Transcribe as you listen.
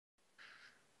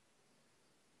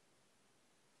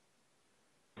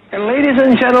And ladies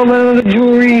and gentlemen of the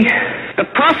jury, the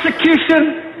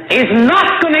prosecution is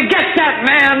not going to get that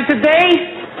man today.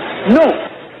 No,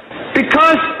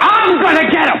 because I'm going to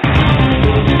get him.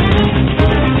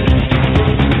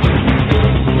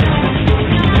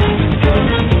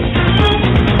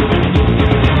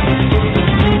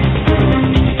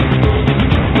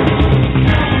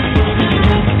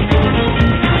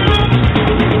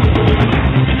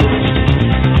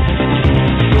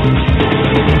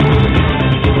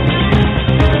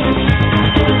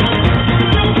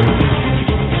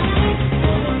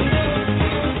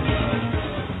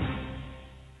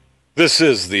 This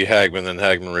is the Hagmann and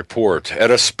Hagmann Report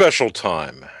at a special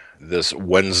time, this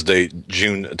Wednesday,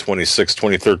 June 26,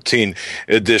 2013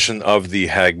 edition of the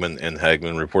Hagmann and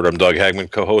Hagmann Report. I'm Doug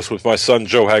Hagmann, co-host with my son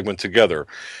Joe Hagmann. Together,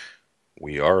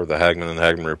 we are the Hagmann and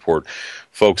Hagmann Report.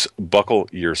 Folks, buckle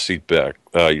your seat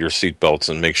belts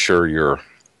and make sure your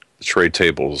tray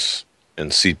tables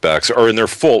and seat backs are in their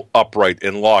full upright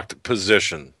and locked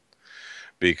position,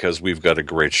 because we've got a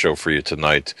great show for you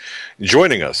tonight.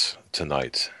 Joining us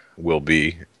tonight will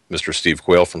be Mr. Steve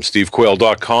Quayle from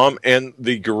stevequayle.com and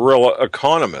the Guerrilla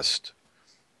Economist,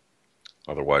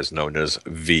 otherwise known as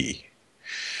V.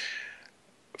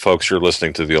 Folks, you're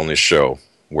listening to the only show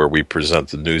where we present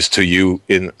the news to you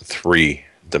in three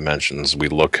dimensions. We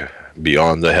look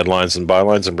beyond the headlines and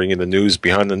bylines and bring you the news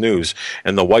behind the news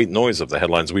and the white noise of the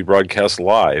headlines. We broadcast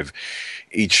live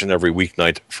each and every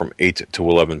weeknight from 8 to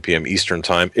 11 p.m. Eastern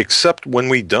Time, except when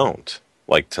we don't.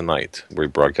 Like tonight, we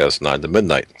broadcast 9 to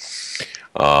midnight.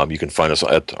 You can find us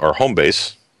at our home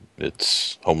base.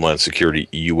 It's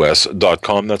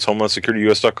HomelandSecurityUS.com. That's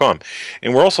HomelandSecurityUS.com.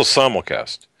 And we're also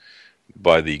simulcast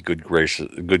by the good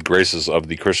graces of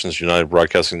the Christians United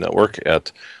Broadcasting Network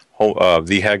at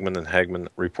the Hagmann and Hagmann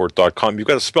Report.com. You've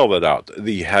got to spell that out.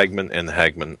 The Hagmann and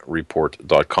Hagmann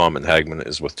Report.com. And Hagmann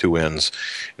is with two N's.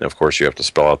 And of course, you have to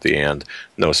spell out the and,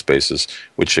 no spaces,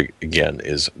 which again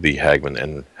is the Hagmann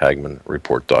and Hagmann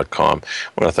Report.com.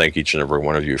 I want to thank each and every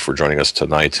one of you for joining us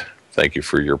tonight. Thank you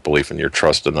for your belief and your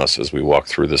trust in us as we walk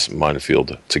through this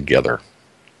minefield together.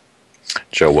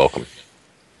 Joe, welcome.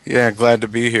 Yeah, glad to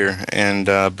be here. And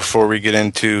before we get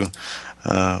into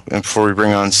and before we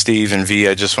bring on Steve and V,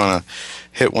 I just want to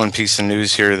hit one piece of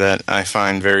news here that I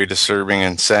find very disturbing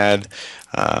and sad.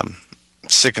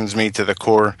 Sickens me to the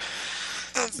core.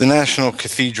 The National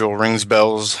Cathedral rings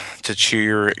bells to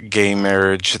cheer gay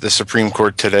marriage. The Supreme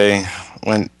Court today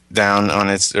went down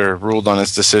on ruled on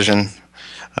its decision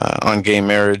on gay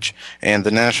marriage, and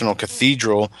the National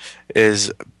Cathedral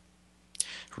is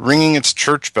ringing its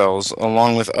church bells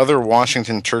along with other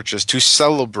Washington churches to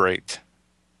celebrate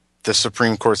the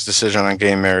Supreme Court's decision on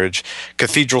gay marriage.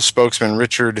 Cathedral spokesman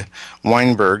Richard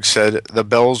Weinberg said the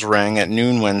bells rang at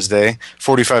noon Wednesday,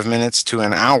 45 minutes to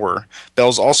an hour.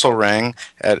 Bells also rang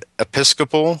at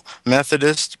Episcopal,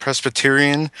 Methodist,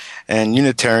 Presbyterian, and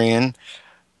Unitarian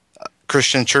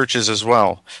Christian churches as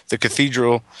well. The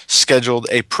cathedral scheduled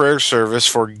a prayer service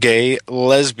for gay,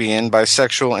 lesbian,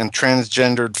 bisexual, and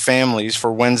transgendered families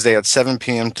for Wednesday at 7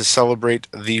 p.m. to celebrate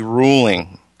the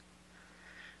ruling.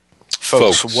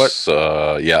 Folks,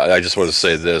 I just want to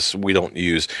say this: we don't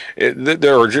use the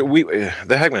Hagmann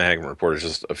and Hagmann Report is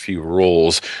just a few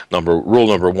rules. Rule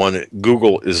number one: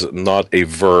 Google is not a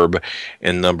verb,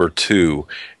 and number two,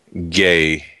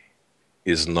 gay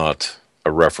is not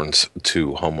a reference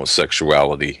to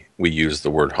homosexuality. We use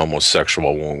the word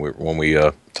homosexual when we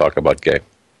talk about gay.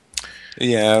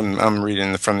 Yeah, I'm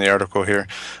reading from the article here.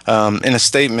 In a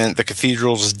statement, the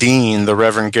cathedral's dean, the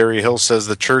Reverend Gary Hill, says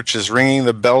the church is ringing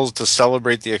the bells to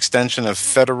celebrate the extension of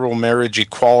federal marriage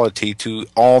equality to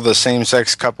all the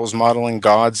same-sex couples, modeling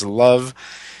God's love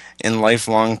in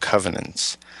lifelong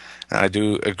covenants. I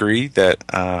do agree that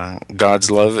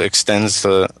God's love extends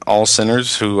to all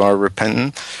sinners who are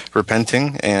repenting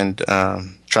and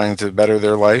trying to better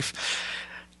their life.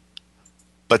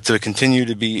 But to continue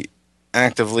to be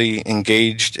actively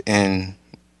engaged in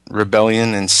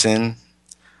rebellion and sin,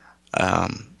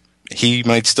 he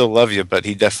might still love you, but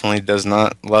he definitely does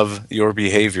not love your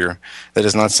behavior. That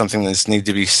is not something that needs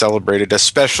to be celebrated,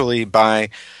 especially by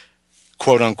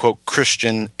quote-unquote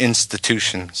Christian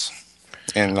institutions.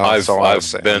 And I've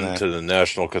been to the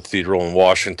National Cathedral in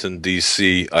Washington,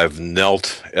 D.C. I've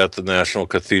knelt at the National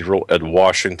Cathedral at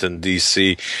Washington,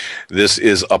 D.C. This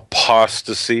is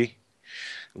apostasy.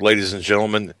 Ladies and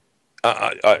gentlemen,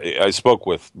 I spoke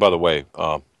with, by the way,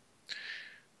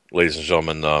 ladies and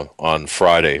gentlemen, on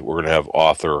Friday, we're going to have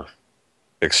author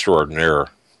extraordinaire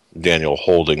Daniel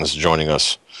Holdings joining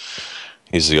us.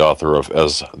 He's the author of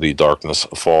As the Darkness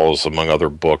Falls, among other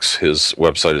books. His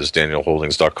website is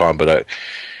danielholdings.com, but I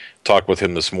talked with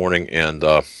him this morning, and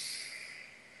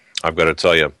I've got to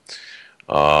tell you,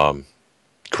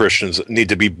 Christians need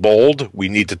to be bold. We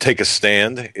need to take a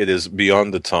stand. It is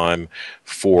beyond the time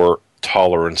for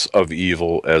tolerance of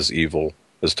evil, as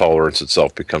tolerance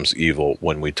itself becomes evil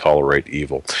when we tolerate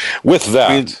evil. With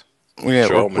that, Joe,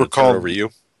 I'm going to turn it over to you.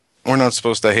 We're not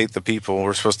supposed to hate the people.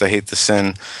 We're supposed to hate the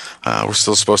sin. We're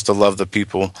still supposed to love the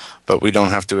people, but we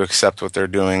don't have to accept what they're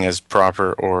doing as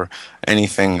proper or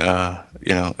anything,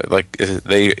 like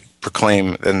they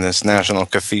proclaim in this national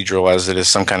cathedral as it is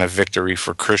some kind of victory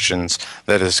for Christians.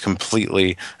 That is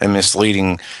completely a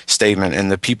misleading statement.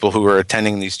 And the people who are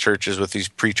attending these churches with these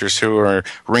preachers who are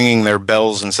ringing their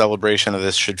bells in celebration of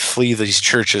this should flee these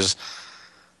churches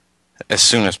as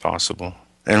soon as possible.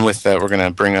 And with that, we're going to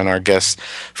bring on our guests.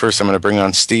 First, I'm going to bring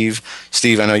on Steve.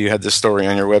 Steve, I know you had this story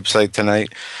on your website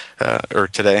tonight, or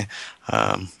today.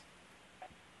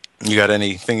 You got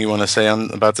anything you want to say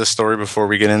about this story before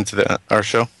we get into our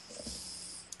show?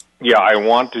 Yeah, I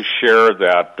want to share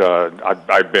that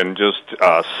I've been just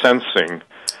sensing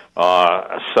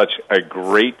such a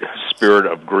great spirit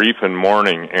of grief and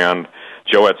mourning. And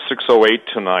Joe, at 6:08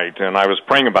 tonight, and I was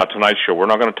praying about tonight's show. We're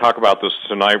not going to talk about this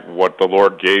tonight, what the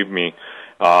Lord gave me.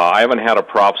 I haven't had a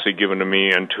prophecy given to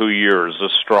me in 2 years,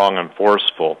 this strong and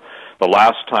forceful. The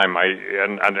last time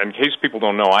and in case people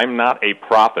don't know, I'm not a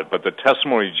prophet, but the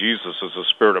testimony of Jesus is the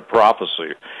spirit of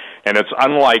prophecy. And it's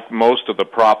unlike most of the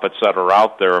prophets that are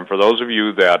out there. And for those of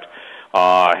you that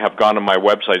have gone to my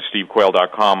website,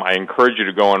 stevequayle.com, I encourage you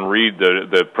to go and read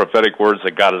the prophetic words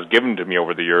that God has given to me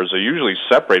over the years. They're usually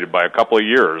separated by a couple of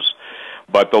years.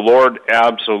 But the Lord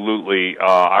absolutely,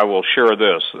 I will share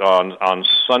this on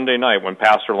Sunday night when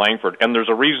Pastor Langford, and there's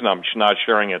a reason I'm not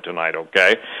sharing it tonight,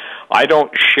 okay? I don't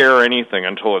share anything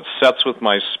until it sets with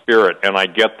my spirit and I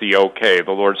get the okay.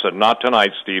 The Lord said, not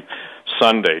tonight, Steve,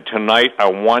 Sunday. Tonight, I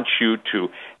want you to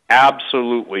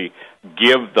absolutely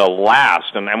give the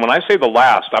last. And when I say the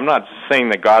last, I'm not saying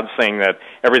that God's saying that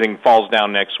everything falls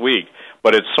down next week,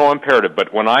 but it's so imperative.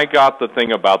 But when I got the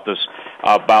thing about this,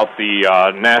 about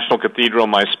the National Cathedral in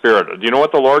my spirit, do you know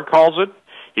what the Lord calls it?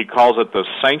 He calls it the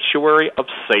sanctuary of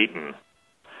Satan.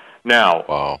 Now,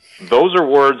 wow. Those are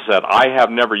words that I have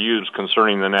never used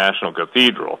concerning the National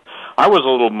Cathedral. I was a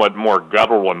little bit more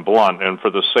guttural and blunt, and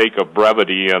for the sake of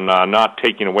brevity and not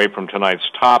taking away from tonight's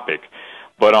topic,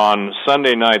 but on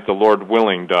Sunday night, the Lord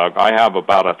willing, Doug, I have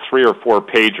about a 3 or 4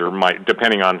 pager,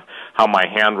 depending on how my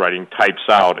handwriting types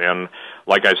out. And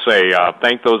like I say,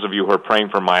 thank those of you who are praying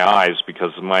for my eyes, because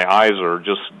my eyes are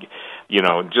just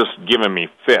giving me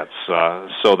fits.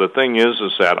 So the thing is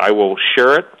that I will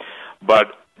share it,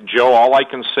 but Joe, all I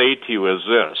can say to you is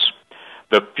this: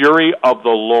 the fury of the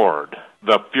Lord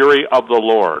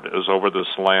is over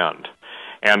this land.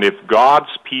 And if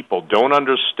God's people don't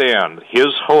understand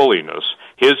His holiness,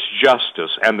 His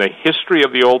justice, and the history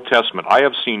of the Old Testament, I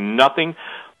have seen nothing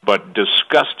but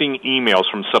disgusting emails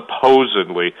from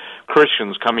supposedly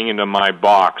Christians coming into my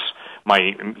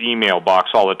email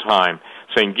box all the time,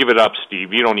 saying, give it up,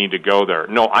 Steve, you don't need to go there.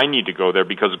 No, I need to go there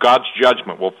because God's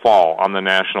judgment will fall on the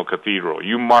National Cathedral.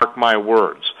 You mark my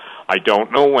words. I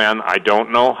don't know when, I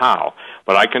don't know how,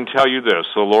 but I can tell you this: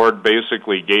 the Lord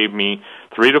basically gave me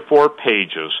 3 to 4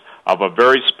 pages of a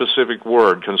very specific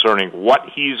word concerning what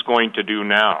He's going to do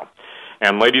now.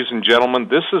 And ladies and gentlemen,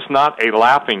 this is not a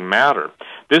laughing matter.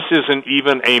 This isn't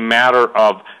even a matter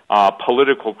of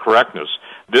political correctness.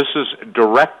 This is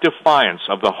direct defiance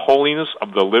of the holiness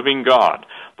of the living God,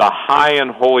 the high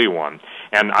and holy one.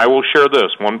 And I will share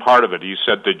this, one part of it. He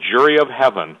said, the jury of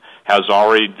heaven has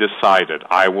already decided.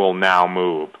 I will now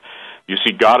move. You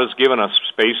see, God has given us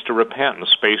space to repent and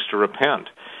space to repent.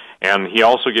 And He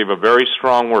also gave a very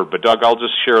strong word. But Doug, I'll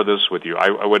just share this with you.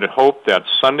 I would hope that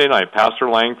Sunday night, Pastor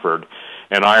Langford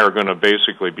and I are going to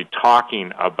basically be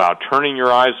talking about turning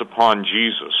your eyes upon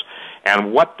Jesus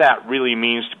and what that really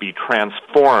means to be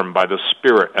transformed by the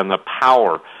Spirit and the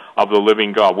power of the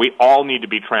living God. We all need to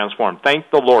be transformed. Thank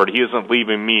the Lord He isn't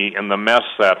leaving me in the mess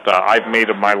that I've made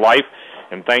of my life.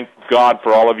 And thank God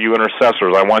for all of you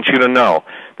intercessors. I want you to know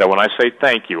that when I say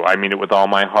thank you, I mean it with all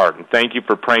my heart. And thank you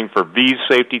for praying for V's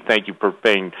safety. Thank you for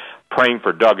praying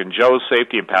for Doug and Joe's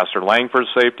safety and Pastor Langford's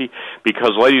safety.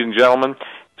 Because, ladies and gentlemen,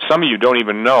 some of you don't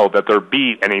even know that there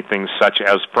be anything such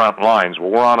as front lines. Well,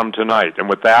 we're on them tonight. And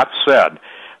with that said,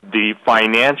 the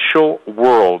financial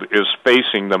world is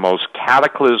facing the most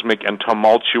cataclysmic and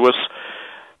tumultuous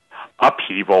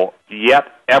upheaval yet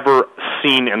ever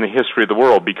seen in the history of the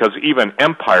world, because even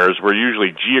empires were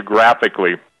usually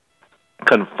geographically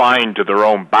confined to their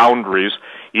own boundaries.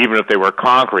 Even if they were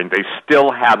conquering, they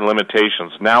still had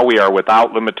limitations. Now we are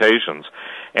without limitations.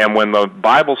 And when the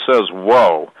Bible says,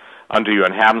 woe, unto you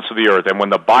inhabitants of the earth. And when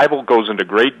the Bible goes into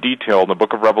great detail in the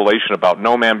book of Revelation about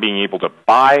no man being able to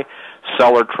buy,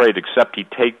 sell, or trade except he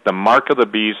take the mark of the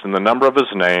beast and the number of his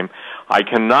name, I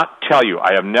cannot tell you,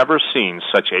 I have never seen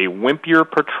such a wimpier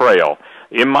portrayal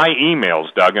in my emails,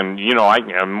 Doug, and I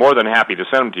am more than happy to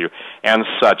send them to you, and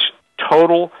such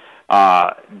total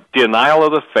denial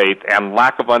of the faith and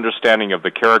lack of understanding of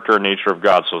the character and nature of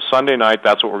God. So Sunday night,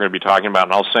 that's what we're going to be talking about,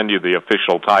 and I'll send you the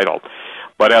official title.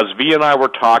 But as V and I were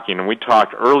talking, and we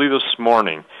talked early this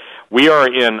morning, we are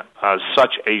in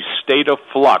such a state of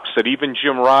flux that even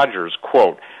Jim Rogers,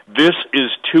 quote, "This is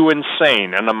too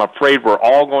insane, and I'm afraid we're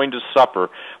all going to suffer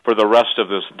for the rest of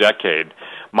this decade."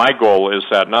 My goal is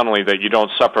that not only that you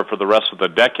don't suffer for the rest of the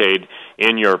decade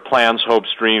in your plans, hopes,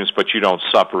 dreams, but you don't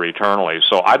suffer eternally.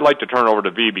 So I'd like to turn over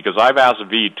to V because I've asked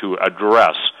V to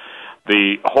address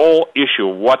the whole issue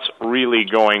of what's really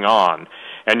going on.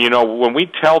 And, when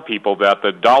we tell people that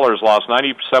the dollar's lost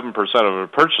 97% of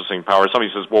its purchasing power,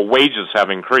 somebody says, well, wages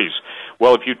have increased.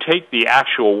 Well, if you take the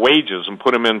actual wages and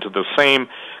put them into the same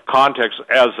context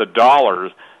as the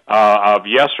dollars of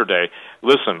yesterday,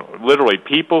 listen, literally,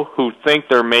 people who think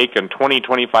they're making $20,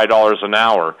 $25 an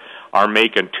hour are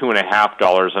making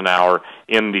 $2.50 an hour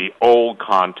in the old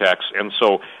context. And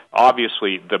so,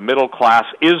 obviously, the middle class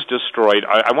is destroyed.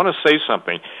 I want to say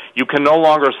something. You can no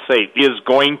longer say is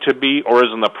going to be or is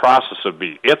in the process of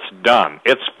be. It's done.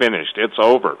 It's finished. It's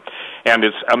over. And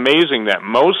it's amazing that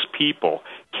most people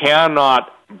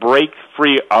cannot break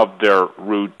free of their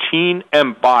routine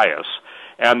and bias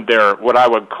and their, what I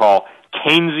would call,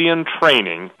 Keynesian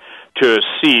training to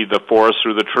see the forest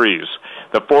through the trees.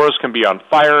 The forest can be on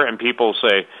fire, and people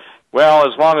say, well,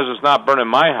 as long as it's not burning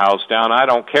my house down, I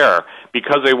don't care,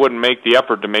 because they wouldn't make the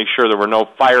effort to make sure there were no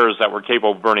fires that were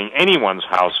capable of burning anyone's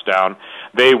house down.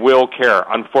 They will care.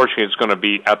 Unfortunately, it's going to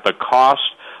be at the cost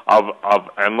of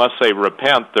unless they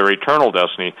repent, their eternal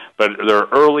destiny, but their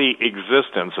early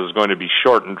existence is going to be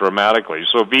shortened dramatically.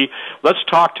 So, V, let's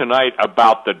talk tonight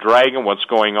about the dragon, what's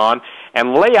going on,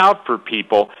 and lay out for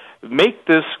people, make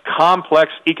this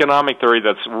complex economic theory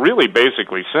that's really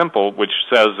basically simple, which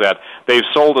says that they've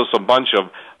sold us a bunch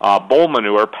of bull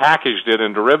manure, packaged it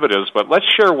in derivatives, but let's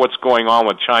share what's going on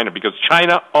with China, because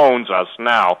China owns us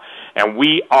now, and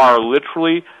we are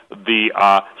literally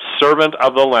the servant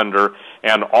of the lender,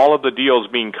 and all of the deals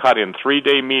being cut in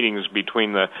 3-day meetings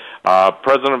between the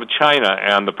President of China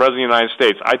and the President of the United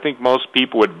States. I think most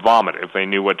people would vomit if they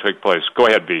knew what took place. Go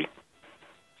ahead, V.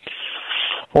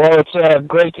 Well, it's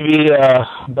great to be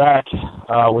back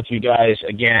with you guys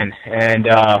again, and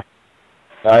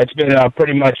it's been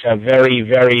pretty much a very,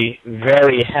 very,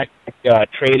 very hectic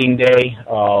trading day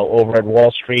over at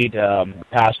Wall Street.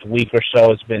 Past week or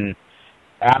so, it's been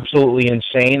absolutely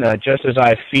insane, just as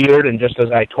I feared and just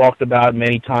as I talked about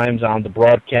many times on the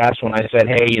broadcast when I said,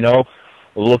 hey,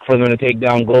 look for them to take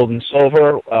down gold and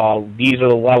silver. These are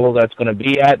the level that's going to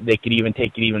be at. They could even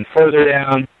take it even further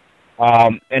down.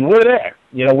 And we're there.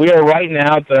 We are right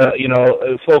now at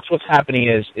the, folks, what's happening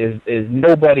is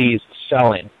nobody's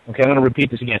selling. Okay, I'm going to repeat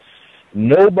this again.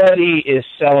 Nobody is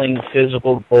selling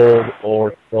physical gold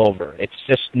or silver. It's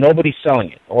just nobody's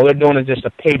selling it. All they're doing is just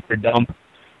a paper dump,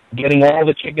 getting all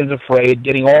the chickens afraid,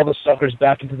 getting all the suckers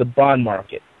back into the bond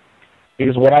market.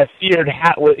 Because what I feared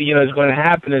is going to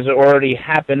happen is it already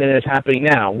happened and it's happening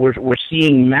now. We're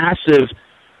seeing massive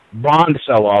bond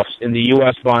sell-offs in the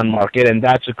U.S. bond market, and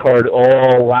that's occurred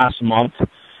all last month,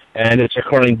 and it's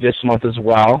occurring this month as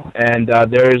well. And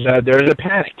there's a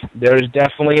panic. There's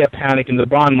definitely a panic in the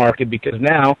bond market because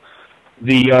now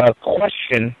the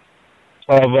question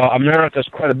of America's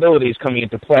credibility is coming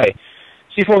into play.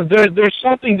 See, folks, there's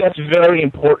something that's very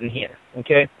important here.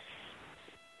 Okay,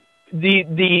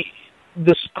 the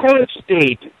current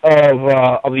state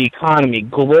of the economy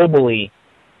globally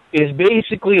is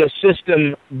basically a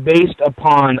system based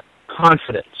upon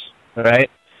confidence, all right?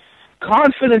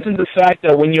 Confidence in the fact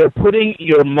that when you're putting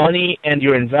your money and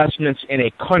your investments in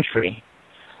a country,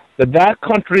 that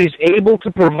country is able to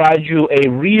provide you a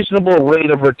reasonable rate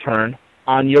of return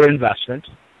on your investment.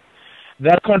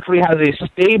 That country has a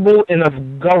stable enough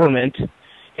government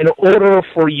in order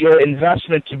for your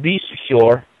investment to be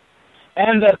secure,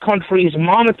 and that country's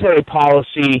monetary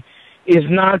policy is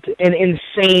not an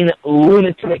insane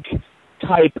lunatic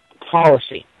type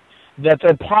policy, that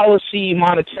their policy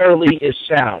monetarily is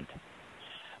sound.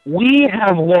 We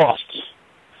have lost,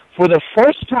 for the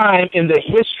first time in the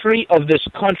history of this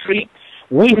country,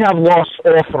 we have lost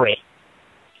all three.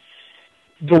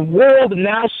 The world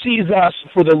now sees us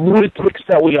for the lunatics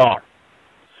that we are.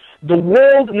 The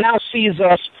world now sees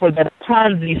us for the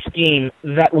Ponzi scheme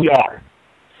that we are.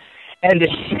 And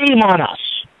shame on us.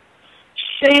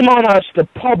 shame on us, the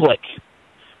public,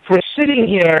 for sitting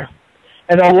here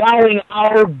and allowing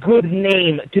our good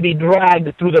name to be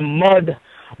dragged through the mud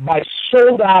by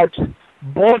sold-out,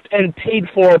 bought and paid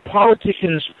for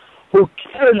politicians who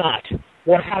care not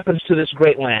what happens to this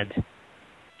great land.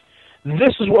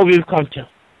 This is what we've come to.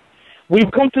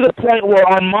 We've come to the point where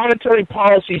our monetary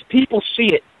policies, people see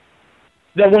it,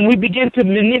 that when we begin to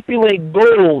manipulate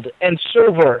gold and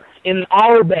silver in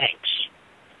our banks,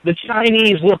 the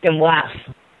Chinese look and laugh.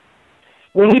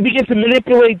 When we begin to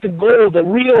manipulate the gold, the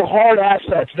real hard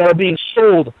assets that are being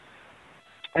sold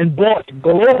and bought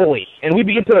globally, and we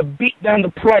begin to beat down the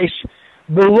price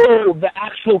below the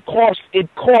actual cost it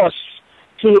costs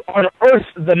to unearth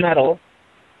the metal,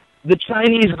 the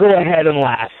Chinese go ahead and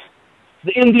laugh.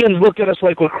 The Indians look at us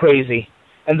like we're crazy,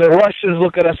 and the Russians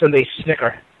look at us and they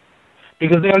snicker.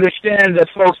 Because they understand that,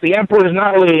 folks, the emperor is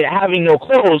not only having no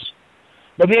clothes,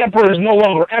 but the emperor is no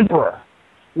longer emperor.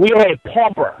 We are a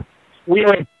pauper. We're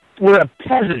a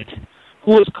peasant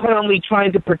who is currently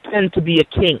trying to pretend to be a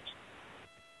king.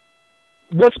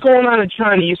 What's going on in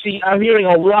China? You see, I'm hearing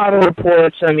a lot of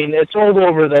reports. I mean, it's all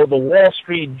over the Wall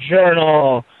Street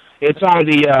Journal. It's on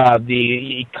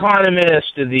the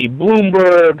Economist, the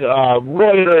Bloomberg,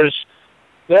 Reuters.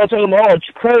 They're all talking about,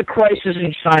 credit crisis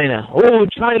in China. Oh,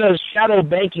 China's shadow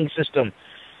banking system.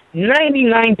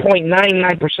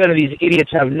 99.99% of these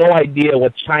idiots have no idea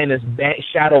what China's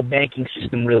shadow banking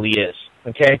system really is,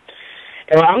 okay?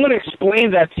 And I'm going to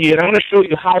explain that to you, and I'm going to show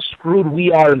you how screwed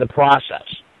we are in the process.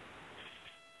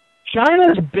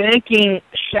 China's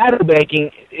shadow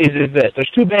banking is this.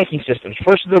 There's two banking systems.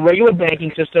 First is the regular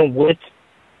banking system with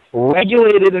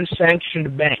regulated and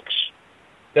sanctioned banks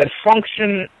that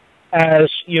function as,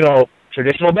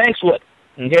 traditional banks would.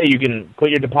 Okay, you can put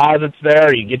your deposits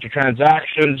there, you get your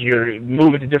transactions, you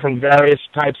move it to different various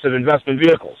types of investment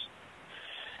vehicles.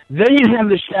 Then you have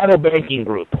the shadow banking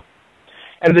group.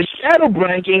 And the shadow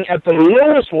banking at the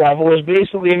lowest level is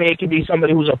basically, it could be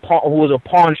somebody who is a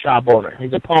pawn shop owner.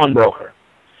 He's a pawnbroker.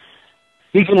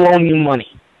 He can loan you money.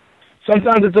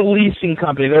 Sometimes it's a leasing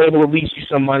company. They're able to lease you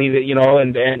some money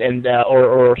that,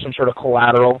 or some sort of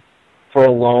collateral for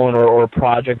a loan or a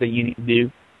project that you need to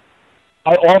do.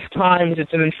 Oftentimes,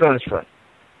 it's an insurance firm.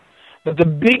 But the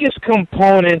biggest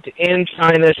component in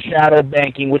China's shadow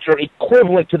banking, which are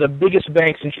equivalent to the biggest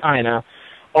banks in China,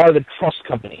 are the trust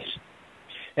companies.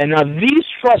 And now these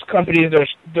trust companies,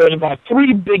 there's about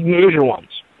three big major ones,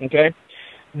 okay?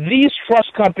 These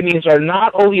trust companies are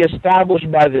not only established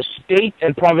by the state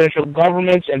and provincial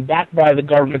governments and backed by the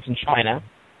governments in China,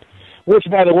 which,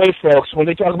 by the way, folks, when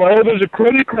they talk about, there's a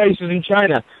credit crisis in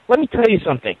China, let me tell you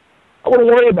something. I wouldn't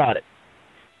worry about it.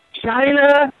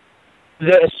 China,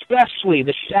 especially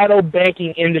the shadow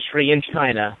banking industry in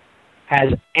China,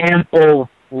 has ample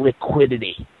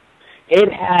liquidity. They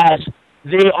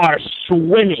are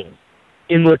swimming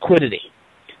in liquidity.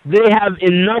 They have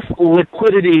enough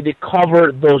liquidity to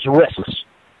cover those risks.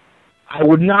 I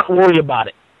would not worry about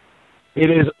it.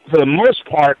 It is, for the most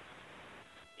part,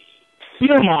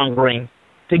 fear-mongering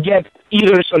to get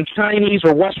either some Chinese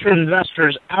or Western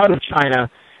investors out of China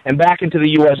and back into the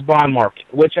U.S. bond market,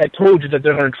 which I told you that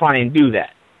they're going to try and do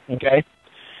that, okay?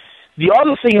 The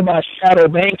other thing about shadow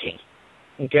banking,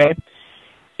 okay,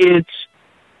 it's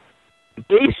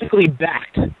basically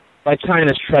backed by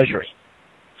China's treasury,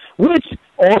 which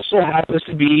also happens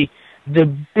to be the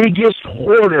biggest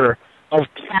hoarder of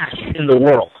cash in the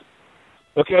world,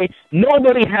 okay?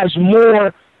 Nobody has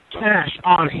more cash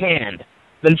on hand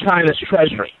than China's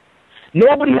treasury.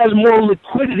 Nobody has more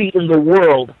liquidity in the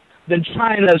world than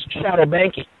China's shadow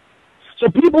banking. So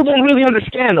people don't really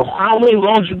understand how many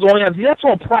loans are going out. That's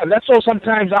all private. That's all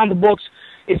sometimes on the books.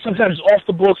 It's sometimes off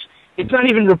the books. It's not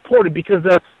even reported because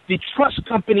the trust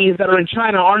companies that are in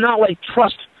China are not like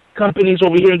trust companies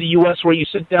over here in the U.S. where you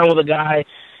sit down with a guy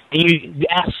and you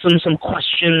ask them some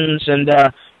questions and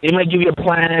they might give you a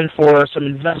plan for some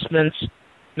investments.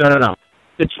 No.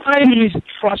 The Chinese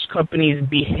trust companies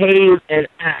behave and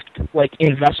act like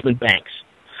investment banks,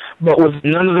 but with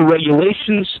none of the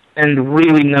regulations and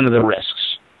really none of the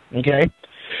risks, okay?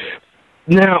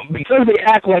 Now, because they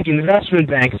act like investment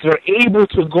banks, they're able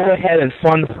to go ahead and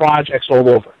fund projects all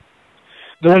over.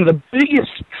 One of the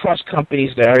biggest trust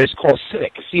companies there is called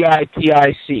CITIC,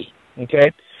 C-I-T-I-C,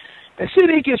 okay? And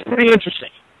CITIC is pretty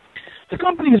interesting. The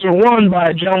companies are run by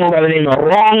a gentleman by the name of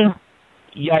Rong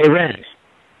Yairen,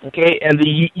 okay? And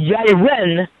the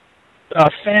Yairen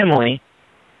family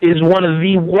is one of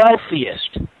the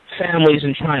wealthiest families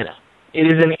in China. It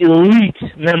is an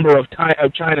elite member of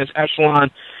China's echelon.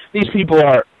 These people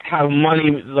have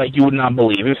money like you would not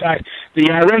believe. In fact, the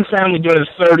Yairen family during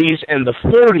the 30s and the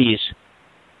 40s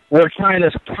were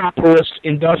China's capitalist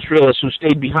industrialists who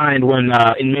stayed behind when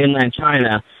in mainland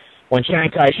China, when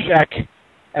Chiang Kai-shek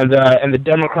and the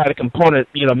democratic component,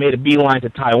 made a beeline to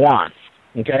Taiwan.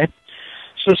 Okay,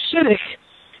 so CITIC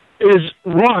is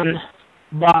run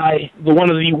by one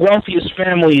of the wealthiest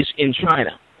families in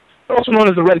China, also known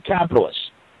as the Red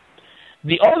Capitalists.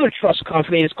 The other trust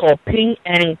company is called Ping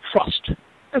An Trust.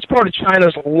 That's part of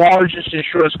China's largest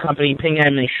insurance company, Ping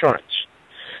An Insurance.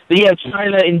 Then you have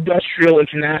China Industrial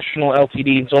International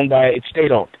Ltd. It's owned by, it's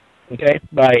state-owned, okay,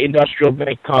 by Industrial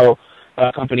Bank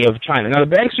Company of China. Now, the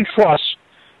banks and trusts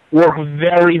work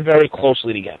very, very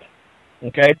closely together,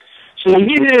 okay? So when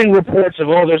you're hearing reports of,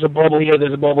 oh, there's a bubble here,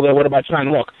 there's a bubble there, what about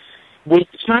China? Look, with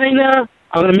China,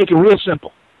 I'm going to make it real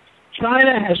simple.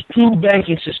 China has two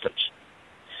banking systems.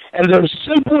 And the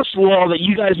simplest law that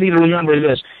you guys need to remember is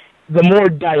this. The more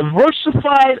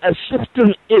diversified a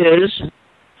system is,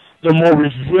 the more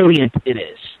resilient it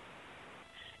is.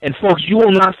 And folks, you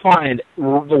will not find,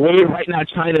 the way right now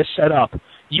China is set up,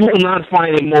 you will not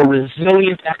find a more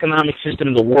resilient economic system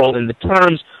in the world in the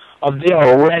terms of they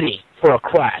are ready for a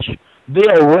crash. They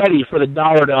are ready for the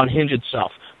dollar to unhinge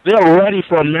itself. They are ready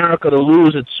for America to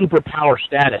lose its superpower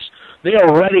status. They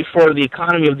are ready for the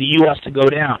economy of the U.S. to go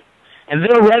down. And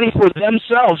they're ready for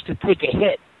themselves to take a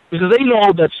hit because they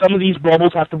know that some of these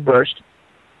bubbles have to burst.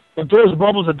 But those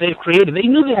bubbles that they've created, they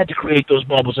knew they had to create those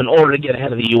bubbles in order to get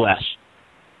ahead of the U.S.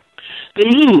 They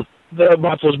knew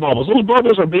about those bubbles. Those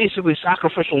bubbles are basically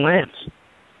sacrificial lambs.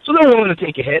 So they're willing to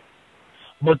take a hit,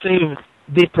 but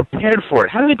they've prepared for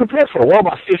it. How did they prepare for it? Well,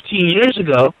 about 15 years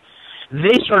ago,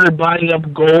 they started buying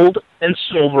up gold and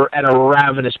silver at a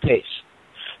ravenous pace.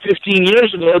 15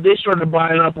 years ago, they started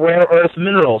buying up rare earth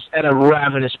minerals at a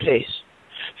ravenous pace.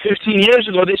 15 years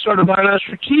ago, they started buying up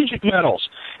strategic metals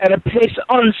at a pace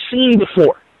unseen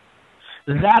before.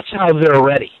 That's how they're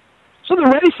ready. So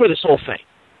they're ready for this whole thing.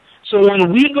 So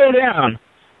when we go down,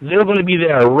 they're going to be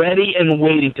there ready and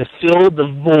waiting to fill the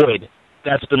void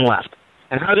that's been left.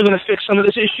 And how are they going to fix some of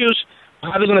these issues?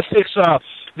 How are they going to fix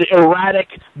the erratic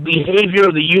behavior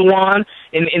of the yuan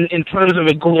in terms of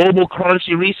a global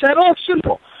currency reset? Oh, it's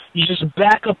simple. You just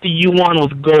back up the yuan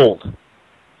with gold.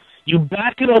 You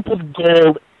back it up with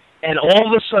gold, and all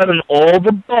of a sudden, all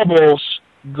the bubbles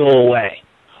go away.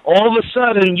 All of a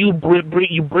sudden, you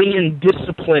bring in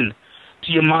discipline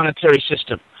to your monetary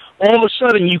system. All of a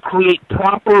sudden, you create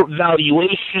proper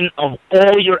valuation of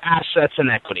all your assets and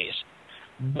equities.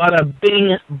 Bada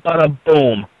bing, bada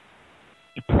boom.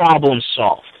 Problem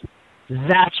solved.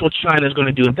 That's what China's going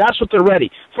to do. That's what they're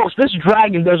ready. Folks, this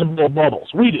dragon doesn't blow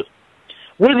bubbles. We do.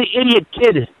 We're the idiot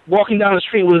kid walking down the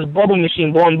street with his bubble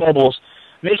machine blowing bubbles,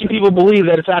 making people believe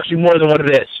that it's actually more than what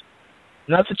it is.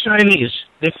 Not the Chinese.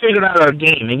 They figured out our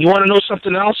game. And you want to know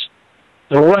something else?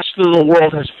 The rest of the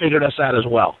world has figured us out as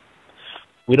well.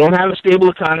 We don't have a stable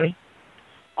economy.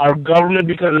 Our government,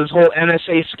 because of this whole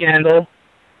NSA scandal,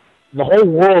 the whole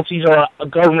world sees a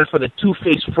government for the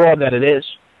two-faced fraud that it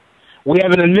is. We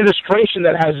have an administration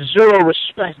that has zero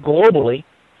respect globally.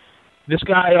 This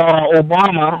guy,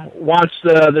 Obama, wants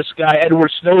this guy, Edward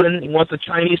Snowden, he wants the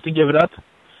Chinese to give it up.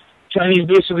 Chinese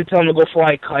basically tell him to go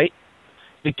fly a kite.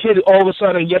 The kid all of a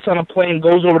sudden gets on a plane,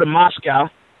 goes over to Moscow.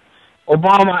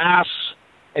 Obama asks,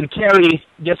 and Kerry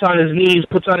gets on his knees,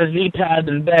 puts on his knee pads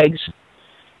and begs.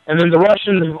 And then the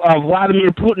Russian, Vladimir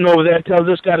Putin over there, tells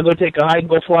this guy to go take a hike,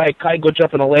 go fly a kite, go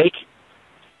jump in a lake.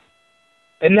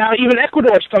 And now even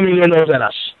Ecuador's coming their nose at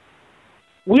us.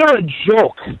 We are a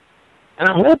joke. And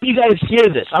I hope you guys hear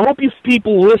this. I hope you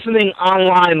people listening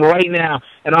online right now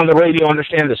and on the radio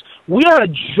understand this. We are a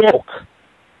joke.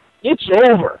 It's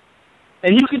over.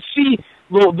 And you can see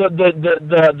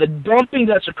the dumping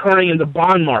that's occurring in the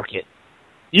bond market.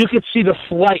 You can see the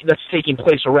flight that's taking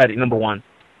place already, number one.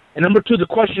 And number two, the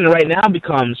question right now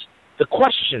becomes, the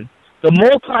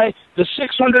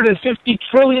 $650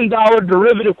 trillion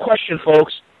derivative question,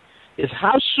 folks, is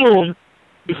how soon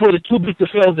before the too big to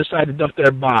fail decide to dump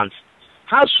their bonds?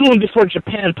 How soon before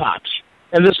Japan pops?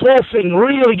 And this whole thing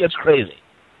really gets crazy.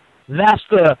 That's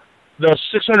the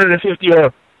 $650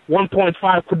 or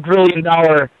 $1.5 quadrillion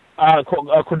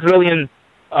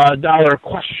dollar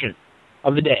question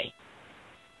of the day.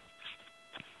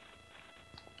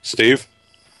 Steve?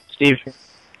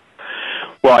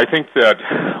 Well, I think that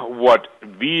what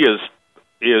V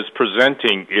is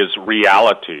presenting is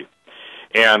reality.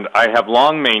 And I have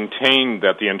long maintained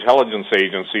that the intelligence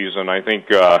agencies, and I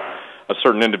think a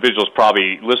certain individuals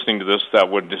probably listening to this that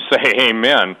would say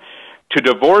amen, to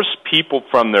divorce people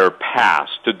from their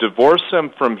past, to divorce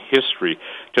them from history,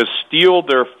 to steal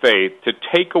their faith, to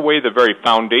take away the very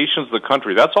foundations of the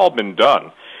country, that's all been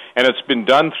done. and it's been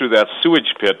done through that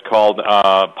sewage pit called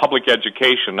public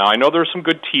education. Now, I know there's some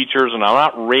good teachers, and I'm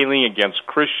not railing against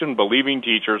Christian believing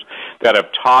teachers that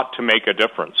have taught to make a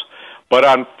difference. But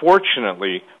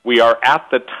unfortunately, we are at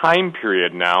the time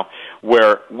period now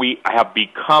where we have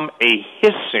become a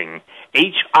hissing,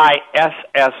 H-I-S-S-I-N-G.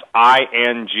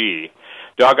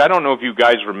 Doug, I don't know if you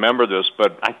guys remember this,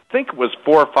 but I think it was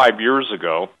 4 or 5 years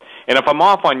ago, and if I'm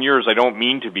off on years, I don't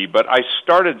mean to be, but I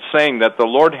started saying that the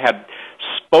Lord had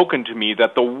spoken to me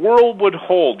that the world would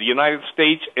hold the United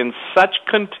States in such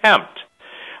contempt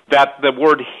that the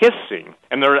word hissing,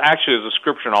 and there actually is a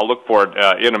scripture, and I'll look for it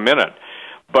in a minute,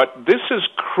 but this is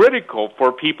critical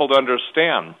for people to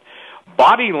understand.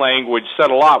 Body language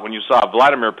said a lot when you saw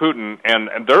Vladimir Putin, and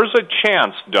there's a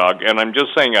chance, Doug, and I'm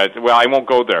just saying, well, I won't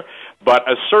go there, but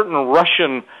a certain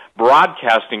Russian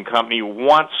broadcasting company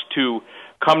wants to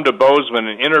come to Bozeman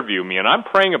and interview me, and I'm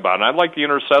praying about it, and I'd like the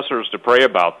intercessors to pray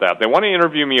about that. They want to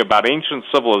interview me about ancient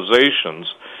civilizations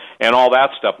and all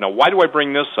that stuff. Now, why do I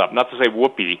bring this up? Not to say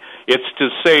whoopee. It's to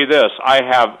say this. I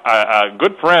have a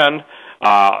good friend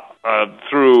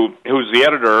who's the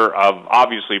editor of,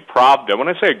 obviously, Pravda. When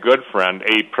I say a good friend,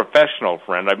 a professional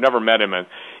friend, I've never met him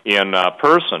in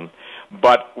person,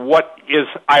 but what is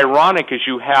ironic is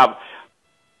you have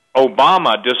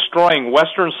Obama destroying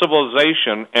Western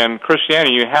civilization and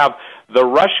Christianity. You have the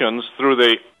Russians through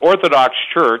the Orthodox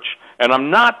Church, and I'm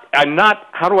not,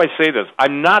 how do I say this?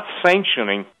 I'm not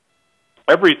sanctioning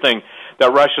everything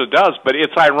that Russia does, but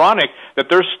it's ironic that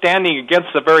they're standing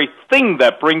against the very thing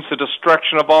that brings the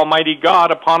destruction of Almighty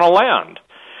God upon a land.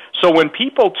 So when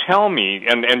people tell me,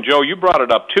 and Joe, you brought it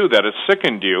up too, that it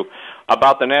sickened you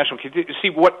about the national, see,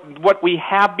 what we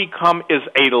have become is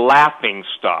a laughing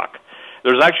stock.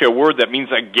 There's actually a word that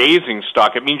means a gazing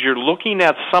stock. It means you're looking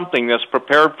at something that's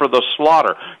prepared for the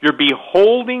slaughter. You're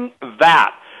beholding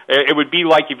that. It would be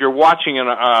like if you're watching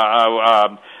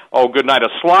a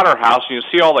slaughterhouse, and you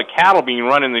see all the cattle being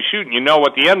run in the chute, and you know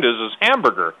what the end is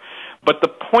hamburger. But the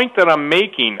point that I'm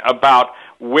making about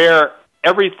where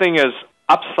everything is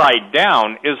upside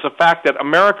down is the fact that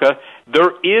America,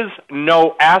 there is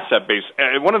no asset base.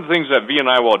 One of the things that V and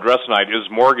I will address tonight is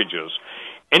mortgages.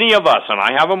 Any of us, and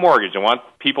I have a mortgage, I want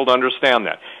people to understand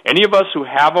that, any of us who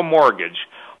have a mortgage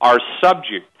are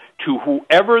subject to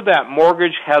whoever that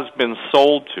mortgage has been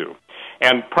sold to.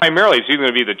 And primarily it's either going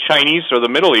to be the Chinese or the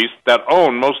Middle East that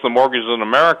own most of the mortgages in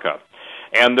America.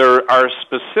 And there are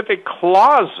specific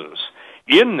clauses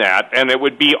in that, and it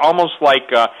would be almost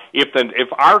like if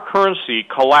our currency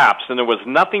collapsed and there was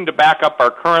nothing to back up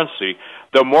our currency,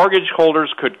 the mortgage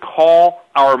holders could call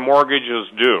our mortgages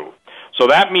due. So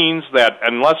that means that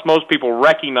unless most people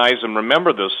recognize and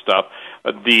remember this stuff,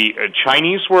 the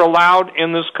Chinese were allowed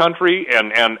in this country,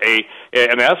 and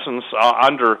in essence,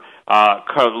 under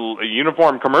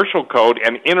Uniform Commercial Code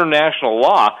and international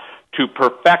law, to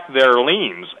perfect their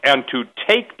liens and to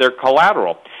take their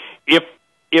collateral. If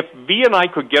V and I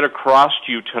could get across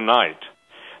to you tonight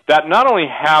that not only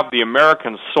have the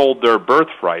Americans sold their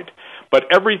birthright, but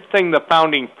everything the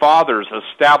Founding Fathers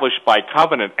established by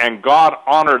covenant, and God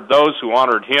honored those who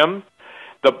honored Him,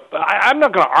 I'm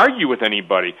not going to argue with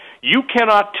anybody. You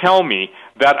cannot tell me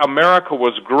that America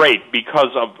was great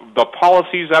because of the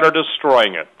policies that are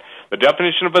destroying it. The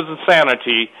definition of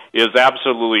insanity is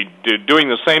absolutely doing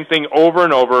the same thing over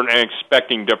and over and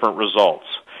expecting different results.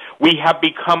 We have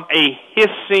become a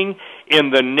hissing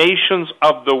in the nations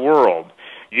of the world.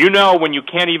 You know, when you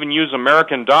can't even use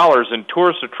American dollars in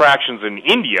tourist attractions in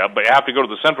India, but you have to go to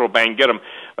the central bank and get them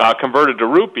converted to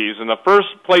rupees, and the first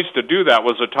place to do that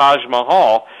was the Taj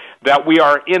Mahal, that we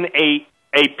are in a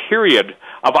period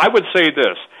of, I would say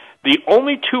this, the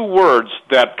only two words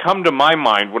that come to my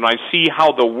mind when I see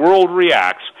how the world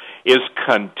reacts is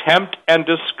contempt and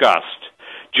disgust.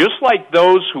 Just like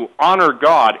those who honor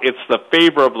God, it's the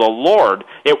favor of the Lord.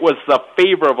 It was the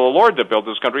favor of the Lord that built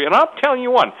this country. And I'm telling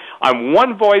you one, I'm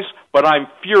one voice, but I'm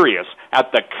furious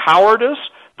at the cowardice,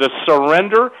 the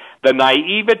surrender, the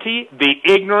naivety, the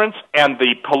ignorance, and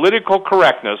the political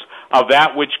correctness of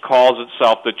that which calls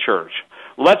itself the church.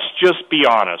 Let's just be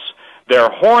honest. They're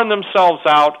whoring themselves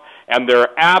out, and they're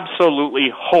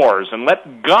absolutely whores. And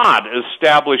let God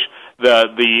establish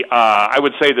I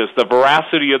would say this, the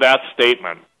veracity of that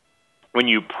statement. When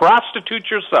you prostitute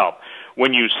yourself,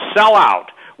 when you sell out,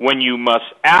 when you must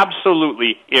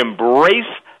absolutely embrace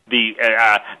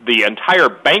the entire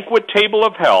banquet table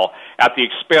of hell at the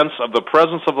expense of the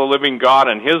presence of the living God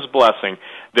and His blessing,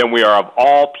 then we are of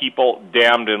all people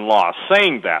damned in law.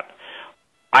 Saying that,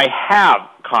 I have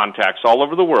contacts all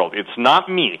over the world. It's not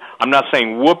me. I'm not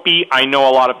saying, whoopee, I know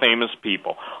a lot of famous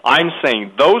people. I'm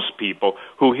saying those people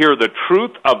who hear the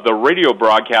truth of the radio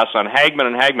broadcast on Hagmann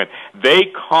and Hagmann, they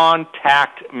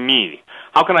contact me.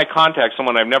 How can I contact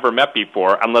someone I've never met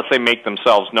before unless they make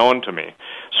themselves known to me?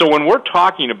 So when we're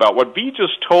talking about what V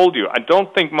just told you, I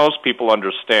don't think most people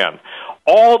understand.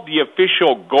 All the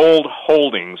official gold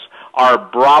holdings are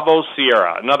Bravo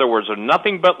Sierra. In other words, they're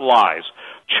nothing but lies.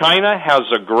 China has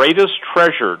the greatest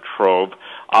treasure trove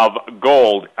of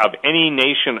gold of any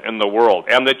nation in the world.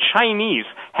 And the Chinese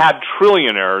had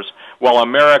trillionaires while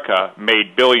America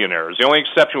made billionaires. The only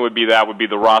exception would be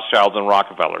the Rothschilds and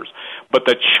Rockefellers. But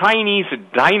the Chinese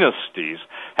dynasties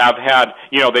have had,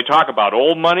 they talk about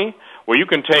old money. Well, you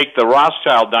can take the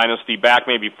Rothschild dynasty back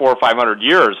maybe 400 or 500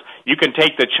 years. You can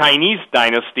take the Chinese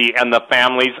dynasty and the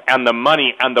families and the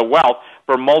money and the wealth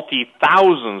for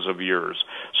multi-thousands of years.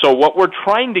 So what we're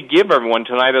trying to give everyone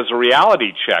tonight is a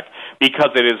reality check, because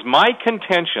it is my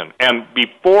contention, and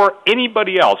before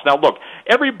anybody else. Now, look,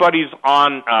 everybody's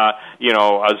on, a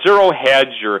zero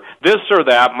hedge or this or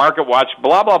that, market watch,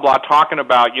 blah, blah, blah, talking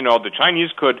about, the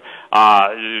Chinese could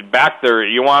back their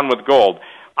yuan with gold.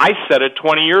 I said it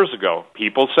 20 years ago.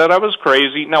 People said I was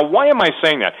crazy. Now, why am I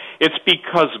saying that? It's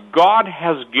because God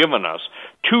has given us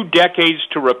 2 decades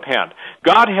to repent.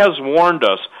 God has warned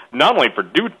us not only for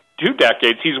 2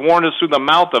 decades, He's warned us through the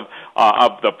mouth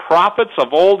of the prophets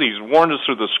of old. He's warned us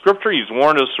through the Scripture. He's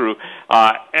warned us through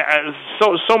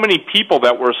so many people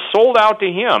that were sold out to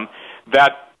Him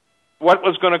that what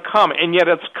was going to come, and yet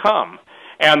it's come.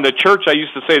 And the church, I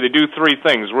used to say, they do 3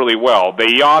 things really well. They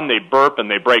yawn, they burp, and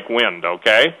they break wind,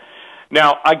 okay?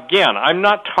 Now, again, I'm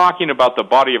not talking about the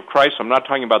body of Christ. I'm not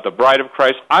talking about the bride of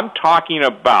Christ. I'm talking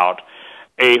about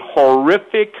a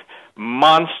horrific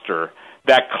monster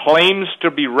that claims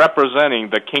to be representing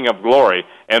the King of Glory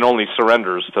and only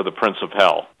surrenders to the Prince of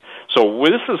Hell. So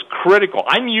this is critical.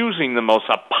 I'm using the most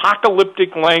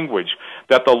apocalyptic language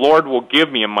that the Lord will give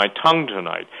me in my tongue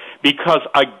tonight, because,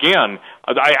 again,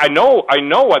 I know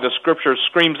why the Scripture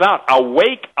screams out,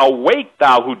 "Awake, awake,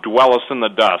 thou who dwellest in the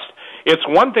dust." It's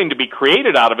one thing to be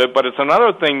created out of it, but it's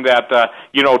another thing that,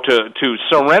 to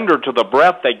surrender to the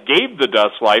breath that gave the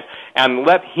dust life and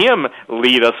let Him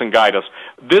lead us and guide us.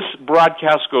 This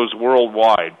broadcast goes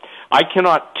worldwide. I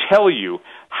cannot tell you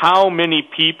how many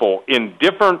people in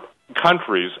different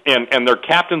countries, and they're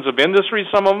captains of industry,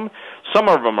 some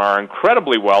of them are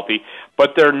incredibly wealthy,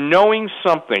 but they're knowing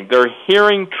something. They're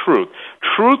hearing truth.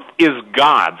 Truth is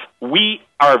God's. We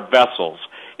are vessels.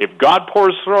 If God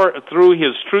pours through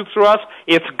His truth through us,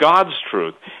 it's God's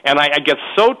truth. And I get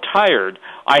so tired.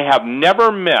 I have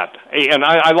never met, and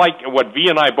I like what V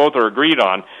and I both are agreed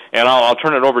on, and I'll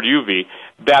turn it over to you, V,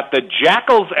 that the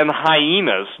jackals and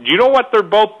hyenas, do you know what they're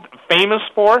both famous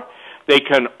for? They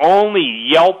can only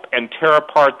yelp and tear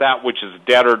apart that which is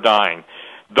dead or dying.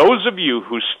 Those of you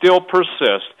who still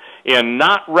persist in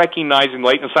not recognizing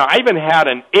latent sound. I even had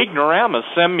an ignoramus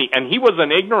send me, and he was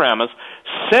an ignoramus,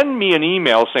 send me an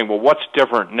email saying, well, what's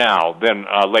different now than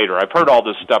later? I've heard all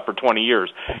this stuff for 20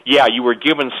 years. Yeah, you were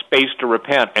given space to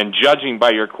repent, and judging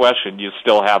by your question, you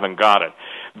still haven't got it.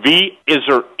 V, is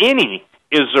there any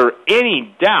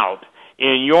doubt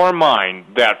in your mind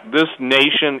that this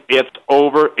nation, it's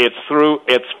over, it's through,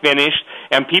 it's finished,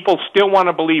 and people still want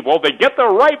to believe, well, they get the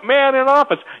right man in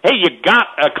office. Hey, you got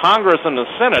a Congress and a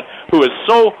Senate who is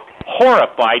so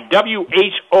horrified, W-H-O-R-I-F-I-E-D,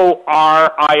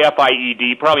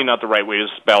 probably not the right way to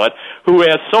spell it, who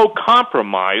is so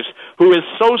compromised, who is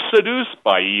so seduced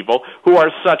by evil, who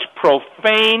are such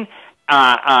profane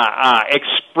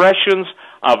expressions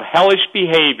of hellish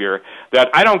behavior that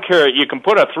I don't care, you can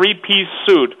put a 3-piece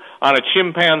suit on a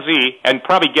chimpanzee and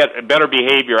probably get better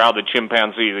behavior out of the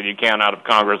chimpanzee than you can out of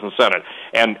Congress and Senate.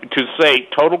 And to say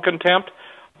total contempt,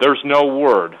 there's no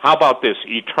word. How about this,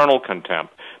 eternal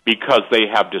contempt? Because they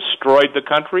have destroyed the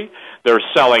country, they're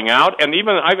selling out, and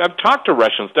even I've talked to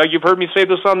Russians. Doug, you've heard me say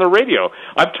this on the radio.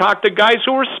 I've talked to guys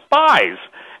who were spies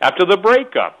after the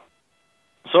breakup.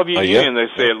 Soviet Union, they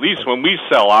say, at least when we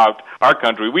sell out our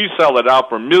country, we sell it out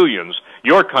for millions.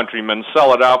 Your countrymen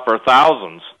sell it out for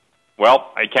thousands.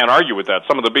 Well, I can't argue with that.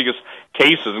 Some of the biggest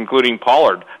cases, including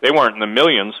Pollard, they weren't in the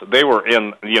millions. They were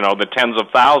in, the tens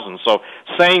of thousands. So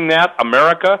saying that,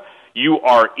 America, you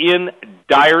are in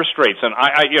dire straits. And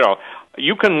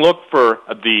you can look for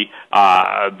the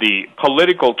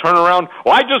political turnaround.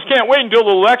 Well, I just can't wait until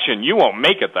the election. You won't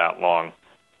make it that long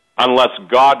unless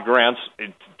God grants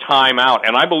time out.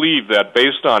 And I believe that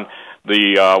based on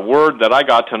the word that I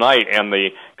got tonight and the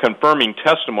confirming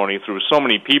testimony through so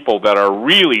many people that are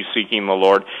really seeking the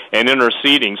Lord and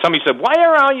interceding. Somebody said, why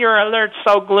are all your alerts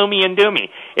so gloomy and doomy?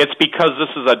 It's because this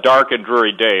is a dark and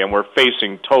dreary day, and we're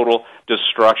facing total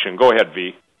destruction. Go ahead,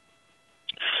 V.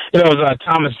 It was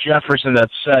Thomas Jefferson that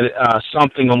said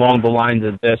something along the lines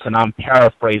of this, and I'm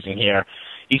paraphrasing here.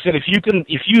 He said, if you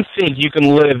think you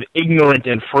can live ignorant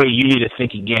and free, you need to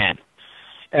think again.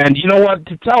 And you know what?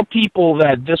 To tell people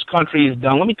that this country is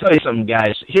done, let me tell you something,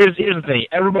 guys. Here's the thing.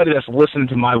 Everybody that's listening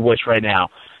to my voice right now,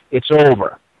 it's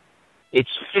over. It's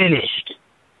finished.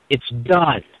 It's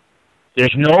done.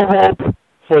 There's no hope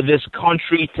for this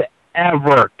country to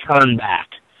ever turn back.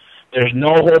 There's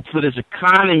no hope for this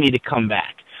economy to come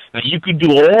back. Now, you can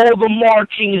do all the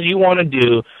marchings you want to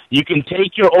do. You can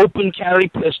take your open carry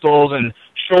pistols and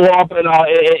show up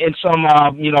in some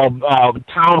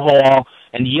town hall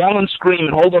and yell and scream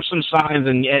and hold up some signs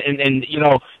and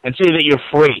say that you're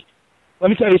free. Let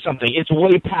me tell you something. It's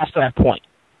way past that point.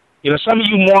 You know, some of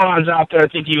you morons out there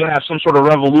think you're going to have some sort of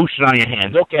revolution on your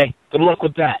hands. Okay, good luck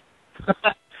with that.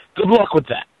 Good luck with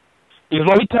that. Because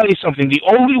let me tell you something. The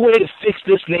only way to fix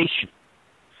this nation,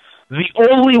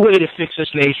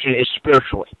 is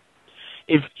spiritually.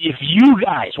 If you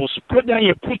guys will put down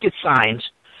your picket signs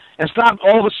and stop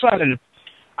all of a sudden,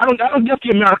 I don't get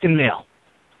the American mail.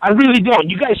 I really don't.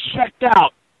 You guys checked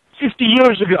out 50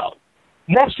 years ago.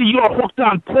 Most of you are hooked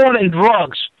on porn and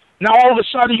drugs. Now all of a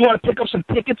sudden you want to pick up some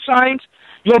picket signs?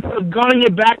 You want to put a gun in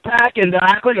your backpack and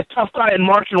act like a tough guy and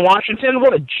march in Washington?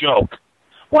 What a joke.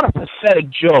 What a pathetic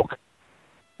joke.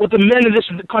 What the men of this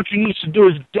country needs to do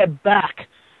is get back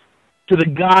to the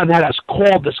God that has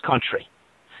called this country.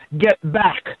 Get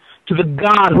back to the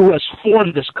God who has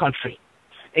formed this country.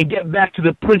 And get back to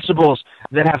the principles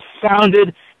that have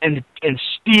founded and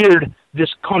steered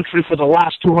this country for the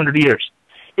last 200 years.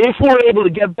 If we're able to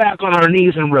get back on our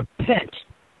knees and repent,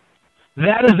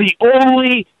 that is the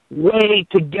only way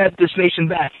to get this nation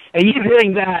back. And you're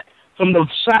hearing that from the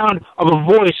sound of a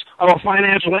voice of a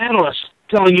financial analyst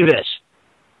telling you this.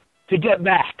 To get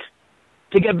back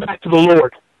to the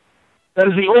Lord. That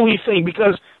is the only thing,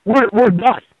 because we're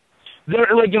done.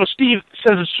 Steve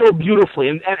says it so beautifully,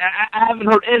 and I haven't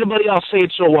heard anybody else say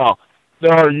it so well.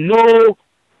 There are no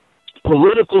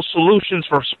political solutions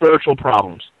for spiritual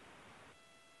problems.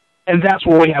 And that's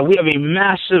what we have. We have a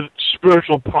massive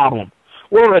spiritual problem.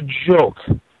 We're a joke.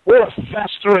 We're a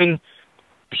festering,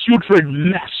 putrid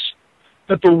mess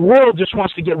that the world just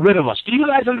wants to get rid of us. Do you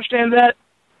guys understand that?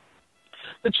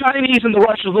 The Chinese and the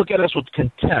Russians look at us with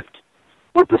contempt.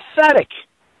 We're pathetic.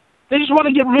 They just want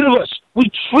to get rid of us. We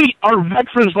treat our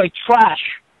veterans like trash.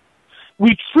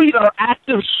 We treat our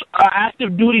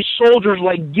active duty soldiers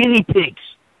like guinea pigs.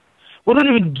 We don't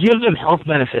even give them health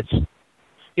benefits.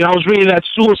 You know, I was reading that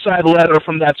suicide letter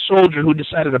from that soldier who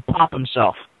decided to pop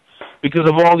himself because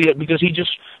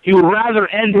he would rather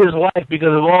end his life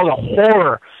because of all the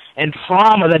horror and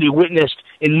trauma that he witnessed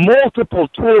in multiple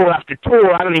tour after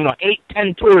tour. I don't even know,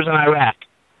 8-10 tours in Iraq.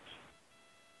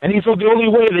 And he thought the only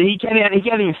way that he can't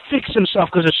even fix himself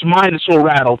because his mind is so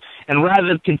rattled, and rather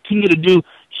than continue to do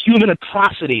human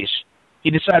atrocities, he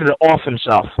decided to off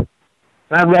himself. And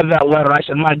I read that letter, and I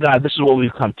said, my God, this is what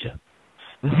we've come to.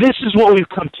 This is what we've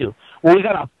come to. Where we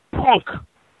got a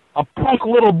punk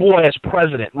little boy as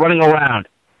president running around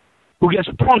who gets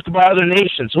punked by other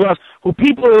nations, who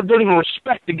people don't even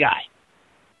respect the guy.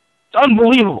 It's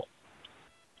unbelievable.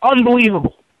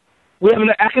 Unbelievable. We have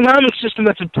an economic system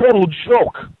that's a total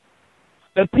joke.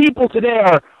 That people today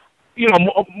are,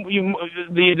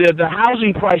 the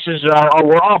housing prices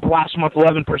were up last month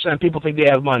 11%. People think they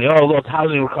have money. Oh, look,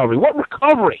 housing recovery. What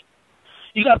recovery?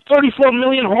 You got 34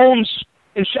 million homes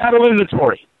in shadow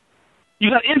inventory. You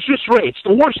got interest rates.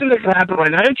 The worst thing that can happen right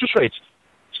now, interest rates.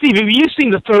 Steve, have you seen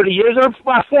the 30 years? They're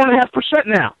about 4.5%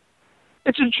 now.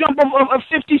 It's a jump of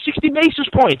 50, 60 basis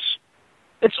points.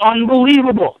 It's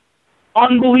unbelievable.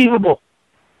 Unbelievable.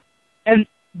 And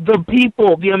the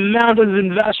people, the amount of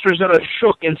investors that are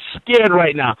shook and scared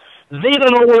right now, they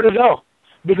don't know where to go.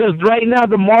 Because right now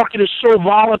the market is so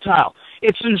volatile.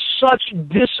 It's in such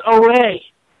disarray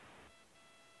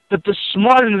that the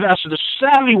smart investors, the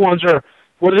savvy ones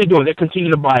what are they doing? They're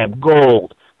continuing to buy up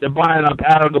gold. They're buying up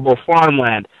arable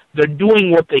farmland. They're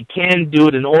doing what they can do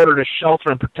in order to shelter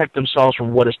and protect themselves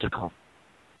from what is to come.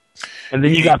 And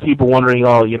then you got people wondering,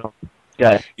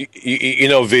 Yeah. You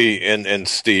know, V and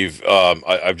Steve,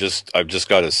 I've just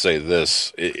got to say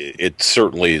this. It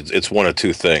certainly it's one of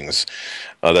two things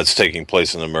that's taking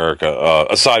place in America,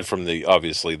 aside from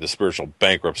obviously the spiritual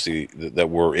bankruptcy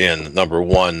that we're in. Number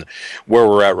one, where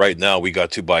we're at right now, we got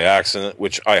to by accident,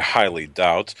 which I highly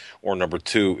doubt. Or number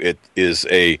two, it is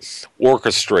a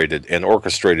orchestrated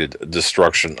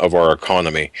destruction of our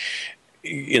economy.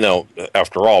 You know,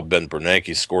 after all, Ben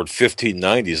Bernanke scored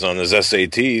 1590s on his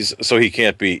SATs, so he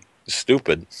can't be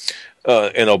stupid.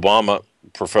 And Obama,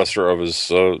 professor of his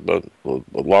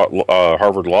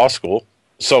Harvard Law School.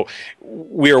 So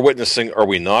we are witnessing, are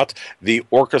we not, the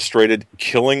orchestrated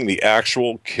killing, the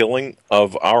actual killing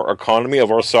of our economy,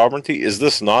 of our sovereignty? Is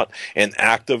this not an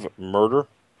act of murder?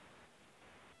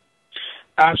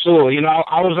 Absolutely. You know,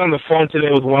 I was on the phone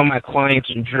today with one of my clients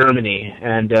in Germany,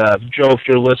 and Joe, if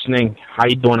you're listening, how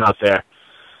you doing out there?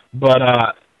 But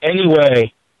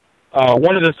anyway,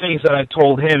 one of the things that I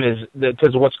told him is that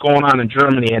because of what's going on in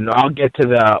Germany, and I'll get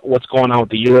to what's going on with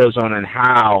the Eurozone and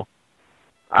how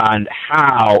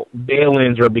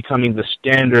bail-ins are becoming the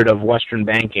standard of Western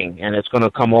banking, and it's going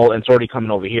to come it's already coming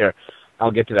over here.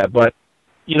 I'll get to that. But,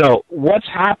 you know, what's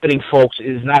happening, folks,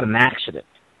 is not an accident.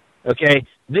 Okay,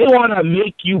 they want to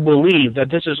make you believe that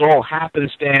this is all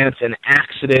happenstance and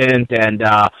accident, and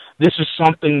this is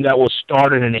something that was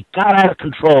started and it got out of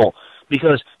control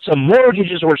because some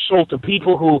mortgages were sold to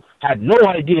people who had no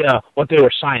idea what they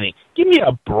were signing. Give me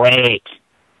a break.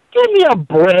 Give me a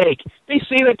break. They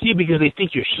say that to you because they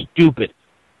think you're stupid.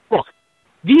 Look,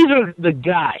 these are the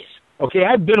guys. Okay,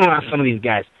 I've been around some of these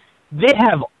guys. They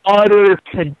have utter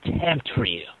contempt for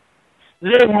you.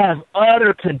 They have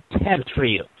utter contempt for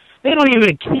you. They don't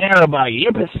even care about you.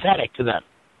 You're pathetic to them.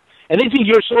 And they think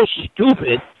you're so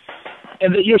stupid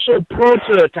and that you're so prone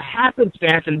to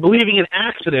happenstance and believing in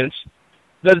accidents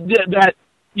that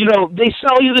you know, they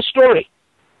sell you the story.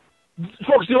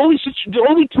 Folks, the only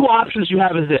two options you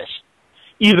have is this.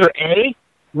 Either A,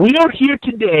 we are here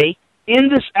today in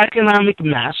this economic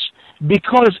mess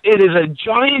because it is a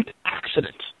giant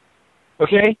accident.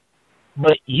 Okay?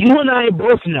 But you and I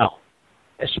both know,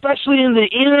 especially in the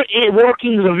inner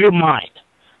workings of your mind,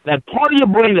 that part of your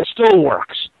brain that still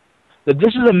works, that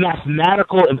this is a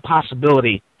mathematical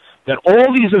impossibility, that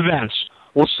all these events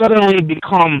will suddenly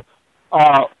become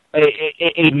a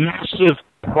massive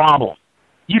problem.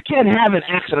 You can't have an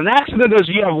accident. An accident is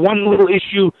you have one little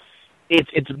issue,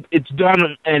 it's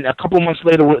done, and a couple months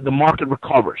later the market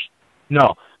recovers.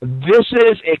 No, this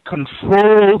is a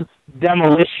controlled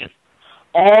demolition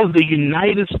of the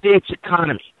United States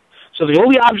economy. So the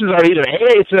only options are either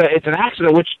A, it's an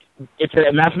accident, which it's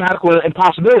a mathematical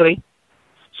impossibility.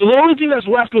 So the only thing that's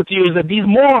left with you is that these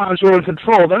morons who are in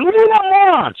control, they're really not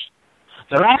morons.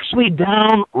 They're actually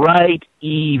downright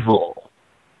evil.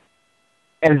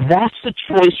 And that's the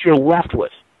choice you're left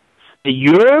with. That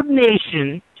your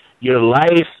nation, your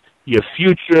life, your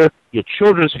future, your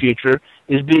children's future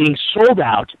is being sold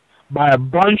out by a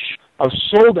bunch of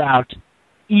sold-out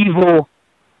evil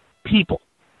people.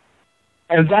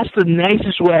 And that's the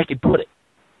nicest way I could put it.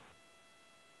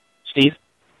 Steve?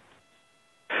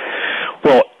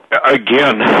 Well,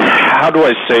 again, how do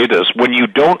I say this? When you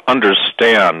don't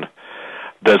understand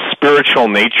the spiritual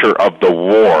nature of the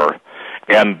war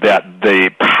and that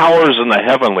the powers in the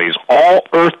heavenlies, all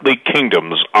earthly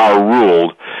kingdoms are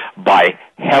ruled by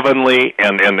heavenly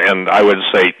and I would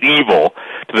say evil,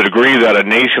 to the degree that a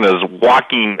nation is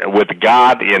walking with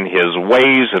God in his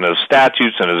ways and his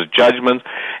statutes and his judgments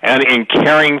and in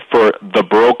caring for the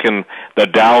broken, the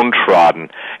downtrodden.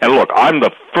 And look, I'm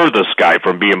the furthest guy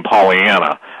from being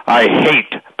Pollyanna. I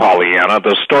hate Pollyanna.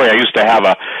 The story, I used to have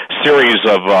a series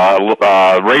of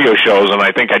radio shows, and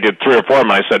I think I did 3 or 4 of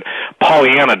them. I said,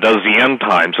 Pollyanna does the end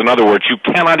times. In other words, you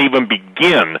cannot even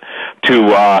begin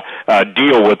to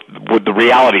deal with the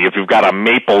reality if you've got a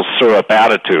maple syrup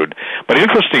attitude. But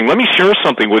interesting, let me share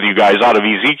something with you guys out of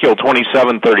Ezekiel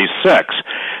 27:36,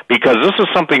 because this is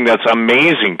something that's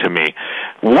amazing to me.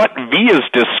 What V is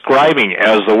describing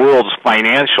as the world's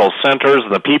financial centers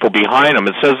and the people behind them,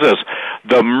 it says this: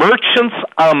 the merchants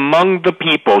among the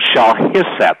people shall hiss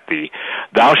at thee.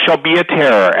 Thou shalt be a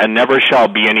terror, and never shall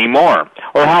be any more.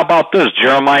 Or how about this,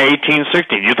 Jeremiah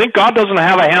 18:16? You think God doesn't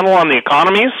have a handle on the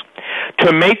economies?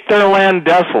 To make their land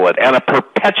desolate and a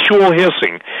perpetual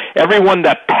hissing. Everyone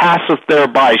that passeth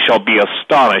thereby shall be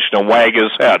astonished and wag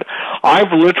his head.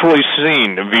 I've literally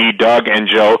seen, V, Doug, and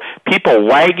Joe, people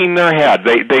wagging their head.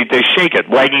 They shake it.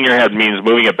 Wagging your head means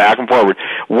moving it back and forward.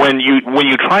 When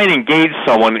you try and engage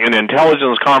someone in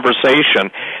intelligence conversation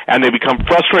and they become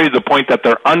frustrated to the point that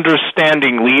their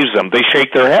understanding leaves them, they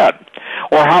shake their head.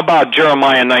 Or how about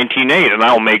Jeremiah 19:8, and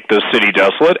I will make the city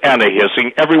desolate and a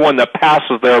hissing. Everyone that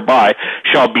passes thereby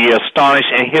shall be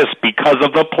astonished and hiss because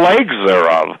of the plagues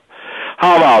thereof.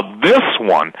 How about this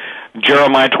one?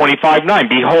 Jeremiah 25:9,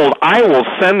 behold, I will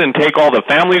send and take all the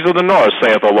families of the north,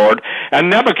 saith the Lord, and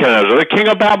Nebuchadnezzar, the king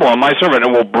of Babylon, my servant,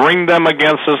 and will bring them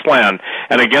against this land,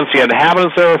 and against the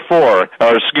inhabitants thereof,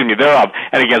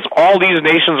 and against all these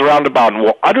nations round about, and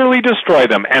will utterly destroy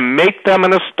them, and make them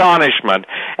an astonishment,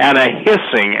 and a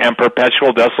hissing, and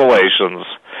perpetual desolations.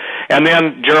 And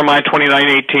then Jeremiah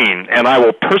 29:18, and I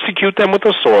will persecute them with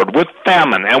the sword, with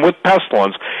famine, and with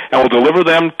pestilence, and will deliver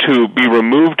them to be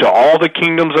removed to all the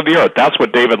kingdoms of the earth. That's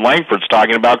what David Langford's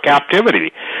talking about,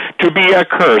 captivity. To be a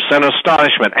curse and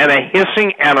astonishment, and a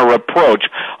hissing and a reproach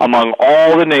among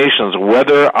all the nations,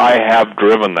 whither I have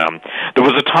driven them. There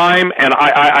was a time, and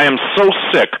I am so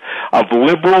sick of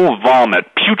liberal vomit,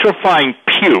 putrefying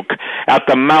puke at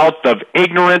the mouth of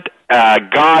ignorant,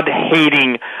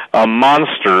 God-hating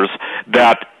monsters,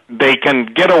 that they can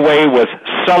get away with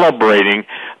celebrating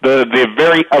the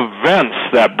very events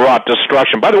that brought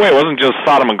destruction. By the way, it wasn't just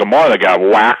Sodom and Gomorrah that got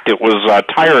whacked. It was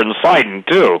Tyre and Sidon,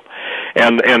 too.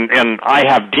 And I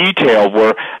have detailed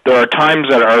where there are times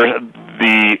that are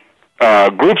the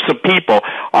groups of people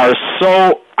are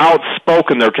so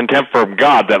outspoken, their contempt for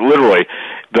God, that literally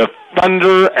the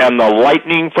thunder and the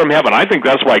lightning from heaven. I think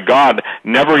that's why God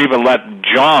never even let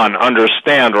John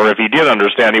understand, or if he did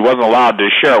understand, he wasn't allowed to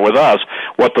share with us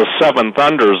what the seven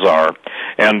thunders are.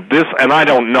 And I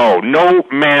don't know. No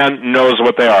man knows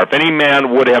what they are. If any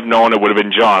man would have known, it would have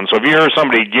been John. So if you hear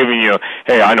somebody giving you,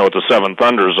 hey, I know what the seven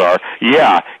thunders are,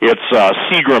 yeah, it's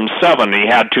Seagram 7. He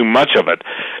had too much of it.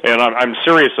 And I'm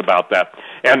serious about that.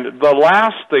 And the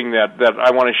last thing that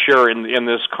I want to share in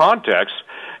this context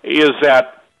is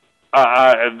that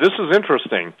this is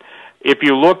interesting. If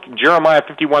you look, Jeremiah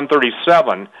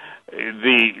 51:37,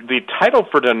 the title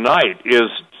for tonight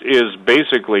is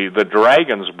basically the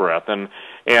dragon's breath. And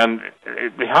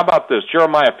how about this?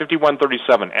 Jeremiah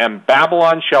 51:37, and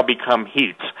Babylon shall become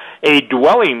heaps, a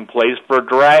dwelling place for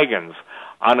dragons,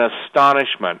 an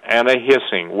astonishment and a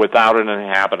hissing without an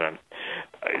inhabitant.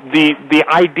 The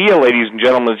idea, ladies and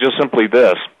gentlemen, is just simply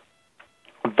this.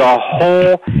 The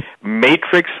whole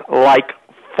matrix-like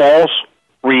false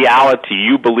reality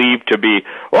you believe to be,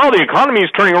 well, the economy is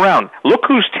turning around. Look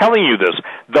who's telling you this.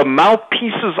 The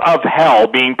mouthpieces of hell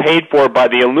being paid for by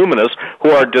the Illuminists, who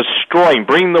are destroying,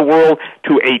 bringing the world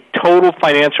to a total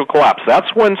financial collapse.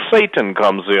 That's when Satan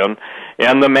comes in,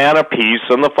 and the man of peace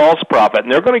and the false prophet,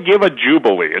 and they're going to give a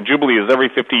jubilee. A jubilee is every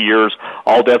 50 years,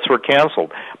 all debts were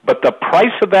canceled. But the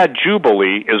price of that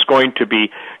jubilee is going to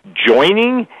be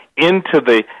joining into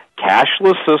the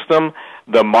cashless system,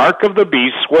 the mark of the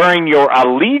beast, swearing your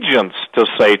allegiance to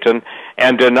Satan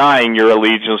and denying your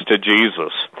allegiance to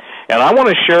Jesus. And I want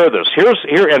to share this.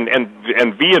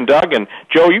 And V and Doug and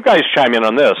Joe, you guys chime in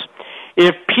on this.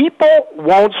 If people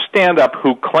won't stand up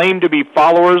who claim to be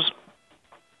followers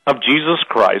of Jesus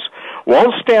Christ,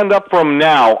 won't stand up from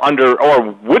now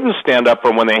or wouldn't stand up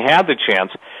from when they had the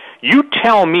chance, you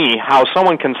tell me how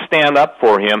someone can stand up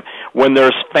for him when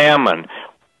there's famine,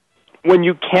 when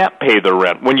you can't pay the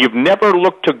rent, when you've never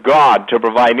looked to God to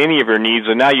provide any of your needs,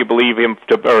 and now you believe him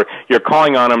or you're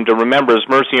calling on him to remember his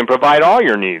mercy and provide all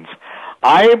your needs.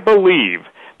 I believe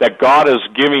that God is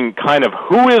giving kind of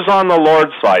who is on the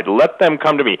Lord's side. Let them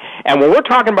come to me. And when we're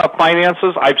talking about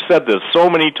finances, I've said this so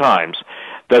many times,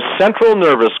 the central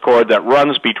nervous cord that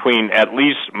runs between at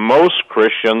least most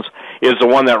Christians is the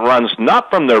one that runs not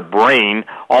from their brain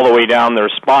all the way down their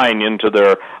spine into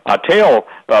their tail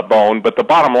bone, but the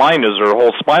bottom line is their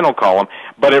whole spinal column,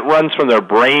 but it runs from their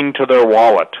brain to their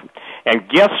wallet. And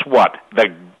guess what?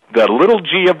 The little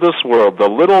g of this world, the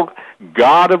little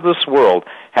god of this world,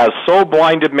 has so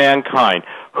blinded mankind.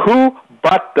 Who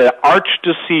but the arch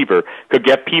deceiver could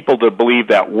get people to believe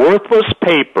that worthless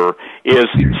paper is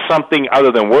something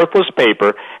other than worthless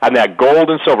paper, and that gold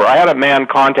and silver. I had a man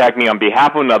contact me on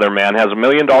behalf of another man, has $1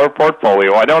 million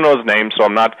portfolio. I don't know his name, so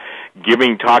I'm not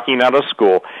talking out of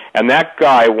school. And that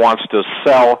guy wants to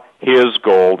sell his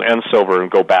gold and silver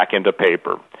and go back into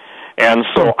paper. And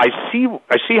so I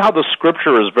see how the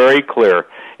scripture is very clear.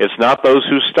 It's not those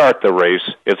who start the race,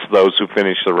 it's those who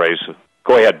finish the race.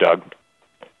 Go ahead, Doug.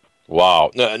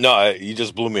 Wow. No, you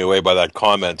just blew me away by that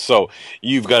comment. So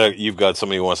you've got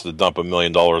somebody who wants to dump $1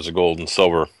 million of gold and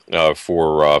silver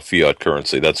for fiat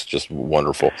currency. That's just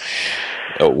wonderful.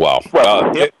 Wow.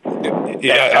 Well,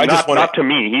 I just want not to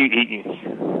me.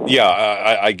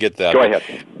 Yeah, I get that. Go ahead.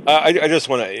 I just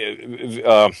want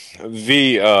to,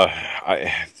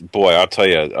 I'll tell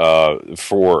you,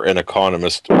 for an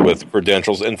economist with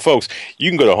credentials, and folks,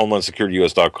 you can go to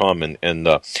HomelandSecurityUS.com and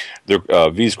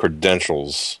V's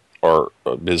credentials are,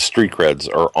 his street creds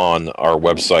are on our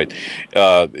website.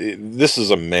 This is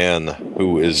a man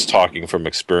who is talking from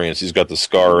experience. He's got the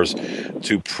scars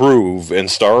to prove,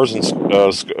 and scars and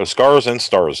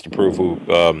stars to prove who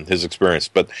his experience.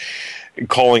 But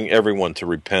calling everyone to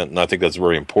repent, and I think that's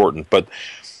very important. But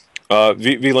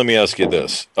V, let me ask you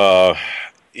this: have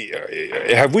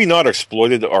we not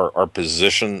exploited our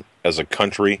position as a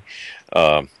country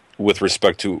with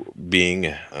respect to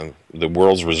being the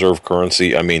world's reserve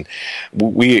currency? I mean,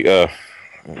 our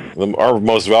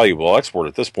most valuable export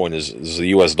at this point is the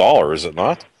U.S. dollar, is it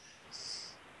not?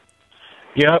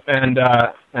 Yep, and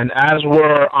as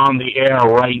we're on the air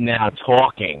right now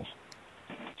talking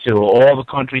to all the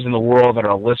countries in the world that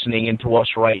are listening into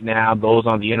us right now, those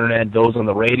on the internet, those on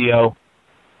the radio,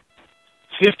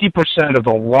 50% of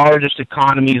the largest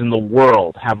economies in the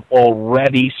world have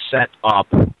already set up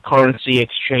currency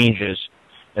exchanges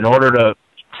in order to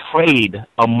trade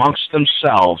amongst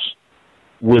themselves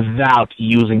without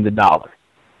using the dollar.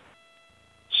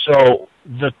 So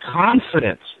the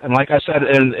confidence, and like I said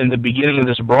in the beginning of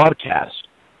this broadcast,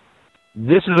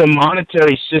 this is a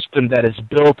monetary system that is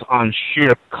built on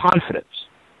sheer confidence.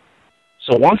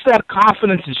 So once that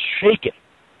confidence is shaken,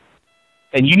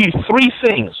 and you need three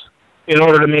things in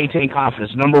order to maintain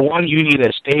confidence. Number one, you need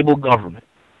a stable government.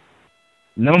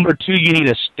 Number two, you need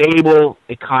a stable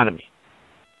economy.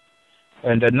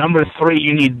 And number three,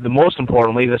 you need, the most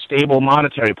importantly, the stable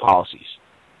monetary policies.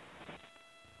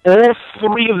 All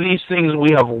three of these things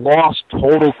we have lost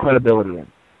total credibility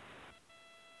in.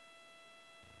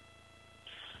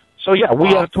 So yeah, we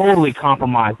have totally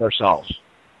compromised ourselves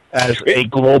as a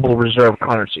global reserve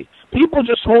currency. People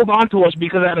just hold on to us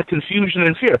because out of confusion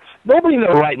and fear. Nobody in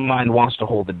their right mind wants to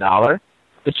hold the dollar.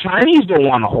 The Chinese don't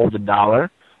want to hold the dollar.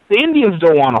 The Indians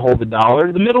don't want to hold the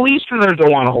dollar. The Middle Easterners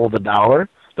don't want to hold the dollar.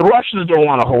 The Russians don't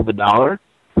want to hold the dollar.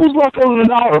 Who's left holding the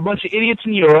dollar? A bunch of idiots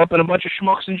in Europe and a bunch of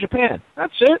schmucks in Japan.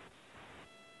 That's it.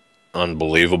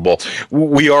 Unbelievable.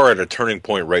 We are at a turning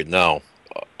point right now.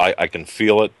 I can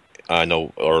feel it. I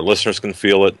know our listeners can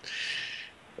feel it.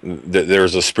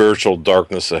 There's a spiritual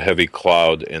darkness, a heavy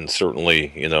cloud, and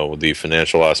certainly, you know, the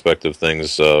financial aspect of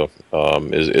things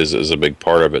is a big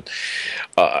part of it.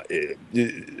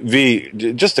 V,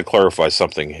 just to clarify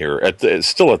something here,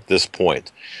 still at this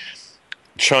point,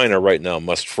 China right now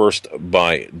must first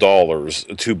buy dollars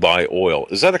to buy oil.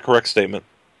 Is that a correct statement?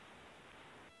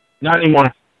 Not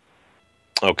anymore.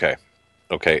 Okay.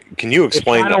 Can you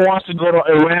explain that? If China wants to go to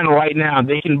Iran right now,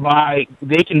 they can buy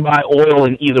oil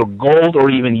in either gold or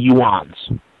even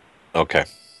yuans. Okay.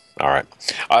 All right.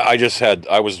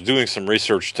 I was doing some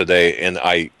research today, and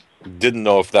I didn't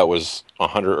know if that was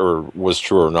 100 or was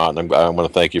true or not. And I want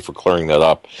to thank you for clearing that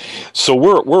up. So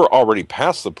we're already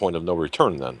past the point of no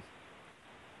return then.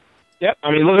 Yep.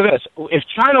 I mean, look at this. If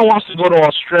China wants to go to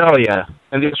Australia,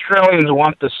 and the Australians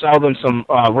want to sell them some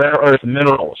rare earth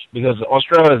minerals, because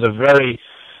Australia is a very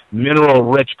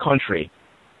mineral-rich country,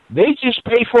 they just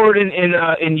pay for it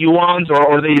in yuans,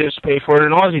 or they just pay for it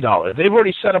in Aussie dollars. They've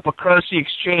already set up a currency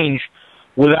exchange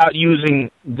without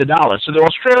using the dollar. So the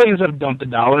Australians have dumped the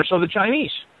dollar, so the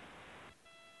Chinese.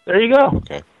 There you go.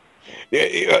 Okay.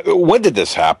 When did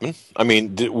this happen? I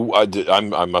mean,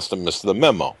 I must have missed the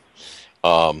memo.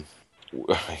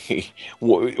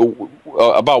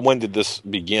 About when did this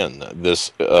begin?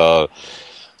 This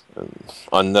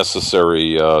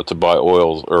unnecessary to buy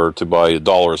oil, or to buy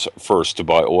dollars first to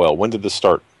buy oil. When did this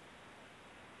start?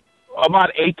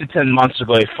 About 8 to 10 months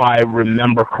ago, if I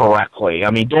remember correctly. I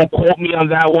mean, don't quote me on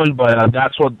that one, but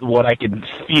that's what I can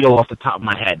feel off the top of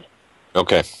my head.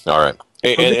 Okay, all right. So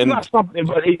it's not something,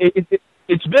 but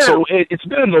it's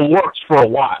been in the works for a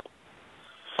while.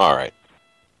 All right.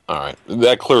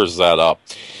 That clears that up.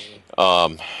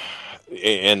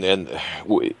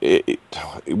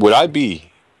 Would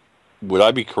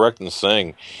I be correct in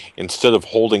saying, instead of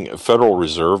holding Federal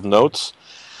Reserve notes,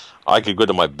 I could go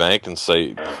to my bank and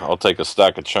say, I'll take a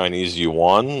stack of Chinese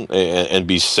yuan and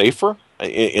be safer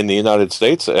in the United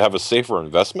States, have a safer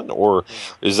investment? Or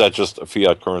is that just a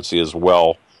fiat currency as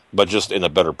well, but just in a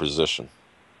better position?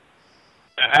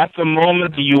 At the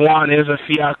moment, the yuan is a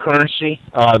fiat currency.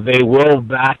 They will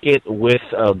back it with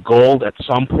gold at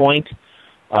some point.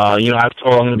 I'm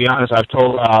going to be honest, I've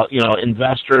told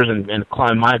investors and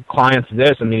my clients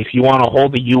this. I mean, if you want to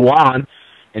hold the yuan,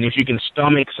 and if you can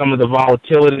stomach some of the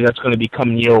volatility that's going to be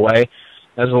coming your way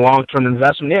as a long-term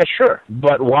investment, yeah, sure.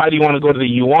 But why do you want to go to the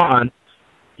yuan?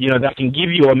 that can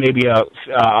give you maybe a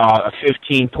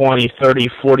 15, 20, 30,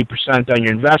 40% on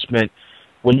your investment,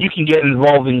 when you can get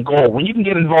involved in gold, when you can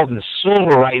get involved in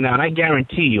silver right now, and I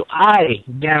guarantee you a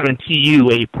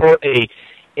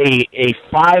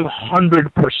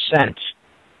 500%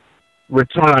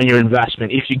 return on your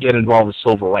investment if you get involved with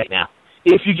silver right now.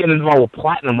 If you get involved with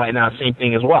platinum right now, same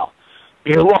thing as well.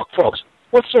 Because look, folks,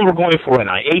 what's silver going for right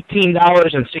now?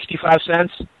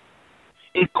 $18.65?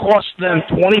 It costs them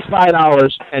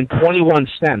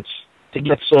 $25.21 to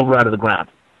get silver out of the ground.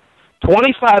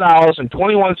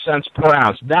 $25.21 per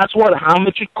ounce. That's how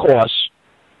much it costs,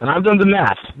 and I've done the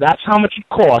math. That's how much it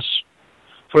costs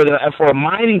for a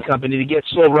mining company to get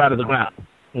silver out of the ground.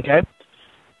 Okay?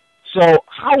 So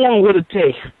how long would it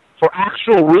take for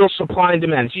actual real supply and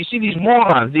demand? So you see these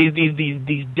morons,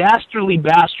 these dastardly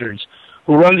bastards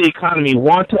who run the economy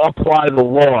want to apply the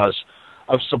laws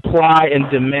of supply and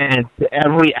demand to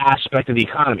every aspect of the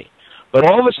economy. But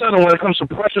all of a sudden, when it comes to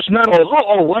precious metals,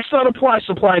 let's not apply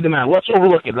supply and demand. Let's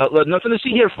overlook it. Nothing to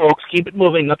see here, folks. Keep it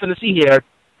moving. Nothing to see here.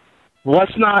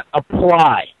 Let's not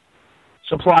apply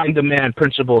supply and demand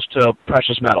principles to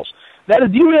precious metals. Do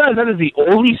you realize that is the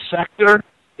only sector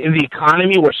in the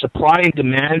economy where supply and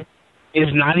demand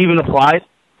is not even applied?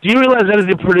 Do you realize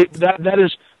that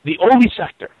is the only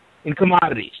sector in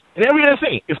commodities? And every other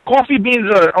thing. If coffee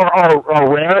beans are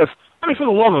rare, for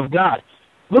the love of God,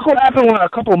 look what happened a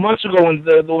couple of months ago when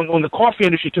the coffee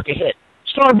industry took a hit.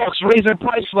 Starbucks raised their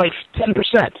price like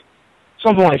 10%,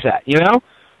 something like that.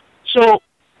 So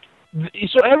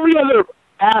every other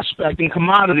aspect in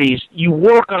commodities, you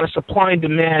work on a supply and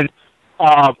demand,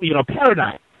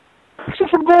 paradigm, except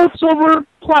for gold, silver,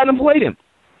 platinum, palladium.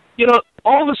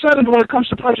 All of a sudden, when it comes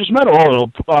to precious metal,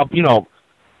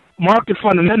 market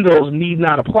fundamentals need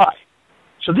not apply.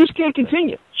 So this can't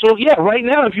continue. So yeah, right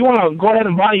now, if you want to go ahead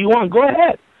and buy go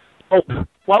ahead. Oh,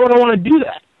 why would I want to do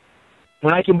that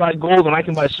when I can buy gold and I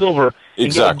can buy silver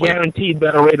and get a guaranteed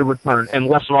better rate of return and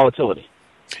less volatility?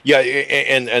 Yeah,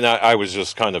 and I was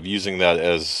just kind of using that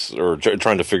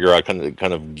trying to figure out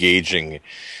kind of gauging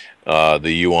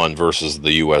the yuan versus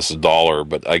the U.S. dollar,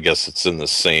 but I guess it's in the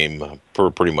same,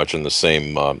 pretty much in the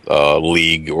same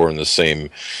league or in the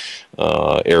same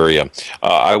area.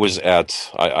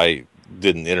 I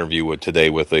did an interview today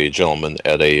with a gentleman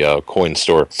at a coin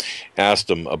store, asked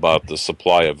him about the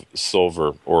supply of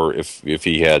silver, or if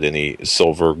he had any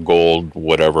silver, gold,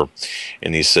 whatever,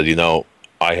 and he said,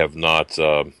 I have not,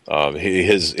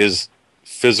 his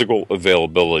physical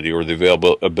availability or the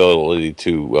availability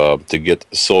to get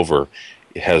silver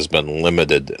has been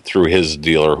limited through his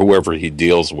dealer, whoever he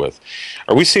deals with.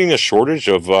 Are we seeing a shortage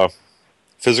of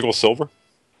physical silver?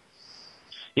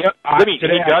 Yep. Let me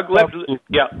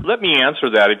answer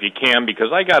that if you can,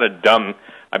 because I got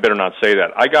I better not say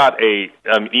that. I got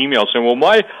an email saying,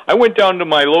 I went down to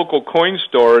my local coin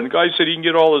store, and the guy said he can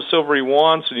get all the silver he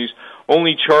wants, and he's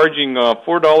only charging $4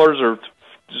 or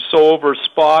so over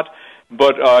spot,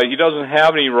 but he doesn't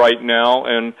have any right now,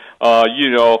 and,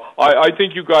 I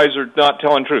think you guys are not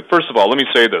telling the truth. First of all, let me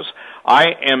say this.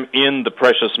 I am in the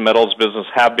precious metals business,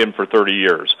 have been for 30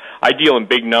 years. I deal in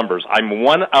big numbers. I'm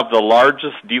one of the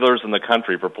largest dealers in the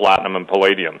country for platinum and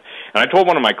palladium. And I told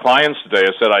one of my clients today,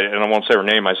 I said, and I won't say her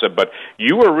name, I said, but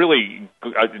you were really,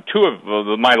 two of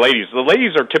my ladies, the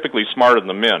ladies are typically smarter than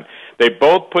the men. They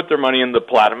both put their money in the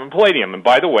platinum and palladium. And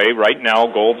by the way, right now,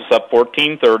 gold is up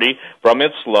 $14.30 from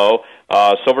its low.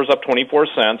 Silver's up 24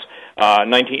 cents.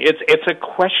 19. It's a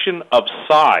question of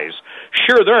size.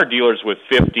 Sure, there are dealers with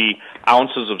 50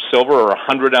 ounces of silver or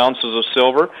 100 ounces of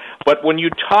silver, but when you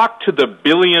talk to the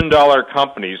billion-dollar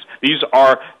companies,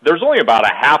 there's only about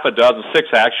a half a dozen,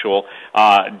 6 actual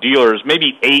dealers,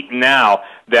 maybe 8 now,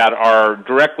 that are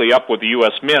directly up with the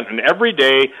U.S. Mint. And every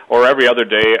day or every other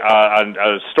day,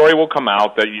 a story will come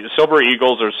out that Silver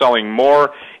Eagles are selling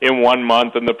more in 1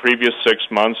 month than the previous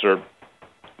 6 months, or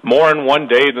more in 1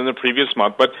 day than the previous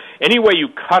month. But any way you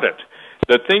cut it,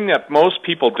 the thing that most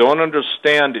people don't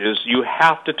understand is you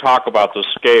have to talk about the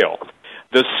scale.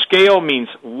 The scale means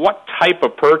what type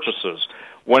of purchases.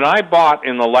 When I bought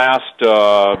in the last,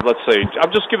 let's say,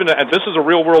 I'm just giving this is a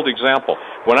real-world example.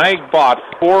 When I bought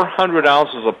 400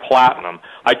 ounces of platinum,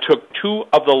 I took 2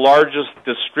 of the largest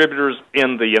distributors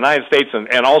in the United States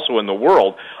and also in the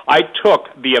world. I took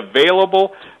the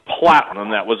available platinum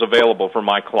that was available for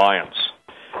my clients.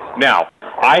 Now,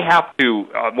 I have to,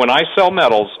 when I sell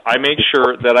metals, I make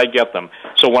sure that I get them.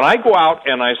 So when I go out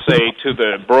and I say to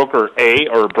the broker A,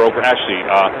 or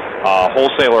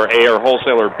wholesaler A or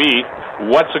wholesaler B,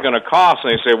 what's it going to cost?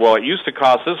 And they say, well, it used to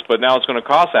cost this, but now it's going to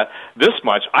cost this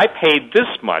much. I paid this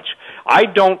much. I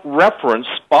don't reference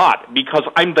spot because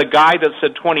I'm the guy that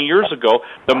said 20 years ago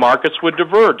the markets would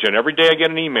diverge, and every day I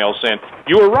get an email saying,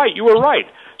 you were right, you were right.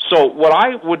 So what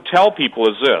I would tell people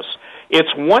is this. It's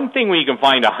one thing when you can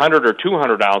find 100 or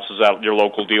 200 ounces at your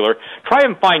local dealer. Try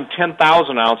and find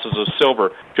 10,000 ounces of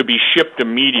silver to be shipped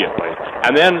immediately,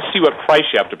 and then see what price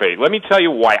you have to pay. Let me tell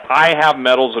you why I have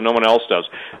metals and no one else does.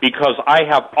 Because I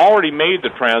have already made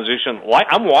the transition.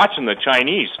 I'm watching the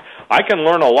Chinese. I can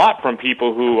learn a lot from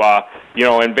people who,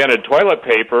 invented toilet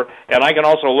paper, and I can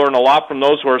also learn a lot from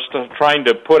those who are trying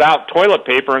to put out toilet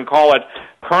paper and call it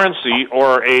currency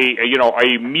or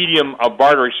a medium of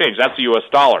barter exchange. That's the U.S.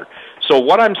 dollar. So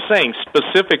what I'm saying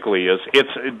specifically is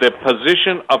it's the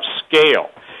position of scale.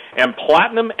 And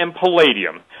platinum and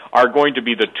palladium are going to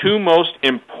be the two most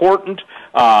important,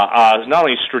 not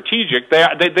only strategic,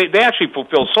 they actually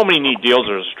fulfill so many neat deals.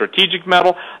 They're a strategic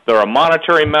metal, they're a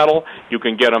monetary metal, you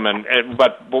can get them,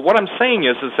 but what I'm saying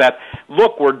is that,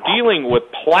 look, we're dealing with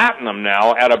platinum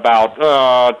now at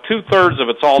about two-thirds of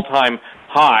its all-time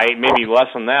high, maybe less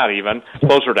than that even,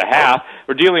 closer to half.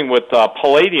 We're dealing with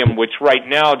palladium, which right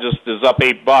now just is up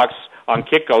 $8 on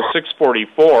Kitco,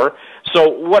 $6.44. So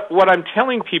what I'm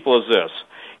telling people is this,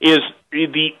 is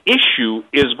the issue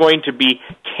is going to be,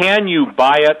 can you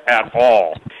buy it at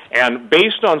all? And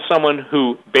based on someone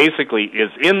who basically is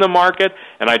in the market,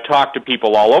 and I talk to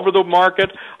people all over the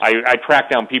market, I track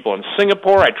down people in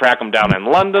Singapore, I track them down in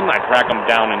London, I track them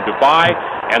down in Dubai,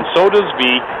 and so does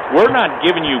V. We're not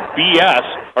giving you BS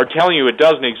or telling you it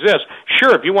doesn't exist.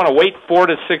 Sure, if you want to wait 4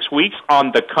 to 6 weeks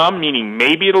on the come, meaning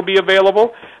maybe it'll be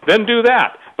available, then do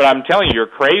that. But I'm telling you, you're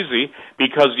crazy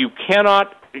because you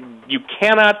cannot,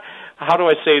 how do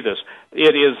I say this?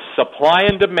 It is supply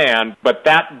and demand, but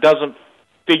that doesn't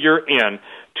figure in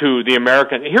to the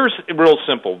American. Here's real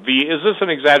simple. Is this an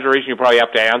exaggeration? You probably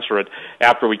have to answer it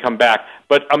after we come back.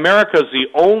 But America is the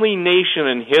only nation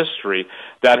in history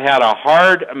that had a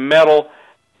hard metal,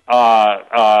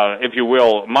 if you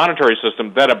will, monetary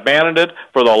system that abandoned it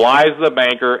for the lies of the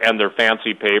banker and their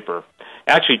fancy paper.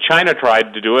 Actually, China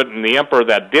tried to do it, and the emperor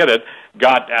that did it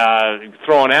got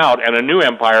thrown out, and a new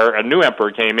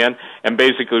emperor came in and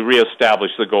basically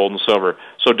reestablished the gold and silver.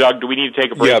 So, Doug, do we need to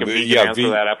take a break and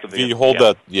answer that after the V, hold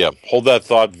that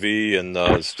thought, V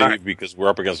and Steve, because we're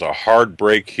up against a hard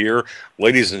break here.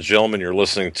 Ladies and gentlemen, you're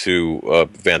listening to a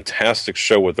fantastic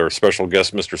show with our special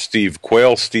guest, Mr. Steve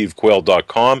Quayle,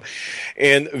 stevequayle.com,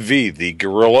 and V, the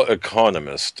Guerrilla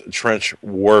Economist, trench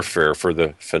warfare for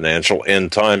the financial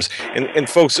end times. And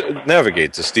folks,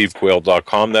 navigate to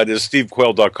stevequayle.com. That is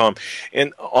stevequayle.com.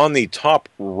 And on the top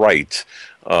right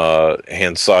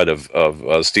hand side of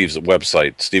Steve's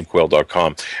website,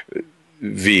 stevequayle.com,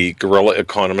 the Guerrilla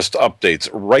Economist updates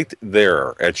right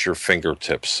there at your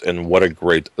fingertips. And what a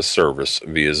great service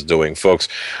V is doing, folks.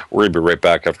 We're going to be right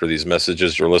back after these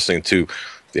messages. You're listening to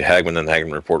the Hagmann and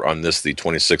Hagmann Report on this, the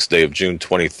 26th day of June,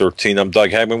 2013. I'm Doug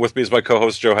Hagmann. With me is my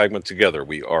co-host, Joe Hagmann. Together,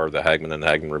 we are the Hagmann and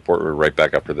Hagmann Report. We're right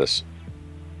back after this.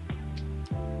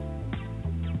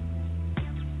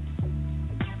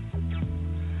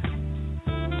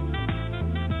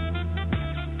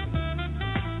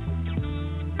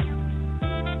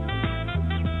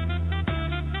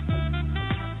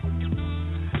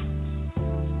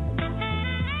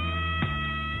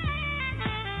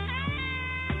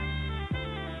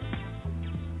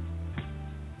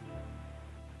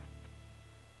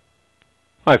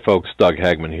 Hi folks, Doug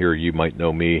Hagmann here. You might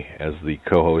know me as the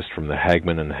co-host from the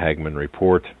Hagmann and Hagmann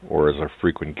Report, or as a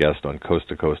frequent guest on Coast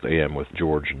to Coast AM with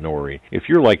George Norrie. If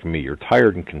you're like me, you're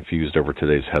tired and confused over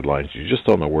today's headlines. You just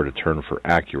don't know where to turn for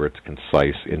accurate,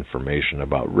 concise information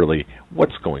about really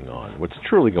what's going on, what's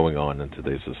truly going on in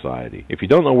today's society. If you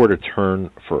don't know where to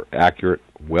turn for accurate,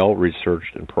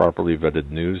 well-researched, and properly vetted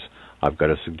news, I've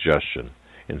got a suggestion.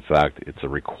 In fact, it's a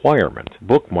requirement.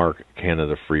 Bookmark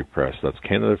Canada Free Press. That's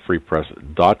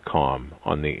CanadaFreePress.com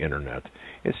on the Internet.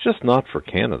 It's just not for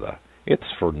Canada.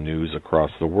 It's for news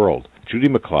across the world. Judy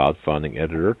McLeod, founding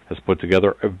editor, has put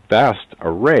together a vast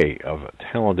array of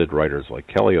talented writers like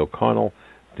Kelly O'Connell,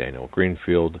 Daniel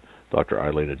Greenfield, Dr.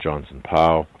 Eilena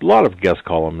Johnson-Powell, a lot of guest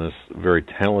columnists, very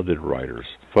talented writers.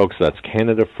 Folks, that's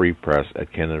Canada Free Press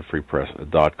at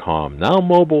CanadaFreePress.com. Now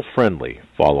mobile friendly.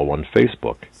 Follow on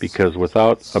Facebook, because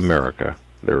without America,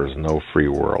 there is no free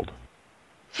world.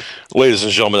 Ladies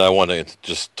and gentlemen, I want to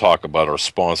just talk about our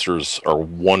sponsors, our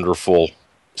wonderful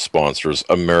sponsors,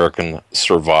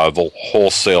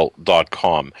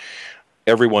 AmericanSurvivalWholesale.com.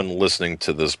 Everyone listening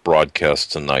to this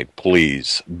broadcast tonight,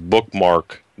 please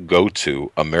bookmark go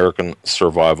to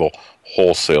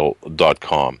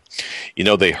AmericanSurvivalWholesale.com. You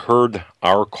know, they heard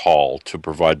our call to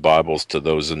provide Bibles to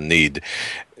those in need.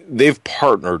 They've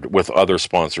partnered with other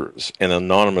sponsors and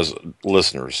anonymous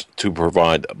listeners to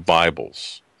provide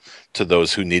Bibles to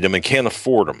those who need them and can't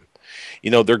afford them. You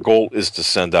know, their goal is to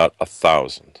send out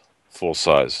 1,000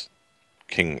 full-size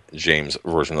King James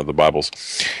version of the Bibles,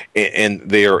 and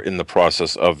they are in the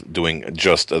process of doing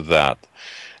just that.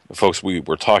 Folks, we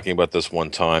were talking about this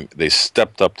one time. They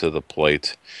stepped up to the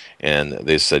plate, and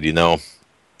they said, you know,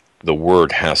 the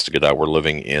word has to get out. We're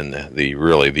living in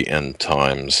the end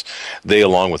times. They,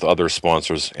 along with other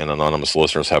sponsors and anonymous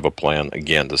listeners, have a plan,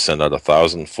 again, to send out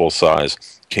 1,000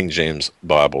 full-size King James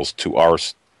Bibles to our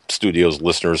studio's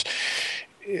listeners,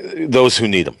 those who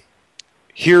need them.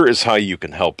 Here is how you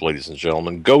can help, ladies and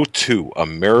gentlemen. Go to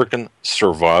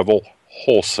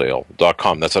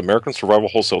AmericanSurvivalWholesale.com. That's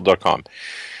AmericanSurvivalWholesale.com.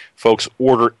 Folks,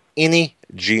 order any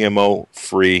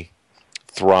GMO-free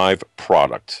Thrive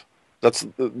product. That's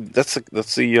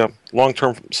the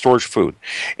long-term storage food.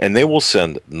 And they will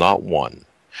send not one,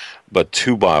 but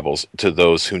 2 Bibles to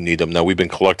those who need them. Now, we've been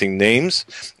collecting names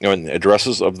and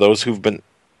addresses of those who've been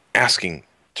asking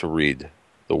to read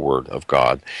the Word of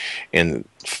God. And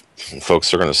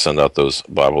folks are going to send out those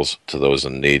Bibles to those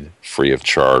in need free of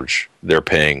charge. They're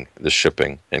paying the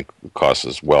shipping and costs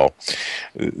as well.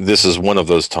 This is one of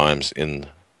those times in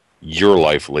your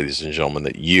life, ladies and gentlemen,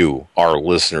 that you, our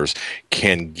listeners,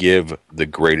 can give the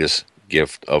greatest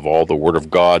gift of all, the Word of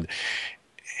God,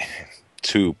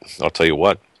 to, I'll tell you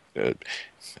what,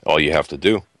 all you have to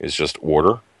do is just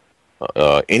order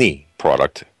any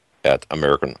product at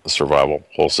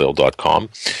AmericanSurvivalWholesale.com,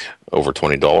 over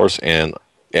 $20, and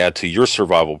add to your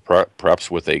survival preps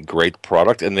with a great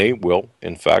product, and they will,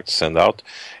 in fact, send out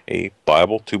a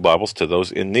Bible, 2 Bibles to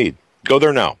those in need. Go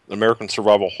there now,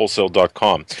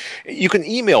 AmericanSurvivalWholesale.com. You can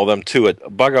email them, too, at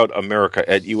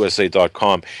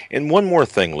bugoutamerica@usa.com. And one more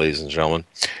thing, ladies and gentlemen,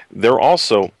 they're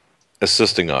also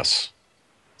assisting us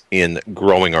in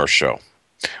growing our show.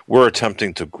 We're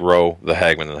attempting to grow the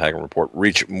Hagmann and Hagmann Report,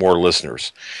 reach more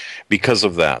listeners. Because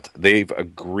of that, they've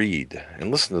agreed, and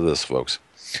listen to this, folks,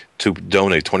 to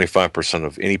donate 25%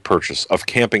 of any purchase of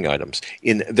camping items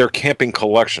in their camping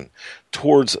collection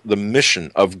towards the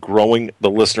mission of growing the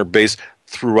listener base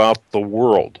throughout the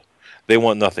world. They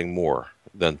want nothing more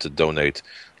than to donate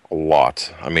a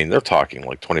lot. I mean, they're talking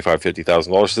like $25,000,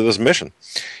 $50,000 to this mission.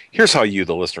 Here's how you,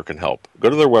 the listener, can help. Go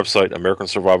to their website,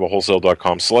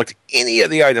 AmericanSurvivalWholesale.com, select any of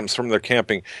the items from their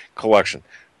camping collection.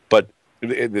 But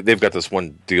they've got this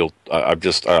one deal. I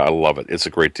love it. It's a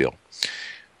great deal.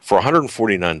 For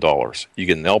 $149, you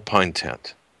get an Alpine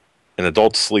tent, an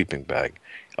adult sleeping bag,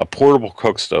 a portable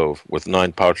cook stove with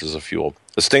 9 pouches of fuel,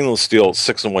 a stainless steel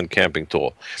 6-in-1 camping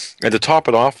tool. And to top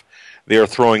it off, they are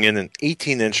throwing in an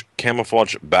 18-inch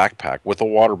camouflage backpack with a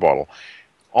water bottle,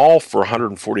 all for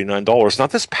 $149. Now,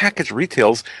 this package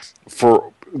retails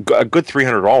for a good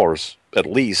 $300 at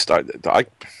least,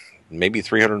 maybe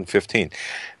 $315.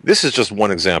 This is just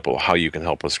one example of how you can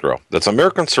help us grow. That's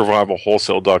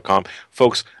AmericanSurvivalWholesale.com.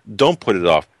 Folks, don't put it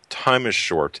off. Time is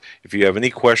short. If you have any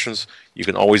questions, you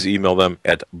can always email them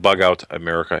at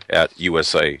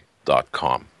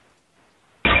bugoutamerica@usa.com.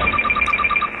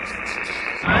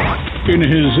 In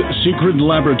his secret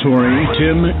laboratory,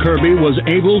 Tim Kirby was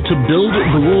able to build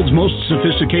the world's most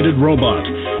sophisticated robot,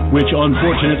 which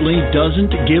unfortunately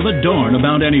doesn't give a darn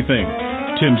about anything.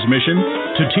 Tim's mission?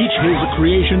 To teach his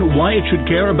creation why it should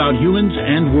care about humans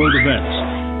and world events.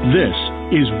 This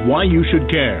is Why You Should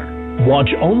Care.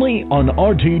 Watch only on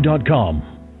RT.com.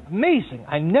 Amazing.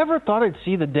 I never thought I'd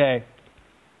see the day.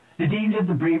 The day you have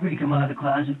the bravery to come out of the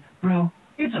closet, bro,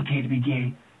 it's okay to be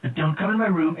gay. But don't come in my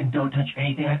room and don't touch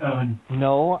anything I own.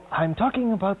 No, I'm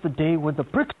talking about the day when the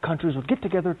BRICS countries would get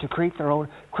together to create their own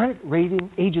credit rating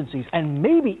agencies and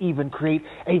maybe even create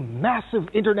a massive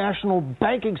international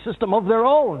banking system of their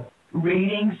own.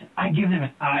 Ratings? I give them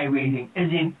an I rating, as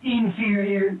in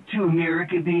inferior to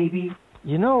America, baby.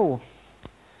 You know,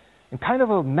 in kind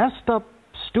of a messed up,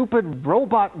 stupid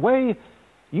robot way,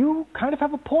 you kind of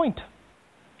have a point.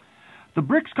 The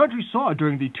BRICS countries saw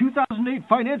during the 2008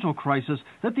 financial crisis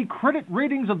that the credit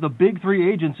ratings of the big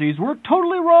 3 agencies were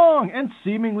totally wrong and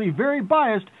seemingly very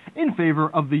biased in favor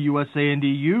of the USA and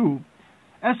EU.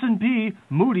 S&P,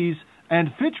 Moody's,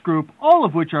 and Fitch Group, all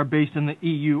of which are based in the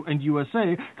EU and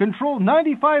USA, control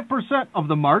 95% of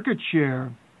the market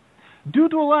share. Due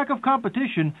to a lack of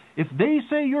competition, if they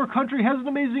say your country has an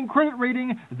amazing credit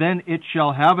rating, then it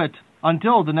shall have it.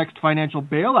 Until the next financial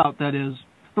bailout, that is.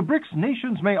 The BRICS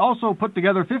nations may also put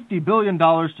together $50 billion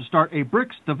to start a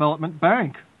BRICS development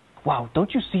bank. Wow,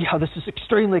 don't you see how this is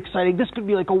extremely exciting? This could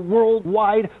be like a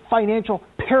worldwide financial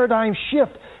paradigm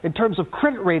shift in terms of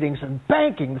credit ratings and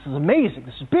banking. This is amazing.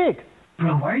 This is big.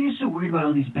 Bro, why are you so worried about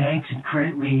all these banks and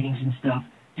credit ratings and stuff?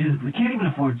 Dude, we can't even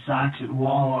afford socks at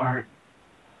Walmart.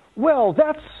 Well,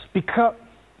 that's because...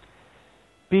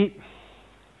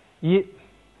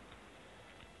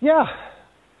 Yeah,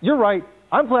 you're right.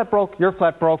 I'm flat broke, you're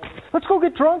flat broke. Let's go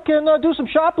get drunk and do some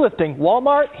shoplifting.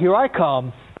 Walmart, here I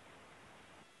come.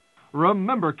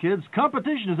 Remember, kids,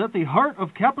 competition is at the heart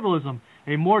of capitalism.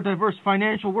 A more diverse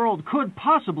financial world could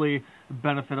possibly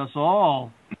benefit us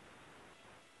all.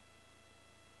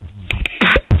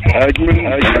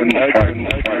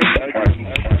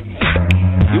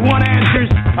 You want answers?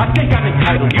 I think I'm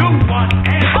entitled. You want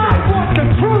answers? I want the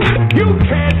truth. You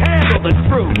can't handle the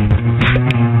truth.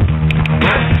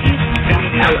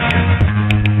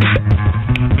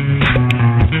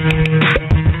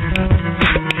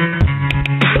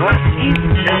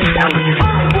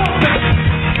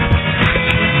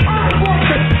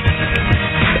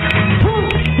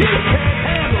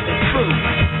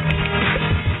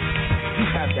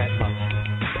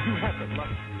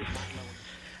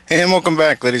 And welcome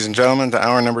back, ladies and gentlemen, to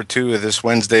hour number 2 of this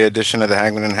Wednesday edition of the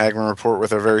Hagmann and Hagmann Report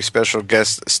with our very special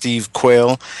guest, Steve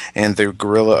Quayle, and the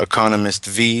Guerrilla Economist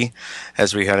V,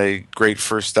 as we had a great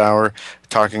first hour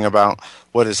talking about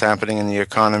what is happening in the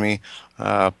economy.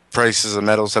 Prices of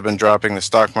metals have been dropping. The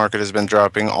stock market has been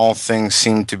dropping. All things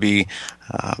seem to be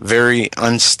very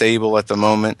unstable at the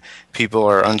moment. People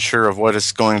are unsure of what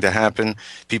is going to happen.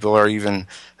 People are even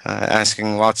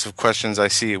asking lots of questions. I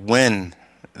see when.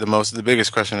 The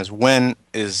biggest question is, when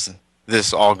is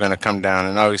this all going to come down?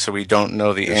 And obviously we don't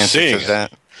know the answer to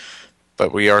that,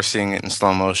 but we are seeing it in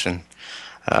slow motion.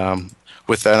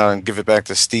 With that, I'll give it back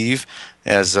to Steve.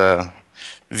 As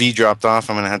V dropped off,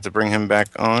 I'm going to have to bring him back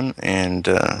on, and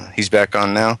he's back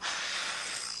on now.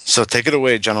 So take it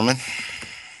away, gentlemen.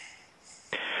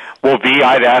 Well, V,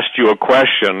 I'd asked you a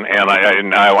question,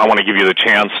 and I want to give you the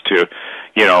chance to,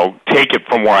 take it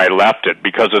from where I left it,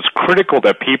 because it's critical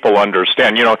that people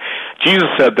understand. Jesus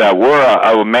said that where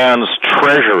a man's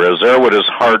treasure is, there would his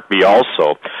heart be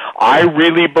also. I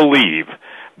really believe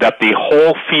that the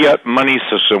whole fiat money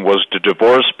system was to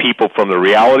divorce people from the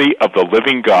reality of the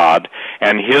living God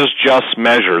and his just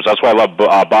measures. That's why I love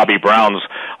Bobby Brown's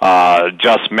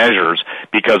just measures,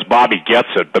 because Bobby gets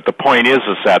it. But the point is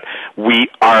that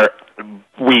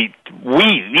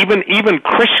even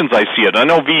Christians, I see it. I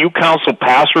know you counsel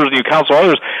pastors and you counsel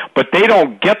others, but they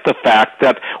don't get the fact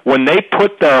that when they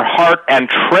put their heart and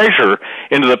treasure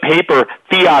into the paper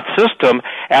fiat system,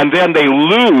 and then they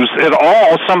lose it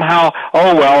all somehow,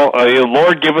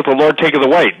 Lord giveth, the Lord taketh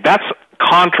away. That's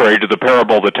contrary to the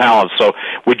parable of the talents. So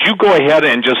would you go ahead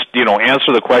and just,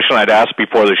 answer the question I'd asked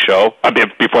before the show,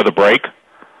 before the break?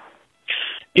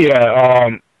 Yeah,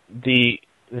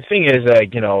 the thing is that,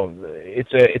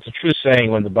 it's a true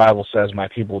saying when the Bible says, my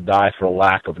people die for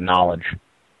lack of knowledge.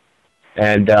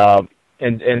 And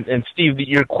Steve,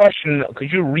 your question, could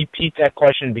you repeat that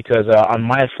question? Because on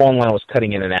my phone line, I was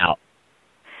cutting in and out.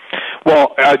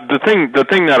 Well, the thing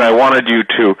that I wanted you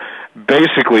to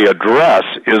basically address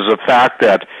is the fact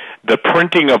that the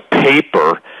printing of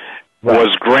paper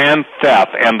was grand theft,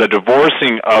 and the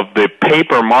divorcing of the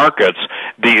paper markets,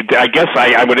 I guess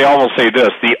I would almost say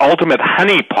this, the ultimate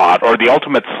honeypot or the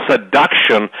ultimate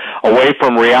seduction away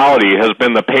from reality has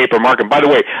been the paper market. By the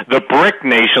way, the BRIC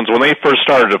nations, when they first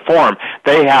started to form,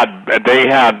 they had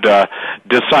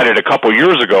decided a couple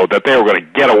years ago that they were going to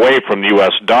get away from the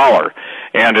U.S. dollar.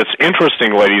 And it's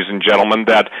interesting, ladies and gentlemen,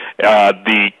 that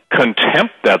the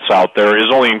contempt that's out there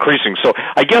is only increasing. So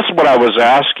I guess what I was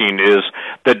asking is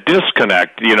the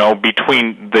disconnect,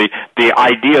 between the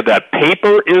idea that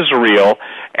paper is real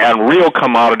and real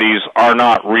commodities are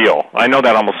not real. I know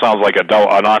that almost sounds like an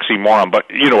oxymoron, but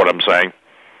you know what I'm saying.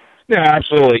 Yeah,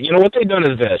 absolutely. What they've done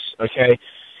is this, okay?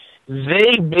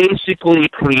 They basically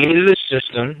created a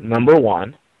system, number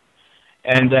one,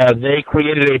 and they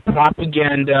created a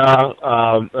propaganda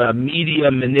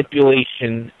media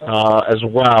manipulation as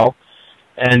well,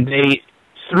 and they,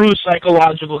 through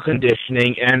psychological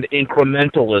conditioning and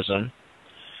incrementalism,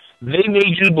 they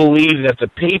made you believe that the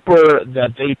paper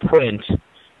that they print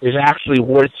is actually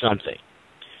worth something.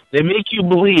 They make you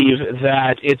believe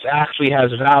that it actually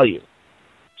has value.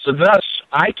 So thus,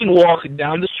 I can walk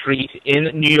down the street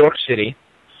in New York City,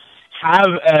 have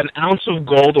an ounce of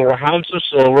gold or an ounce of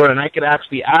silver, and I could ask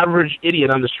the average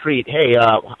idiot on the street, hey,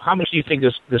 how much do you think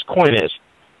this coin is?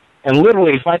 And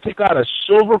literally, if I take out a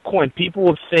silver coin, people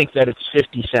will think that it's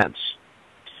 50 cents.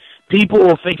 People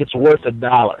will think it's worth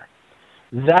 $1.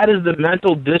 That is the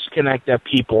mental disconnect that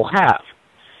people have.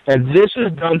 And this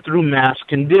is done through mass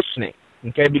conditioning,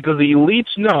 okay? Because the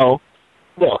elites know,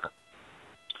 look,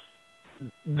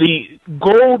 the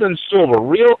gold and silver,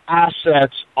 real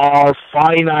assets are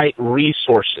finite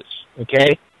resources,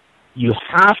 okay? You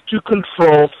have to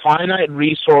control finite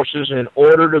resources in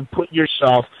order to put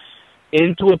yourself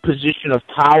into a position of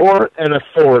power and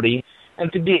authority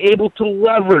and to be able to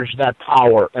leverage that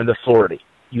power and authority.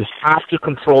 You have to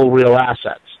control real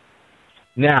assets.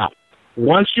 Now,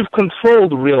 once you've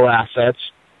controlled real assets,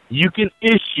 you can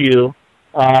issue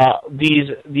these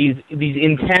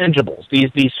intangibles,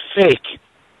 these fake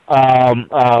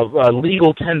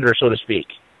legal tender, so to speak,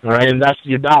 all right, and that's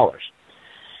your dollars.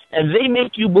 And they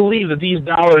make you believe that these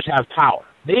dollars have power.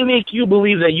 They make you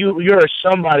believe that you're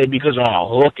somebody because,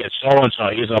 oh, look at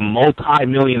so-and-so, he's a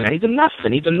multi-millionaire. He's a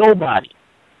nothing. He's a nobody,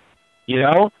 you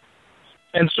know?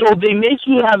 And so they make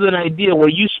you have an idea where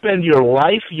you spend your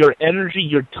life, your energy,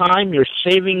 your time, your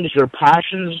savings, your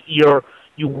passions, you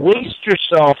waste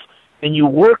yourself and you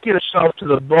work yourself to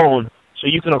the bone so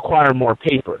you can acquire more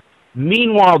paper.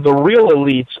 Meanwhile, the real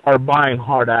elites are buying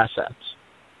hard assets.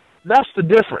 That's the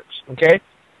difference, okay?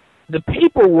 The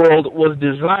paper world was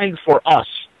designed for us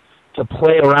to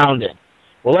play around in.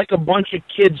 We're like a bunch of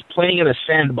kids playing in a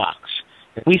sandbox.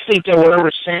 And we think that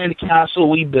whatever sand castle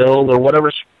we build or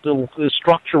whatever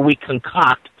structure we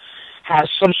concoct has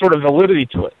some sort of validity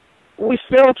to it. We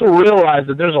fail to realize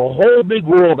that there's a whole big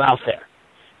world out there.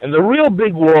 And the real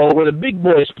big world where the big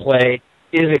boys play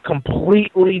is a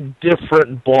completely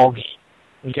different ballgame,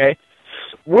 okay?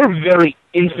 We're very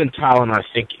infantile in our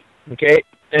thinking, okay?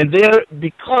 And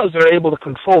because they're able to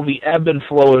control the ebb and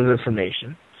flow of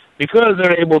information, because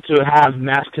they're able to have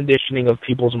mass conditioning of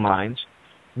people's minds,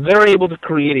 they're able to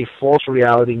create a false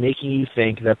reality, making you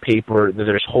think that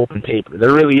there's hope in paper.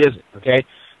 There really isn't, okay?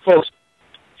 Folks,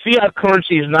 fiat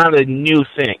currency is not a new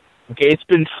thing, okay? It's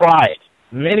been tried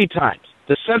many times.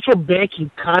 The central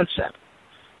banking concept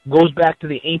goes back to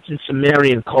the ancient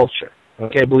Sumerian culture,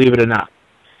 okay, believe it or not.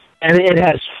 And it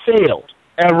has failed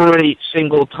every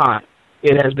single time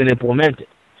it has been implemented.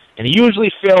 And it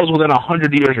usually fails within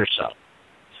 100 years or so.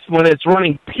 When it's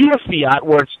running pure fiat,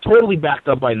 where it's totally backed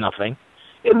up by nothing,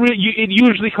 it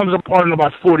usually comes apart in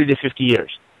about 40 to 50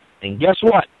 years. And guess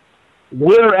what?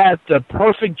 We're at the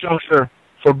perfect juncture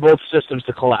for both systems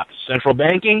to collapse, central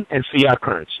banking and fiat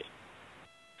currency.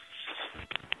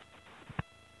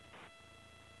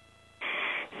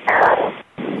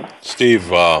 Steve,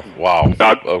 wow.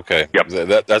 Okay.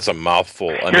 Yep. That's a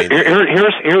mouthful. I mean,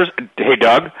 here's hey,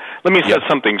 Doug, let me set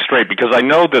something straight because I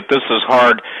know that this is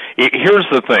hard. Here's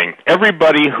the thing.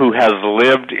 Everybody who has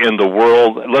lived in the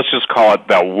world, let's just call it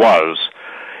that was,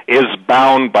 is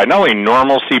bound by not only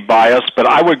normalcy bias, but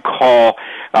I would call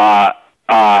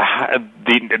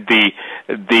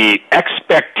the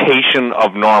expectation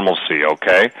of normalcy,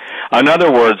 okay? In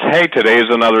other words, hey, today's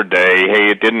another day. Hey,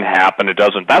 it didn't happen. It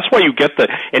doesn't. That's why you get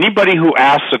anybody who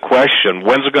asks the question,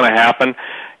 when's it going to happen,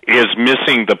 is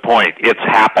missing the point. It's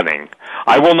happening.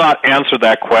 I will not answer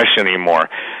that question anymore.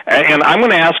 And I'm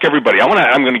going to ask everybody. I'm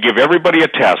going to give everybody a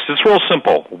test. It's real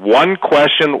simple. One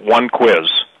question, one quiz.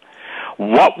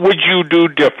 What would you do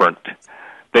different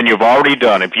than you've already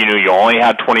done if you knew you only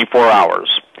had 24 hours?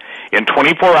 In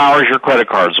 24 hours, your credit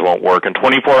cards won't work. In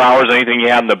 24 hours, anything you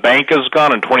had in the bank is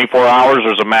gone. In 24 hours,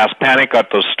 there's a mass panic at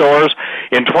the stores.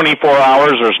 In 24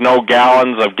 hours, there's no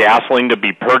gallons of gasoline to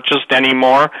be purchased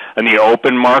anymore in the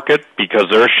open market because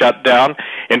they're shut down.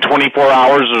 In 24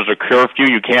 hours, there's a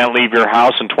curfew. You can't leave your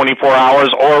house in 24 hours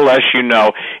or less. You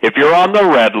know, if you're on the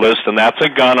red list, and that's a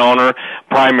gun owner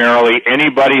primarily,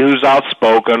 anybody who's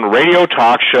outspoken, radio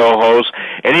talk show hosts,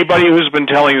 anybody who's been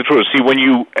telling the truth. See, when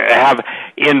you have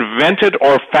invented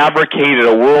or fabricated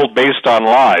a world based on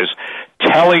lies,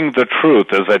 telling the truth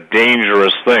is a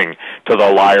dangerous thing to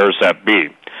the liars that be.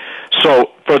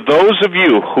 So for those of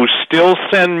you who still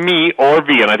send me or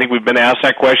V, and I think we've been asked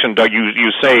that question, Doug, you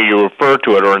say you refer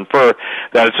to it or infer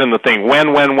that it's in the thing, when.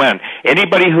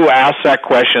 Anybody who asks that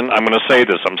question, I'm going to say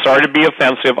this. I'm sorry to be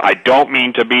offensive. I don't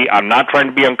mean to be. I'm not trying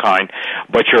to be unkind,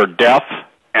 but you're deaf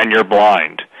and you're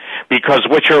blind. Because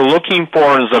what you're looking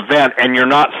for is an event, and you're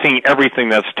not seeing everything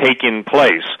that's taking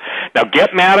place. Now,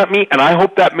 get mad at me, and I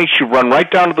hope that makes you run right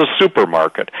down to the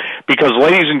supermarket. Because,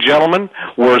 ladies and gentlemen,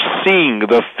 we're seeing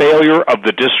the failure of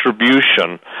the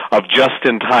distribution of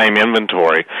just-in-time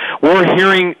inventory. We're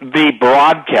hearing the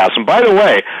broadcast. And by the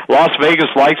way, Las Vegas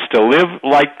likes to live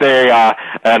like they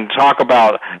and talk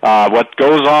about what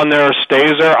goes on there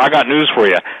stays there. I got news for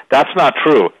you. That's not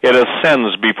true. It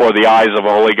ascends before the eyes of a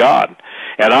holy God.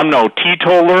 And I'm no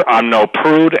teetotaler, I'm no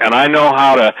prude, and I know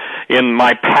how to, in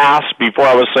my past, before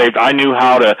I was saved, I knew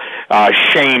how to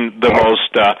shame the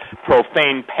most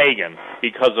profane pagan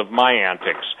because of my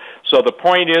antics. So the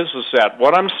point is that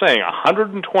what I'm saying,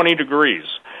 120 degrees,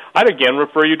 I'd again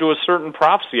refer you to a certain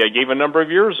prophecy I gave a number of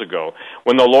years ago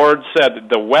when the Lord said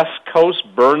the West Coast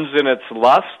burns in its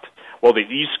lust, while the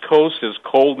East Coast is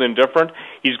cold and indifferent.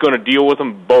 He's going to deal with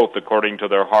them both according to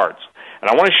their hearts. And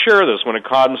I want to share this when it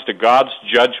comes to God's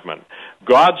judgment.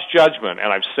 God's judgment,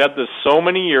 and I've said this so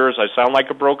many years, I sound like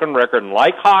a broken record, and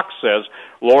like Hawk says,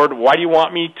 Lord, why do you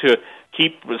want me to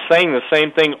keep saying the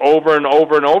same thing over and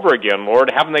over and over again,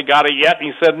 Lord? Haven't they got it yet? And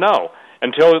he said, no.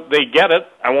 Until they get it,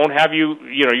 I won't have you,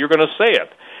 you're going to say it.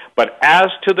 But as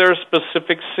to their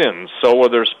specific sins, so will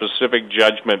their specific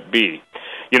judgment be.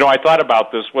 I thought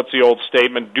about this. What's the old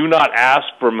statement? Do not ask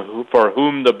for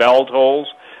whom the bell tolls,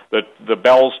 the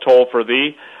bells toll for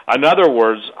thee. In other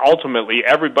words, ultimately,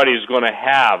 everybody's going to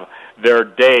have their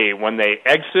day when they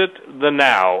exit the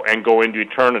now and go into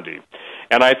eternity.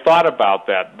 And I thought about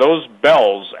that. Those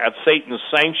bells at Satan's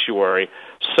sanctuary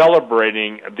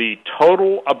celebrating the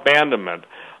total abandonment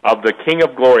of the King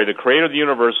of Glory, the Creator of the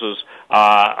universes,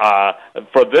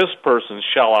 for this person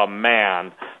shall a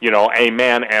man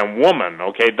and woman,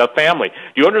 the family.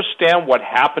 Do you understand what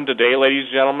happened today, ladies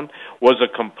and gentlemen, was a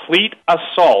complete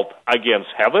assault against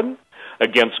heaven,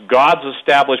 against God's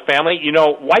established family?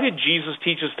 Why did Jesus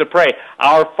teach us to pray,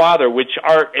 Our Father, which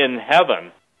art in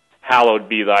heaven, hallowed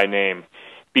be thy name?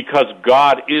 Because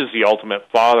God is the ultimate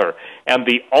Father. And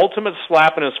the ultimate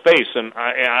slap in his face, and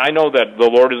I know that the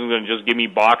Lord isn't going to just give me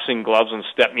boxing gloves and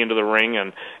step me into the ring,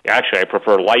 and actually I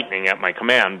prefer lightning at my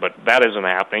command, but that isn't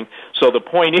happening. So the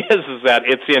point is that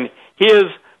it's in his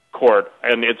court,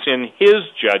 and it's in his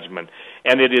judgment,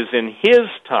 and it is in his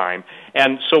time.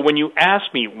 And so when you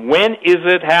ask me, when is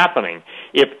it happening?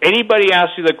 If anybody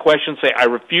asks you the question, say, I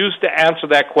refuse to answer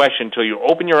that question until you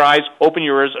open your eyes, open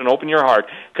your ears, and open your heart,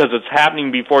 because it's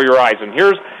happening before your eyes. And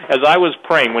here's, as I was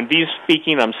praying, when V's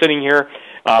speaking, I'm sitting here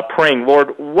praying,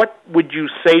 Lord, what would you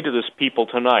say to this people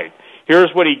tonight? Here's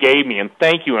what he gave me, and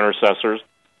thank you, intercessors.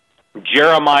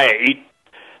 Jeremiah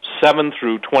 8:7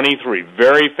 through 23,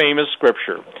 very famous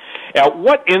scripture. At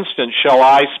what instant shall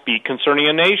I speak concerning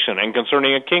a nation and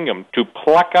concerning a kingdom, to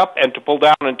pluck up and to pull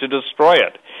down and to destroy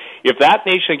it? If that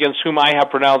nation against whom I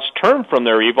have pronounced turn from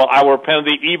their evil, I will repent of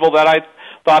the evil that I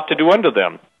thought to do unto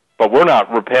them. But we're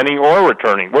not repenting or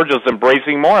returning. We're just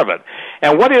embracing more of it.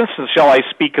 And what instance shall I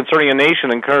speak concerning a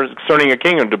nation and concerning a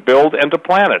kingdom, to build and to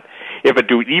plant it? If it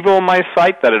do evil in my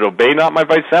sight, that it obey not my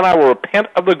voice, then I will repent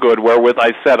of the good wherewith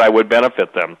I said I would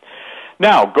benefit them.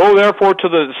 Now, go therefore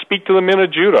speak to the men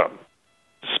of Judah,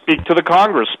 speak to the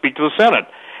Congress, speak to the Senate,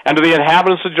 and to the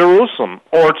inhabitants of Jerusalem,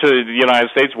 or to the United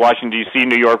States, Washington, D.C.,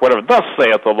 New York, whatever. Thus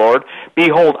saith the Lord,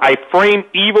 Behold, I frame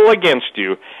evil against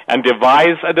you, and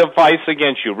devise a device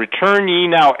against you. Return ye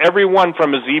now every one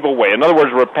from his evil way. In other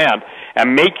words, repent,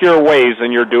 and make your ways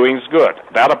and your doings good.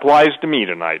 That applies to me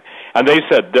tonight. And they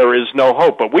said, there is no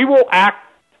hope, but we will act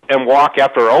and walk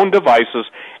after our own devices,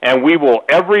 and we will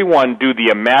every one do the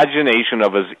imagination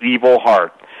of his evil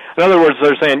heart. In other words,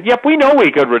 they're saying, yep, we know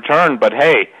we could return, but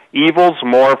hey, evil's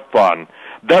more fun.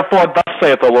 Therefore, thus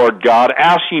saith the Lord God,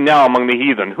 ask ye now among the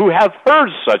heathen, who hath heard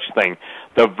such thing?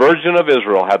 The Virgin of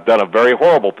Israel hath done a very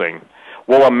horrible thing.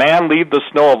 Will a man leave the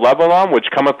snow of Lebanon, which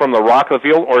cometh from the rock of the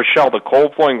field, or shall the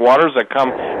cold-flowing waters that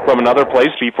come from another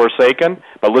place be forsaken?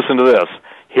 But listen to this.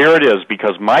 Here it is,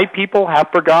 because my people have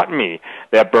forgotten me.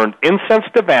 They have burned incense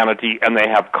to vanity, and they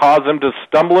have caused them to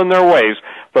stumble in their ways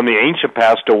from the ancient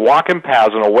past, to walk in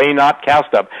paths in a way not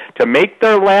cast up, to make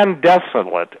their land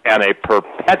desolate and a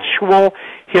perpetual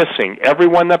hissing.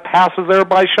 Everyone that passes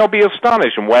thereby shall be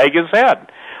astonished and wag his head.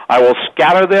 I will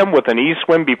scatter them with an east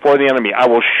wind before the enemy. I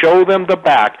will show them the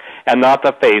back and not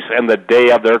the face, and the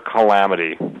day of their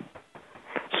calamity.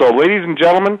 So, ladies and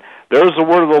gentlemen, there's the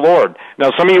word of the Lord.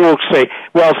 Now, some of you will say,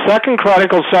 well, 2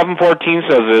 Chronicles 7:14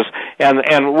 says this,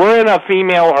 and we're in a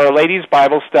female or a ladies'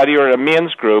 Bible study or a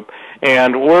men's group,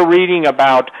 and we're reading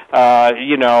about,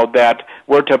 that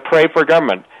we're to pray for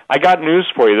government. I got news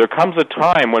for you. There comes a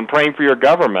time when praying for your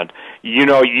government,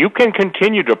 you can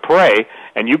continue to pray,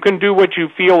 and you can do what you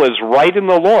feel is right in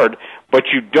the Lord, but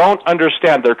you don't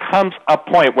understand. There comes a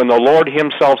point when the Lord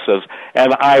himself says,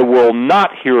 and I will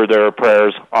not hear their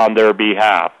prayers on their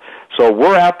behalf. So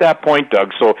we're at that point,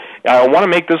 Doug. So I want to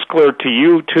make this clear to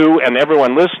you, too, and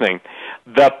everyone listening.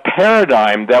 The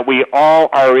paradigm that we all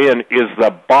are in is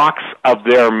the box of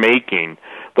their making.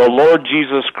 The Lord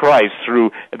Jesus Christ,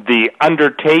 through the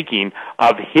undertaking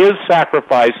of his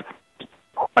sacrifice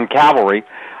on Calvary,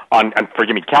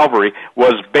 Calvary,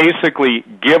 was basically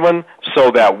given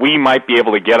so that we might be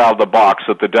able to get out of the box,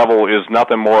 that the devil is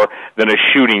nothing more than a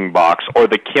shooting box or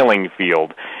the killing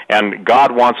field. And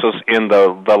God wants us in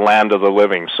the land of the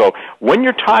living. So when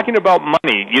you're talking about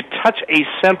money, you touch a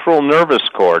central nervous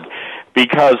cord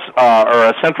because, or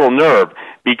a central nerve,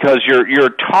 because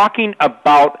you're talking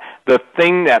about the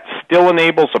thing that still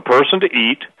enables a person to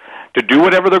eat, to do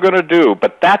whatever they're going to do,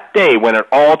 but that day when it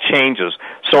all changes.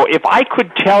 So if I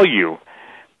could tell you,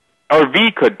 or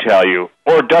V could tell you,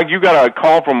 or Doug, you got a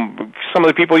call from some of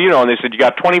the people you know, and they said you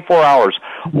got 24 hours.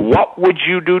 What would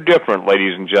you do different,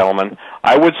 ladies and gentlemen?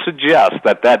 I would suggest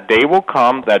that that day will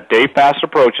come, that day fast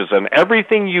approaches, and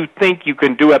everything you think you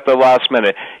can do at the last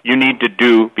minute, you need to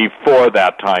do before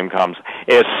that time comes,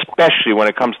 especially when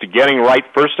it comes to getting right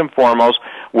first and foremost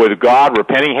with God,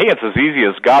 repenting. Hey, it's as easy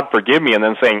as God forgive me, and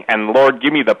then saying, and Lord,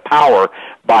 give me the power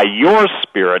by your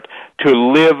Spirit to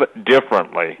live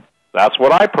differently. That's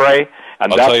what I pray,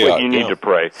 and that's what you need to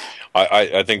pray.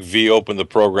 I think V opened the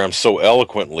program so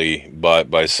eloquently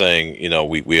by saying, you know,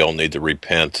 we all need to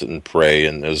repent and pray,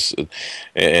 and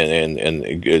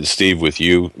Steve, with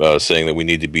you saying that we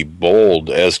need to be bold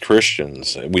as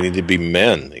Christians, we need to be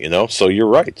men, you know. So you're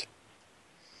right.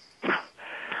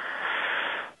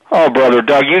 Oh, Brother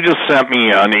Doug, you just sent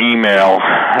me an email,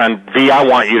 and V, I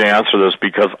want you to answer this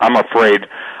because I'm afraid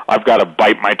I've got to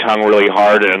bite my tongue really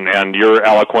hard, and you're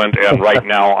eloquent, and right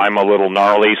now I'm a little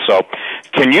gnarly. So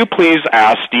can you please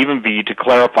ask Steve and V to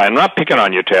clarify, I'm not picking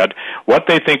on you, Ted, what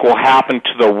they think will happen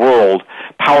to the world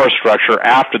power structure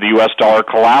after the U.S. dollar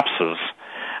collapses?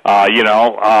 And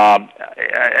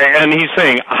he's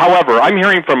saying, however, I'm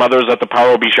hearing from others that the power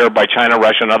will be shared by China,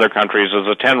 Russia, and other countries as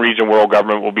a 10-region world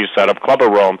government will be set up, Club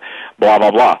of Rome, blah,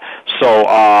 blah, blah. So,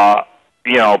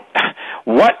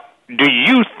 what do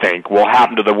you think will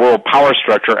happen to the world power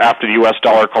structure after the U.S.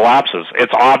 dollar collapses?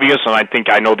 It's obvious, and I think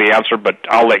I know the answer, but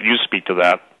I'll let you speak to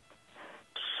that.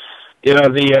 You know,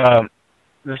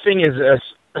 the thing is,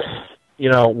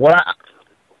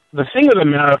 the thing with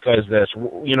America is this,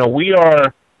 you know,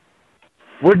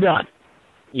 we're done.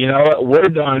 You know, we're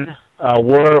done.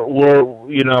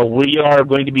 We are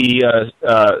going to be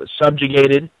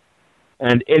subjugated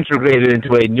and integrated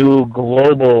into a new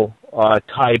global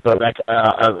type of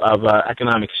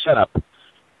economic setup.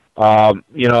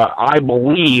 I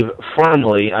believe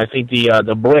firmly, I think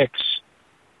the BRICS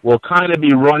will kind of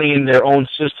be running in their own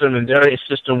system, and their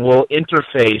system will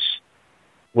interface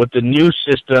with the new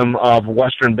system of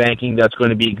Western banking that's going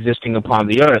to be existing upon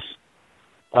the earth.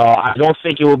 I don't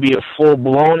think it will be a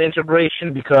full-blown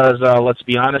integration because, let's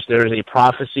be honest, there is a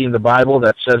prophecy in the Bible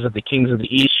that says that the kings of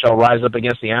the East shall rise up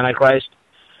against the Antichrist.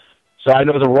 So I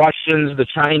know the Russians, the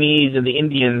Chinese, and the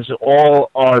Indians all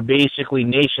are basically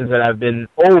nations that have been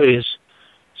always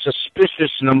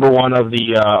suspicious, number one, of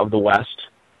the West.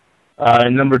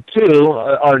 And number two,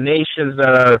 are nations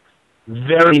that are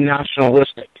very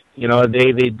nationalistic. You know,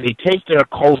 they take their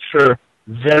culture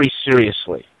very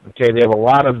seriously. Okay, they have a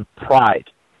lot of pride.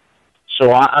 So,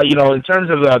 in terms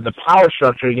of the power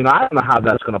structure, I don't know how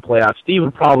that's going to play out. Steve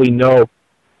would probably know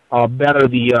better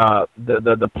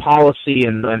the policy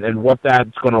and what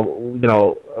that's going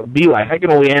to, be like. I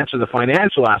can only answer the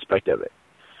financial aspect of it.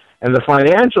 And the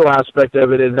financial aspect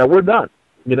of it is that we're done.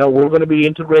 We're going to be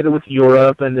integrated with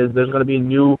Europe, and there's going to be a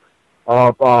new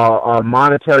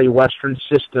monetary Western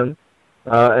system,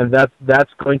 and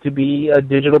that's going to be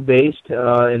digital-based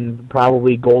and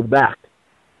probably gold-backed.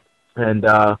 And,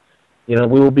 we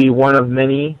will be one of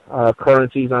many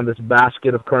currencies on this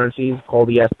basket of currencies called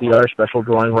the SDR, Special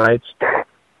Drawing Rights.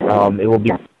 It will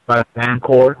be by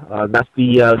Bancor. That's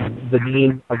the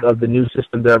name of the new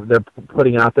system they're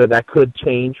putting out there. That could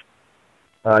change.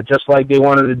 Just like they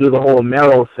wanted to do the whole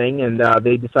Amero thing, and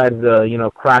they decided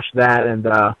to, crash that, and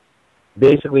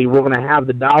basically we're going to have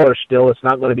the dollar still. It's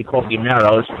not going to be called the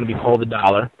Amero. It's going to be called the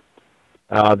dollar.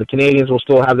 The Canadians will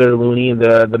still have their loonie, and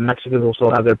the Mexicans will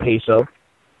still have their peso.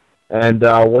 And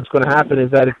what's going to happen is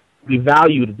that it's going to be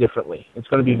valued differently. It's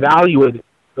going to be valued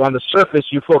on the surface.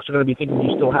 You folks are going to be thinking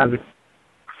you still have it,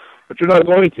 but you're not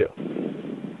going to.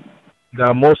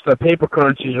 Most paper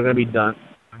currencies are going to be done.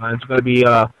 It's going to be,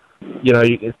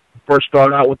 you first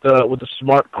start out with the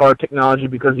smart card technology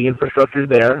because the infrastructure is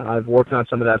there. I've worked on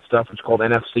some of that stuff. It's called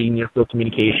NFC, near field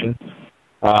communication.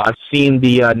 I've seen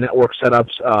the network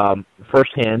setups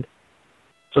firsthand.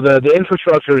 So the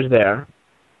infrastructure is there.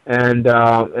 And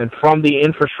from the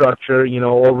infrastructure,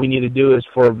 all we need to do is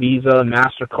for Visa,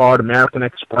 MasterCard, American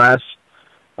Express,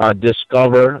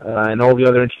 Discover, and all the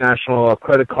other international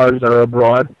credit cards that are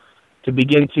abroad to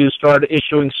begin to start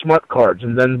issuing smart cards.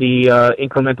 And then the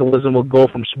incrementalism will go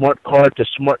from smart card to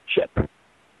smart chip.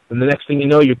 And the next thing you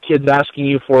know, your kid's asking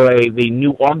you for the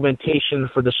new augmentation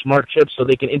for the smart chip so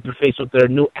they can interface with their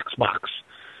new Xbox.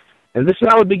 And this is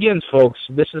how it begins, folks.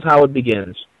 This is how it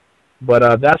begins.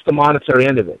 But that's the monetary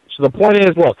end of it. So the point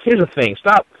is, look, here's the thing.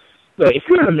 Stop. Look, if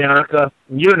you're in America,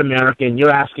 you're an American,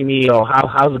 you're asking me,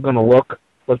 how's it going to look?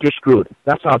 Look, you're screwed.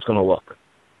 That's how it's going to look.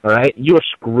 All right? You're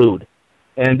screwed.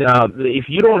 And if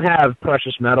you don't have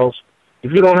precious metals,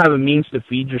 if you don't have a means to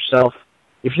feed yourself,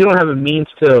 if you don't have a means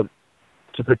to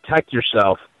protect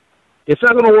yourself, it's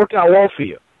not going to work out well for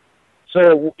you.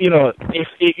 So, if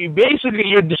you basically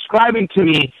you're describing to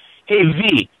me, hey,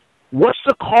 V, what's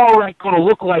the car wreck going to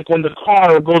look like when the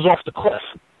car goes off the cliff?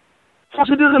 Plus,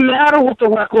 it doesn't matter what the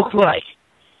wreck looks like.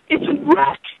 It's a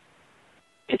wreck.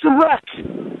 It's a wreck.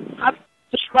 I'll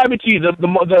describe it to you. The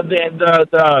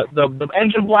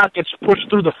engine block gets pushed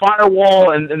through the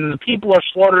firewall and the people are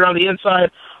slaughtered on the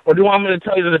inside, or do you want me to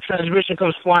tell you that the transmission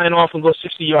comes flying off and goes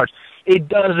 60 yards? It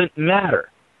doesn't matter.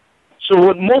 So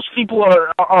what most people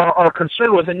are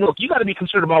concerned with, and look, you got to be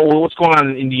concerned about what's going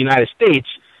on in the United States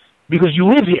because you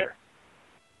live here.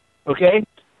 Okay?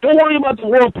 Don't worry about the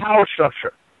world power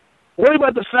structure. Worry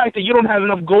about the fact that you don't have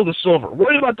enough gold and silver.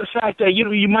 Worry about the fact that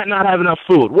you might not have enough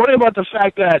food. Worry about the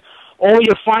fact that all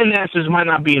your finances might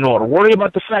not be in order. Worry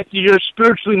about the fact that you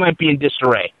spiritually might be in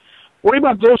disarray. Worry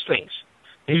about those things.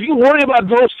 If you worry about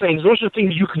those are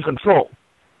things you can control.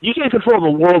 You can't control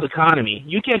the world economy.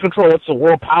 You can't control what's the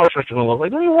world power structure going to look like.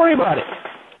 Don't even worry about it.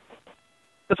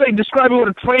 It's like describing what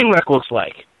a train wreck looks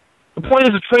like. The point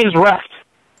is the train's wrecked.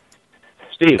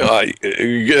 Steve.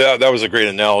 Yeah, that was a great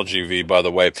analogy, V, by the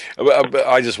way.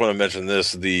 I just want to mention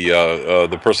this.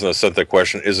 The person that sent that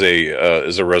question is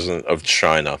a resident of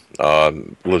China,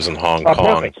 lives in Hong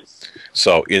Kong. Perfect.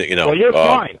 So, Well, you're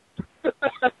fine.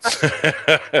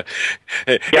 But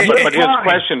his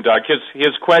question, Doug,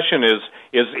 his question is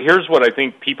here's what I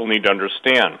think people need to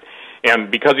understand.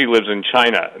 And because he lives in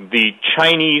China, the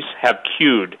Chinese have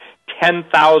queued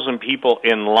 10,000 people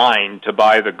in line to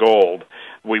buy the gold.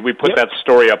 We put that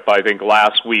story up, I think,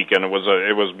 last week, and it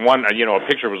was one, a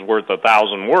picture was worth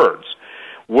 1,000 words.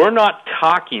 We're not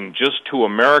talking just to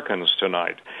Americans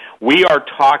tonight. We are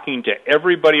talking to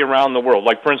everybody around the world.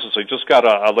 Like, for instance, I just got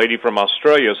a lady from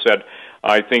Australia said,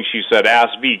 I think she said,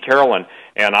 ask V, Carolyn,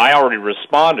 and I already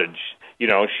responded.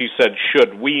 She said,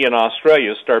 should we in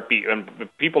Australia and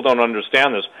people don't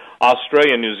understand this,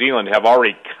 Australia and New Zealand have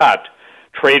already cut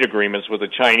trade agreements with the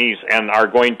Chinese and are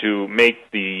going to make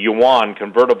the yuan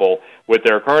convertible with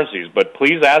their currencies. But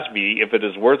please ask me if it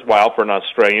is worthwhile for an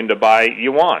Australian to buy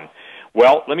yuan.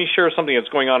 Well, let me share something that's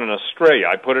going on in Australia.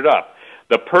 I put it up.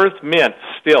 The Perth Mint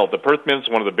is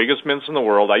one of the biggest mints in the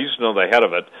world. I used to know the head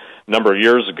of it a number of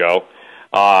years ago.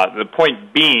 The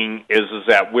point being is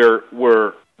that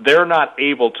they're not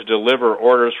able to deliver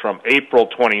orders from April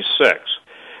 26th.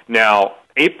 Now,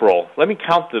 April, let me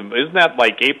count them. Isn't that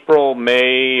like April,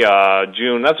 May,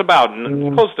 June? That's about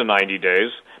close to 90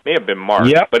 days. May have been March.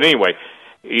 Yep. But anyway,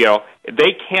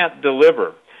 they can't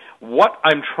deliver. What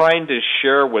I'm trying to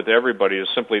share with everybody is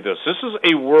simply this. This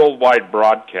is a worldwide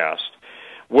broadcast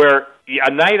where a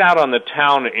night out on the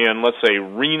town in, let's say,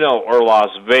 Reno or Las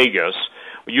Vegas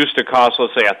used to cost,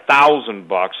 let's say,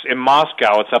 $1,000. In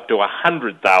Moscow, it's up to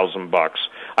 $100,000.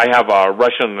 I have a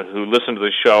Russian who listened to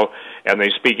the show, and they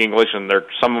speak English, and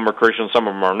some of them are Christian, some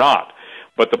of them are not.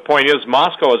 But the point is,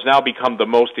 Moscow has now become the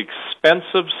most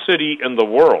expensive city in the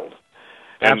world.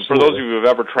 And Absolutely. For those of you who have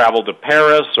ever traveled to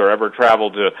Paris or ever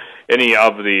traveled to any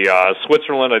of the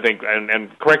Switzerland, I think,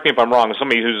 and correct me if I'm wrong,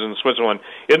 somebody who's in Switzerland,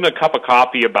 isn't a cup of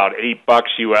coffee about $8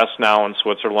 US now in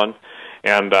Switzerland?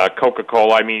 And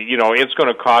Coca-Cola, it's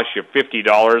going to cost you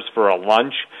 $50 for a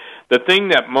lunch. The thing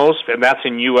that and that's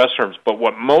in U.S. terms, but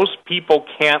what most people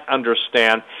can't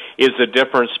understand is the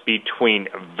difference between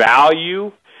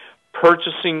value,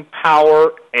 purchasing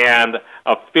power, and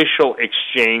official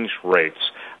exchange rates.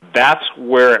 That's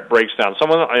where it breaks down.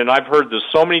 And I've heard this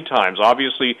so many times.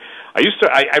 Obviously,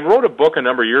 I wrote a book a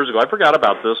number of years ago. I forgot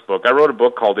about this book. I wrote a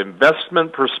book called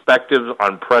Investment Perspectives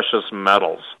on Precious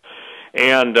Metals.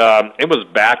 And it was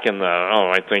back in the,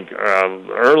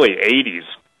 early 80s.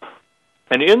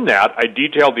 And in that, I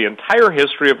detailed the entire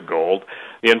history of gold,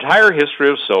 the entire history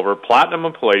of silver, platinum,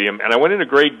 and palladium, and I went into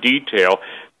great detail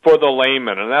for the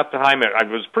layman. And at the time, it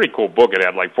was a pretty cool book. It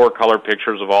had like 4 color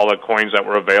pictures of all the coins that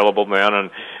were available then, and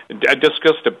I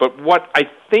discussed it. But what I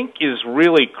think is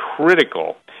really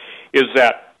critical is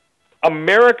that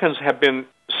Americans have been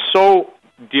so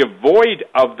devoid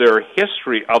of their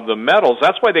history of the metals.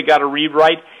 That's why they got to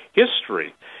rewrite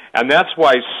history. And that's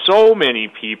why so many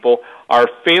people are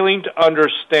failing to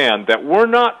understand that we're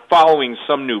not following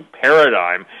some new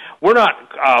paradigm. We're not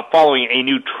following a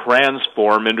new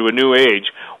transform into a new age.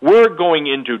 We're going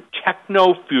into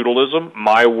techno-feudalism,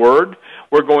 my word.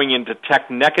 We're going into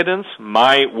technecadence,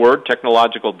 my word,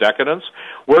 technological decadence.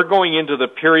 We're going into the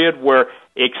period where,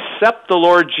 except the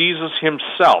Lord Jesus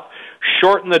himself,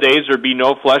 shorten the days, there'd be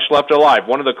no flesh left alive.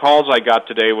 One of the calls I got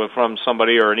today was from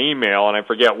somebody, or an email, and I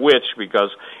forget which because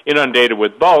inundated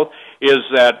with both, is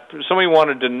that somebody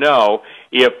wanted to know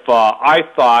if I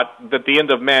thought that the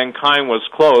end of mankind was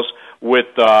close with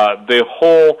the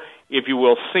whole, if you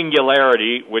will,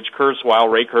 singularity, which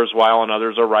Ray Kurzweil and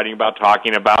others are writing about,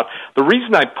 talking about. The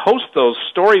reason I post those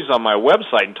stories on my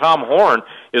website, and Tom Horn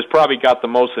has probably got the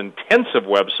most intensive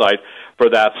website for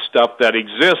that stuff that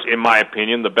exists, in my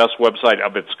opinion. The best website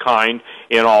of its kind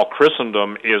in all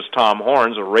Christendom is Tom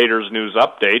Horn's, a Raiders News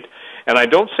Update. And I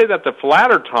don't say that to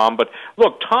flatter Tom, but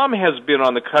look, Tom has been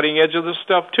on the cutting edge of this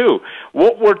stuff too.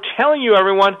 What we're telling you,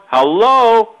 everyone,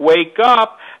 hello, wake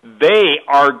up. They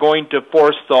are going to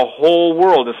force the whole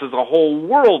world. This is a whole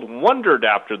world wondered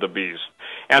after the beast.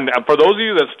 And for those of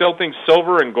you that still think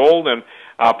silver and gold and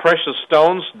precious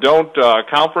stones don't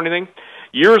count for anything,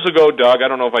 years ago, Doug, I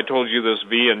don't know if I told you this,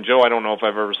 V, and Joe, I don't know if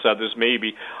I've ever said this,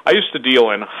 maybe, I used to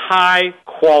deal in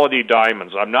high-quality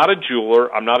diamonds. I'm not a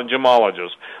jeweler. I'm not a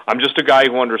gemologist. I'm just a guy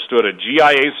who understood a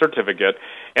GIA certificate.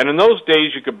 And in those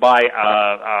days, you could buy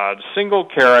a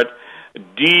single-carat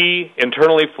D,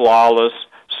 internally flawless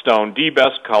stone, D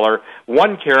best color.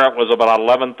 1 carat was about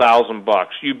 $11,000.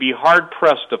 You'd be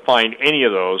hard-pressed to find any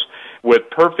of those with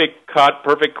perfect cut,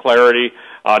 perfect clarity,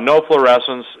 no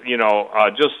fluorescence,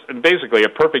 just basically a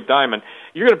perfect diamond.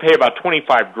 You're going to pay about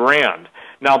 $25,000.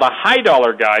 Now, the high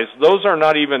dollar guys, those are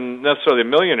not even necessarily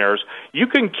millionaires. You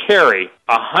can carry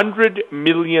 $100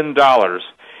 million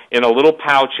in a little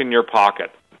pouch in your pocket.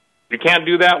 You can't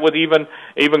do that with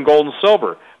even gold and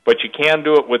silver, but you can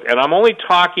do it with, and I'm only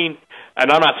talking,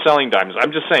 and I'm not selling diamonds,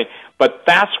 I'm just saying, but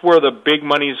that's where the big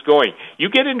money's going. You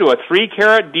get into a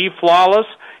 3-carat D flawless,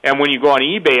 and when you go on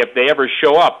eBay, if they ever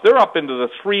show up, they're up into the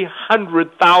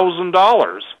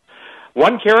 $300,000.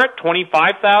 1 carat,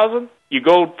 $25,000. You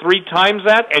go 3 times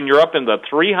that, and you're up in the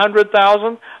 $300,000.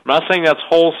 I'm not saying that's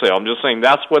wholesale. I'm just saying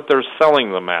that's what they're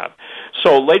selling them at.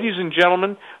 So, ladies and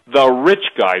gentlemen, the rich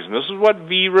guys, and this is what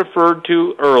V referred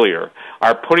to earlier,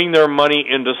 are putting their money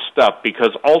into stuff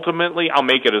because ultimately, I'll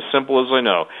make it as simple as I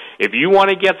know. If you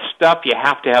want to get stuff, you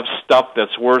have to have stuff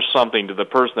that's worth something to the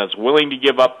person that's willing to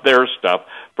give up their stuff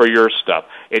for your stuff.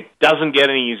 It doesn't get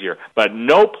any easier. But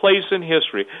no place in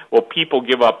history will people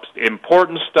give up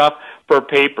important stuff for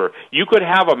paper. You could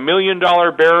have $1 million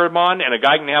bearer bond and a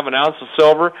guy can have an ounce of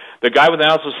silver. The guy with an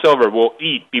ounce of silver will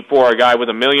eat before a guy with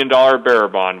 $1 million bearer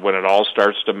bond when it all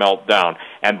starts to melt down.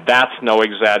 And that's no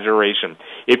exaggeration.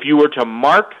 If you were to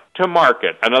mark to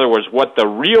market, in other words, what the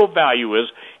real value is,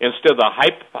 instead of the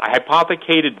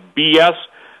hypothecated BS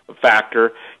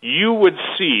factor, you would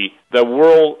see the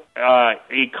world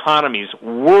economies,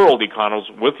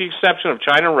 with the exception of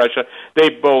China and Russia, they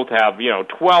both have,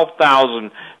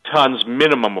 12,000 tons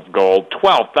minimum of gold,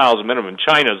 12,000 minimum.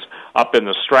 China's up in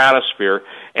the stratosphere,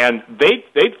 and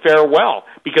they'd fare well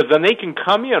because then they can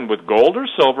come in with gold or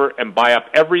silver and buy up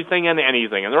everything and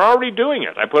anything, and they're already doing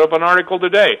it. I put up an article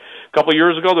today. A couple of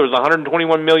years ago, there was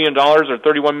 $121 million or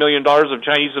 $31 million of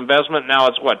Chinese investment. Now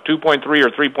it's, 2.3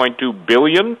 or 3.2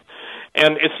 billion?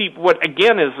 And see, what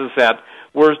again is that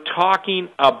we're talking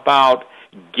about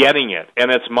getting it.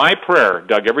 And it's my prayer,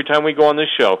 Doug, every time we go on this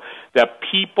show, that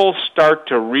people start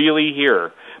to really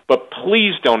hear. But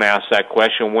please don't ask that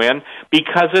question when,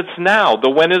 because it's now. The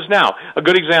when is now. A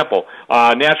good example,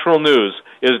 Natural News,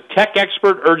 is tech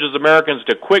expert urges Americans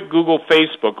to quit Google,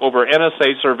 Facebook over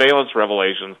NSA surveillance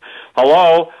revelations.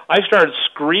 Hello? I started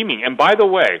screaming. And by the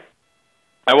way,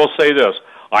 I will say this.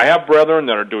 I have brethren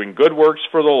that are doing good works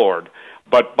for the Lord.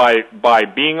 But by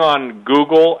being on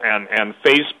Google and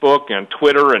Facebook and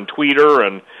Twitter and Tweeter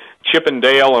and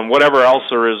Chippendale and whatever else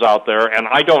there is out there, and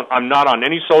I'm not on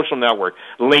any social network,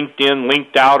 LinkedIn,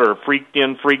 linked out, or freaked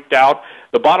in, freaked out.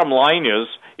 The bottom line is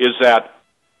that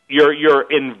you're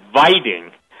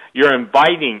inviting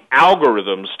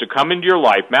algorithms to come into your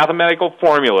life, mathematical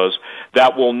formulas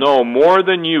that will know more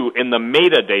than you in the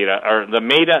metadata or the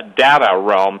metadata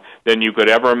realm than you could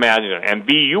ever imagine. And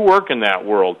B, you work in that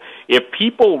world. If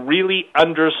people really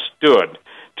understood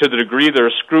to the degree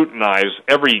they're scrutinized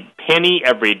every penny,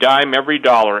 every dime, every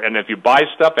dollar, and if you buy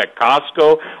stuff at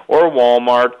Costco or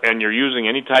Walmart and you're using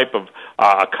any type of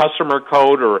a customer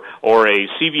code or a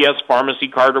CVS pharmacy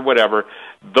card or whatever,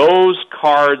 those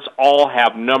cards all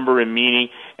have number and meaning,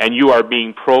 and you are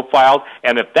being profiled.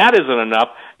 And if that isn't enough,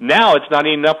 now it's not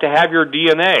enough to have your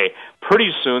DNA.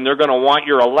 pretty soon they're going to want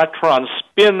your electron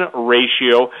spin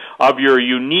ratio of your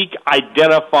unique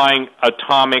identifying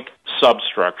atomic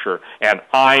substructure. And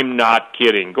I'm not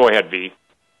kidding. Go ahead, V.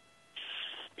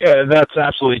 Yeah, that's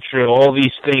absolutely true. All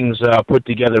these things put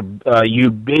together, you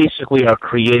basically are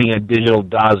creating a digital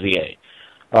dossier.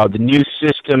 The new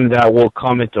system that will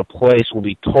come into place will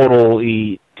be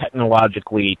totally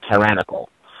technologically tyrannical.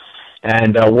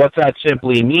 And what that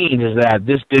simply means is that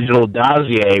this digital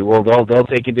dossier, well, they'll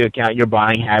take into account your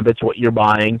buying habits, what you're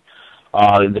buying,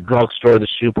 in the drugstore, the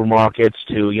supermarkets,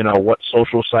 to, you know, what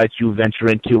social sites you venture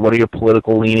into, what are your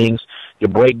political leanings, your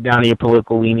breakdown of your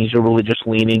political leanings, your religious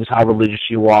leanings, how religious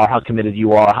you are, how committed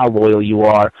you are, how loyal you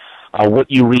are, what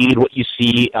you read, what you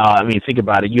see. I mean, think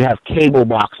about it. You have cable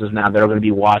boxes now that are going to be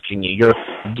watching you. Your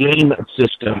game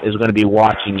system is going to be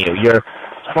watching you. Your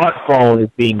smartphone is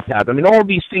being tapped. I mean, all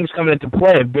these things come into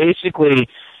play. Basically,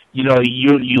 you know,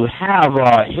 you have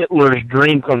Hitler's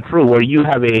dream come true, where you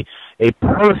have a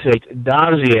perfect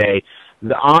dossier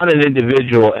on an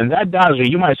individual, and that dossier,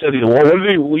 you might say, well,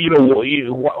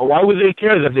 why would they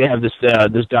care that they have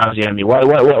this dossier on me? Why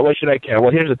should I care?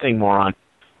 Well, here's the thing, moron.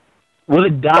 With a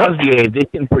dossier, they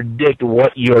can predict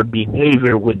what your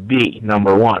behavior would be,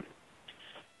 number one.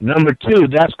 Number two,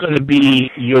 that's going to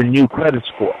be your new credit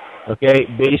score, okay,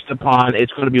 based upon,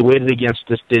 it's going to be weighted against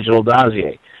this digital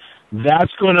dossier.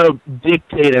 That's going to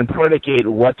dictate and predicate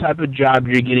what type of job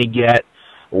you're going to get,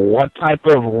 what type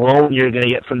of loan you're going to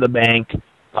get from the bank.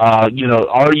 You know,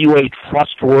 are you a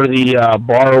trustworthy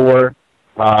borrower?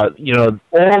 You know,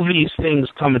 all these things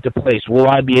come into place. Will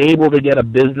I be able to get a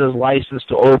business license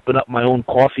to open up my own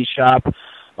coffee shop,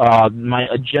 my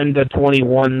Agenda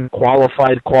 21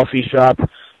 qualified coffee shop?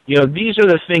 You know, these are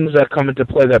the things that come into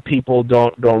play that people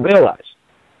don't realize.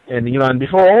 And, you know, and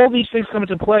before all these things come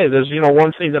into play, there's, you know,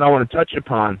 one thing that I want to touch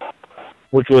upon,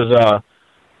 which was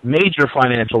major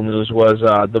financial news, was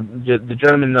the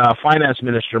German finance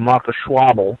minister, Markus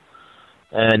Schwabel,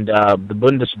 and the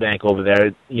Bundesbank over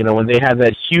there, you know, when they had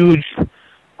that huge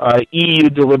EU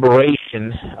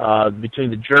deliberation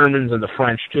between the Germans and the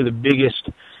French, two of the biggest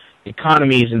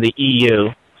economies in the EU,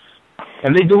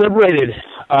 and they deliberated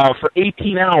for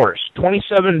 18 hours,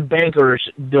 27 bankers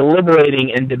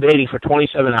deliberating and debating for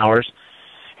 27 hours.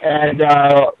 And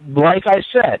like I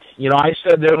said, you know, I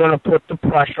said they're going to put the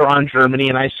pressure on Germany,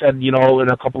 and I said, you know, in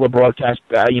a couple of broadcasts,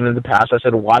 you know, in the past, I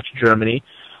said, watch Germany,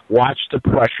 watch the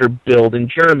pressure build in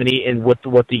Germany, and what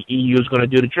the EU is going to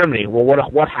do to Germany. Well,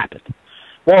 what happened?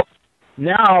 Well,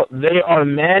 now they are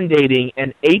mandating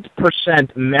an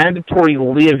 8% mandatory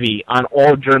levy on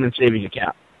all German savings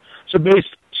accounts. So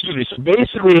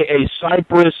basically, a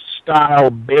Cyprus-style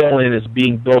bail-in is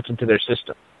being built into their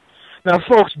system. Now,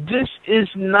 folks, this is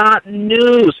not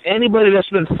news. Anybody that's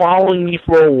been following me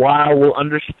for a while will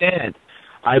understand.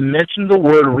 I mentioned the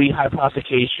word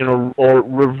rehypothecation or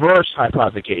reverse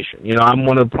hypothecation. You know, I'm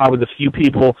one of probably the few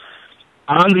people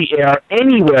on the air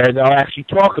anywhere that will actually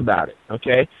talk about it,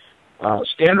 okay?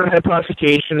 Standard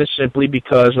hypothecation is simply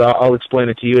because, I'll explain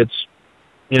it to you, it's,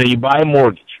 you know, you buy a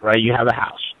mortgage, right? You have a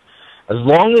house. As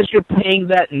long as you're paying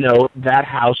that note, that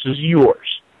house is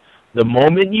yours. The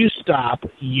moment you stop,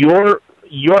 your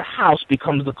house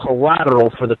becomes the collateral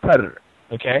for the creditor,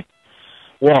 okay?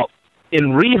 Well,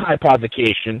 in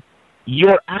rehypothecation,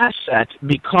 your asset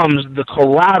becomes the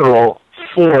collateral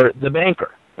for the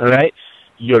banker, all right?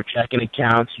 Your checking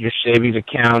accounts, your savings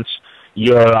accounts,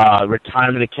 your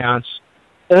retirement accounts,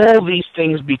 all these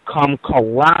things become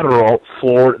collateral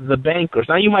for the bankers.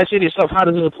 Now, you might say to yourself, how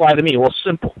does this apply to me? Well,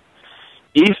 simple.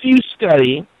 If you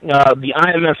study, the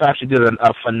IMF actually did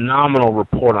a phenomenal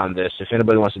report on this. If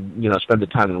anybody wants to, you know, spend the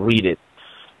time and read it,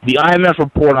 the IMF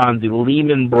report on the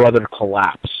Lehman Brothers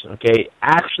collapse, okay,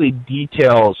 actually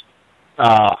details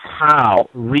how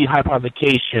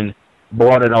rehypothecation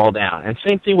brought it all down. And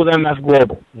same thing with MF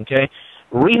Global, okay.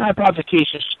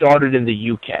 Rehypothecation started in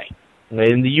the UK.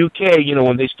 Okay? In the UK, you know,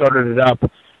 when they started it up,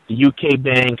 the UK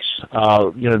banks,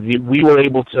 you know, we were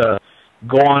able to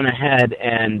go on ahead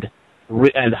and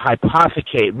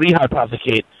rehypothecate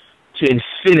to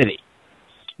infinity.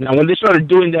 Now, when they started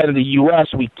doing that in the U.S.,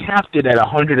 we capped it at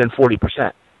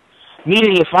 140%.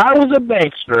 Meaning, if I was a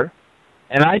bankster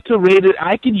and I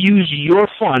could use your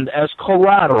fund as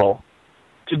collateral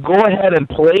to go ahead and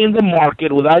play in the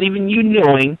market without even you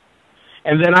knowing,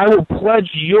 and then I will pledge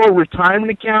your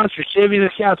retirement accounts, your savings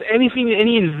accounts, anything,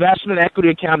 any investment equity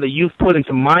account that you've put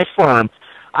into my firm,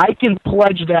 I can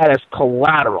pledge that as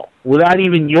collateral without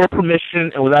even your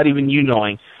permission and without even you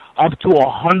knowing, up to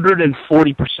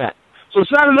 140%. So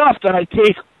it's not enough that I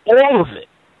take all of it,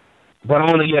 but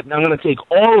I'm going to take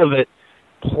all of it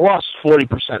plus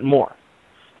 40% more.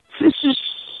 This is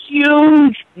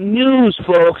huge news,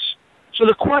 folks. So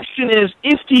the question is,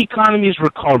 if the economy is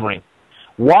recovering,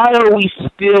 why are we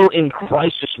still in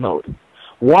crisis mode?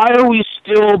 Why are we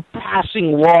still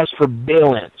passing laws for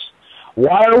bail-ins?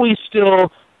 Why are we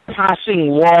still passing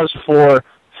laws for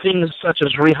things such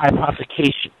as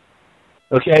rehypothecation?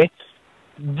 Okay?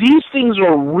 These things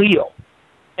are real,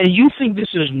 and you think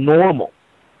this is normal.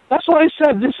 That's why I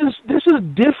said this is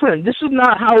different. This is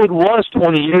not how it was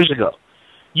 20 years ago.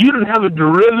 You didn't have a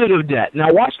derivative debt. Now,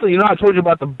 watch the. I told you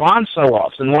about the bond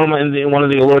sell-offs in one of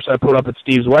the alerts I put up at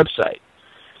Steve's website.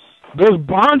 Those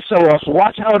bond sell-offs,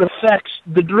 watch how it affects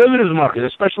the derivatives market,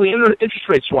 especially interest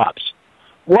rate swaps.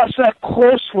 Watch that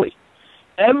closely.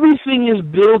 Everything is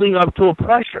building up to a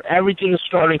pressure. Everything is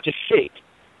starting to shake.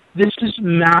 This is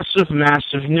massive,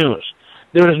 massive news.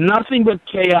 There is nothing but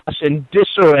chaos and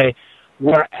disarray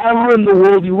wherever in the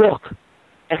world you look,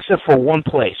 except for one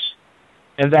place,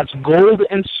 and that's gold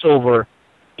and silver.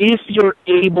 If you're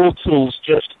able to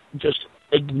just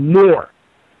ignore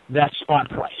that spot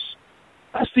price,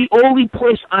 that's the only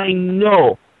place I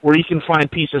know where you can find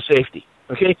peace and safety.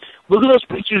 Okay, look at those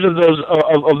pictures of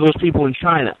those people in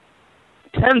China,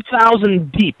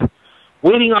 10,000 deep,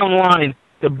 waiting online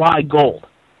to buy gold.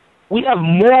 We have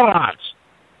morons,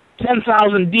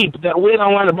 10,000 deep, that wait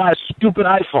online to buy a stupid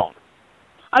iPhone.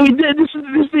 I mean, this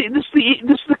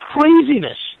is the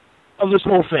craziness of this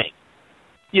whole thing.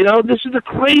 You know, this is the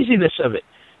craziness of it.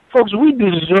 Folks, we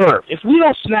deserve, if we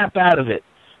don't snap out of it,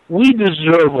 we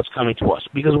deserve what's coming to us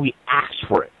because we asked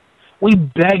for it. We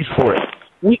begged for it.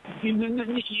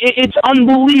 It's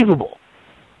unbelievable.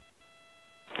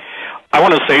 I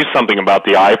want to say something about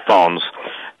the iPhones.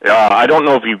 I don't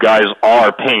know if you guys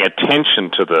are paying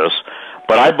attention to this,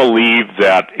 but I believe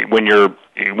that when you're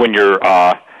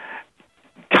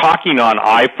talking on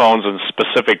iPhones and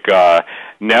specific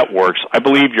networks, I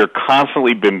believe you're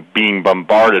constantly being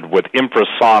bombarded with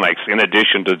infrasonics in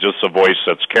addition to just the voice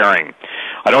that's carrying.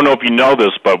 I don't know if you know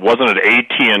this, but wasn't it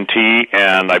AT&T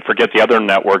and I forget the other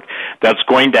network that's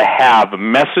going to have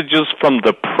messages from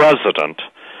the president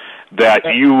that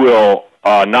you will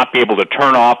not be able to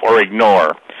turn off or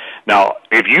ignore. Now,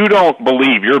 if you don't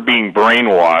believe you're being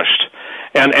brainwashed,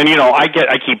 and you know, I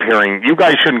keep hearing, you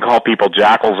guys shouldn't call people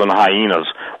jackals and hyenas.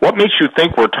 What makes you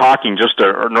think we're talking just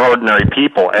to an ordinary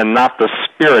people and not the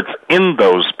spirits in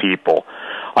those people?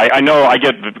 I know I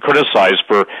get criticized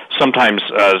for sometimes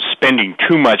spending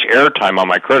too much airtime on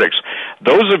my critics.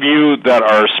 Those of you that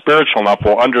are spiritual enough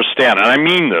will understand, and I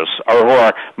mean this, or who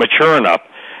are mature enough,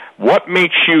 what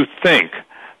makes you think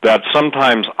that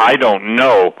sometimes I don't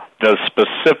know the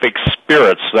specific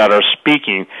spirits that are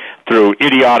speaking through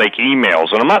idiotic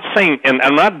emails? And I'm not saying, and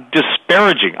I'm not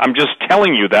disparaging, I'm just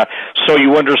telling you that so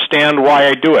you understand why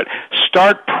I do it.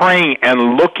 Start praying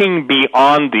and looking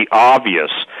beyond the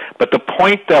obvious. But the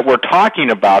point that we're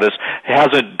talking about is, has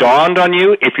it dawned on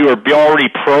you, if you are already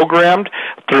programmed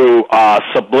through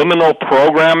subliminal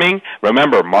programming?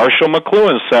 Remember, Marshall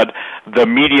McLuhan said the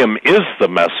medium is the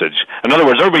message. In other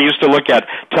words, everybody used to look at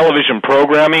television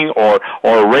programming or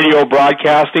radio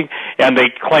broadcasting, and they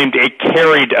claimed it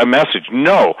carried a message.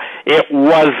 No, it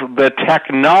was the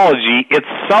technology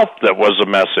itself that was a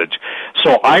message.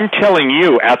 So I'm telling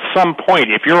you, at some point,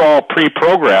 if you're all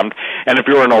pre-programmed, and if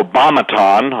you're an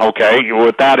Obamaton, okay,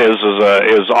 what that is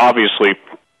obviously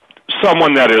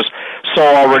someone that is so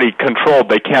already controlled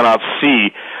they cannot see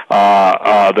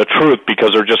the truth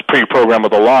because they're just pre-programmed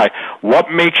with a lie.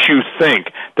 What makes you think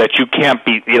that you can't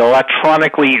be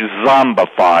electronically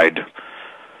zombified?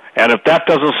 And if that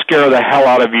doesn't scare the hell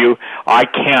out of you, I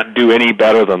can't do any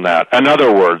better than that. In other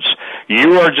words,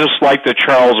 you are just like the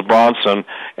Charles Bronson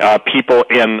people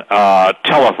in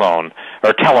Telethon,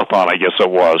 I guess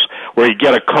it was, where you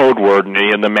get a code word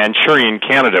and the Manchurian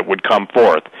candidate would come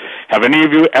forth. Have any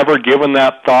of you ever given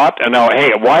that thought? And now,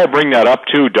 hey, why I bring that up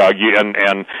too, Doug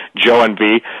and Joe and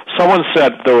V? Someone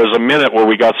said there was a minute where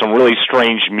we got some really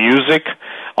strange music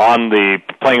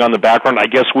playing on the background. I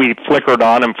guess we flickered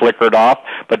on and flickered off,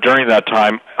 but during that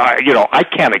time, I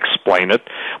can't explain it,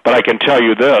 but I can tell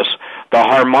you this. The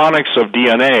harmonics of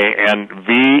DNA, and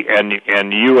V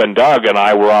and you and Doug and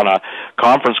I were on a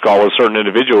conference call with a certain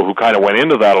individual who kind of went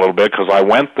into that a little bit because I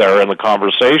went there in the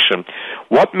conversation.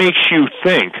 What makes you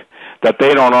think that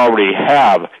they don't already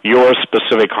have your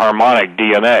specific harmonic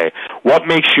DNA? What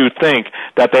makes you think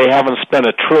that they haven't spent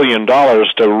 $1 trillion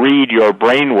to read your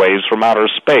brainwaves from outer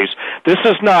space? This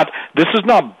is not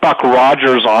Buck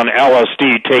Rogers on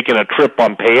LSD taking a trip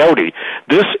on peyote.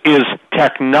 This is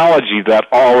technology that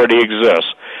already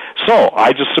exists. So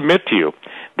I just submit to you,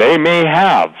 they may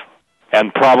have,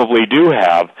 and probably do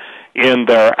have, in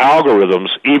their algorithms,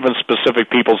 even specific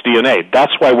people's DNA.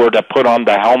 That's why we're to put on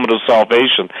the helmet of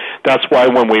salvation. That's why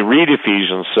when we read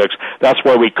Ephesians 6, that's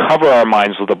why we cover our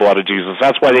minds with the blood of Jesus.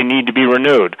 That's why they need to be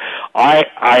renewed.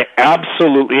 I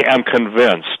absolutely am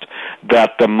convinced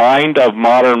that the mind of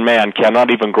modern man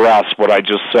cannot even grasp what I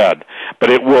just said, but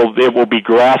it will be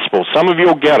graspable. Some of you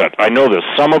will get it. I know this.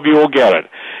 Some of you will get it.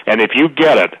 And if you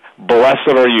get it, blessed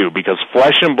are you, because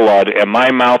flesh and blood and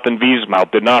my mouth and V's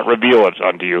mouth did not reveal it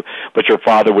unto you, but your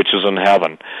Father which is in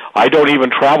heaven. I don't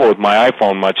even travel with my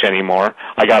iPhone much anymore.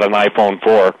 I got an iPhone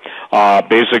 4.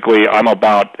 Basically, I'm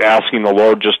about asking the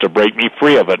Lord just to break me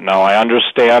free of it. Now, I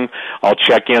understand. I'll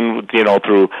check in,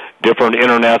 through different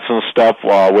internets and stuff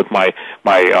with my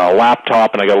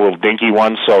laptop, and I got a little dinky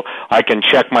one, so I can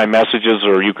check my messages,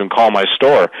 or you can call my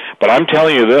store. But I'm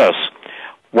telling you this.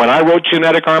 When I wrote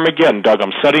Genetic Armageddon, Doug,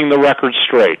 I'm setting the record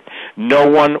straight. No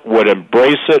one would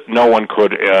embrace it. No one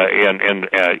could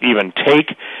even take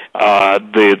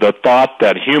the thought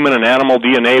that human and animal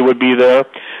DNA would be there.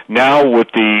 Now, with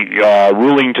the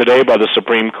ruling today by the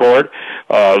Supreme Court,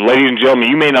 ladies and gentlemen,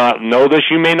 you may not know this,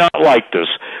 you may not like this,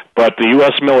 but the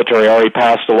U.S. military already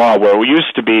passed a law where it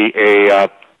used to be I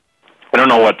don't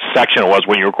know what section it was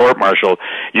when you were court-martialed.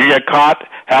 You get caught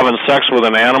having sex with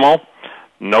an animal,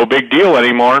 no big deal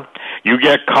anymore. You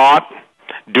get caught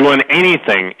doing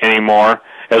anything anymore,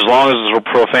 as long as it's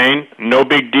profane, no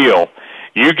big deal.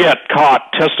 You get caught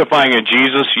testifying in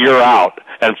Jesus, you're out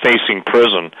and facing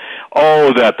prison.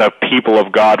 Oh, that the people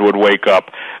of God would wake up.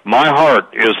 My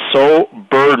heart is so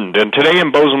burdened. And today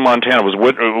in Bozeman, Montana, was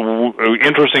an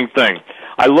interesting thing.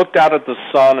 I looked out at the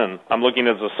sun, and I'm looking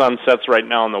as the sun sets right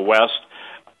now in the west.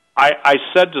 I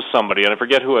said to somebody, and I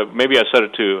forget who, maybe I said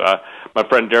it to my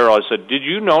friend Darrell, I said, did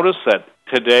you notice that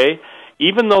today,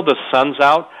 even though the sun's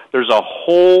out, there's a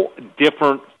whole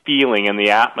different feeling in the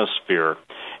atmosphere?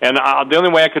 And the only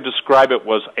way I could describe it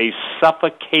was a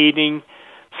suffocating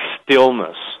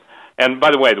stillness. And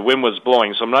by the way, the wind was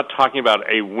blowing, so I'm not talking about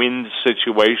a wind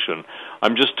situation.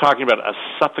 I'm just talking about a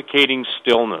suffocating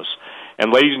stillness.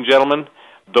 And ladies and gentlemen,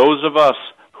 those of us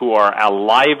who are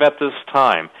alive at this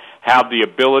time have the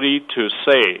ability to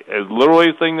say, literally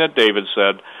the thing that David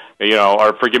said,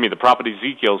 or forgive me, the prophet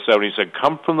Ezekiel said, when he said,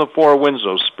 come from the four winds,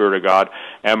 O Spirit of God,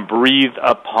 and breathe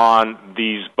upon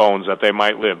these bones that they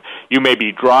might live. You may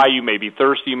be dry, you may be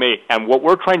thirsty, and what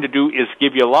we're trying to do is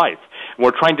give you life. And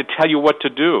we're trying to tell you what to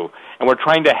do, and we're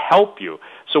trying to help you.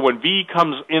 So when V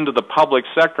comes into the public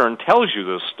sector and tells you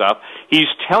this stuff, he's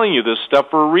telling you this stuff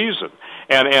for a reason.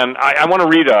 And I want to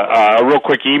read a real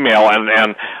quick email,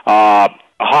 and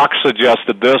Hawk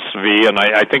suggested this, V, and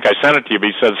I think I sent it to you, but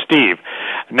he said, Steve,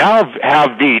 now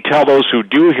have V tell those who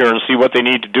do hear and see what they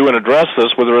need to do and address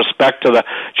this with respect to the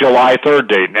July 3rd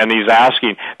date. And he's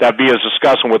asking that V is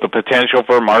discussing with the potential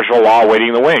for martial law waiting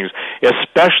in the wings,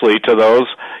 especially to those,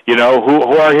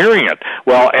 who are hearing it.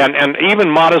 Well, and even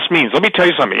modest means. Let me tell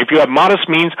you something. If you have modest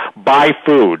means, buy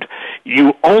food.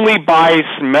 You only buy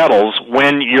metals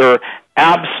when you're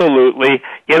absolutely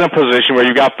in a position where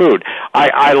you got food.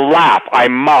 I laugh, I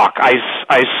mock, I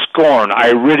scorn,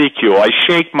 I ridicule, I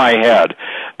shake my head.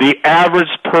 The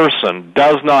average person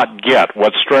does not get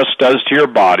what stress does to your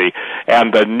body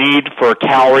and the need for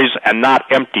calories and not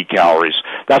empty calories.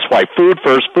 That's why food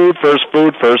first, food first,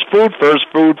 food first, food first,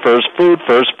 food first, food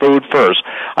first, food first.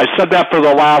 I said that for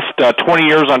the last 20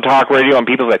 years on talk radio, and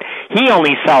people said, he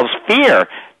only sells fear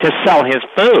to sell his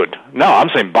food. No, I'm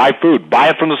saying buy food. Buy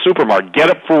it from the supermarket. Get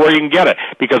it for where you can get it.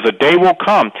 Because the day will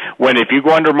come when if you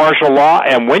go under martial law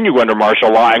and when you go under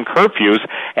martial law and curfews,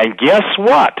 and guess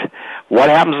what? What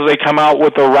happens if they come out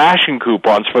with the ration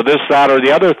coupons for this, that, or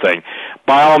the other thing?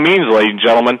 By all means, ladies and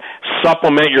gentlemen,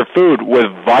 supplement your food with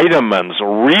vitamins,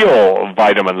 real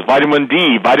vitamins, vitamin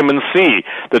D, vitamin C.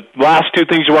 The last two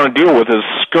things you want to deal with is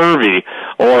scurvy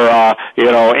or,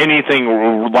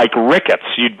 anything like rickets.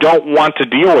 You don't want to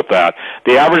deal with that.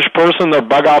 The average person, their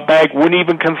bug-out bag, wouldn't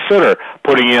even consider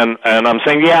putting in, and I'm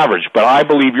saying the average, but I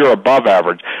believe you're above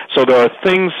average. So there are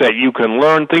things that you can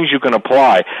learn, things you can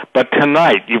apply. But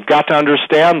tonight, you've got to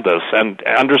understand this and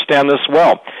understand this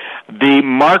well. The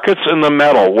markets in the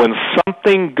metal, when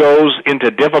something goes into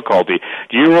difficulty,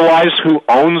 do you realize who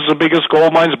owns the biggest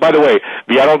gold mines? By the way,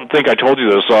 I don't think I told you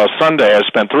this. Sunday, I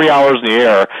spent 3 hours in the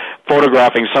air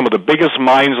photographing some of the biggest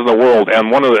mines in the world,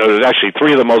 and actually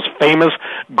three of the most famous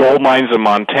gold mines in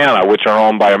Montana, which are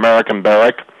owned by American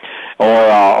Barrick, or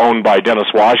owned by Dennis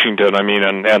Washington,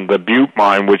 and the Butte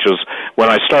mine, which is, when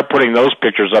I start putting those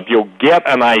pictures up, you'll get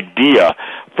an idea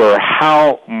for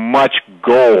how much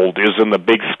gold is in the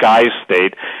Big Sky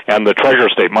State and the Treasure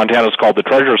State. Montana's called the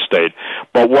Treasure State.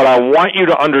 But what I want you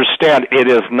to understand, it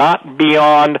is not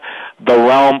beyond the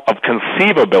realm of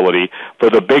conceivability for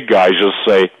the big guys just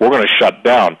say, we're going to shut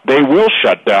down. They will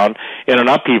shut down in an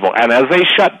upheaval. And as they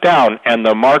shut down and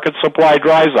the market supply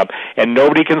dries up and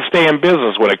nobody can stay in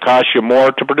business when it costs you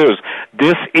more to produce,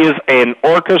 this is an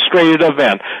orchestrated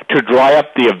event to dry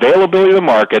up the availability of the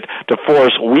market, to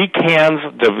force weak hands,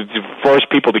 to force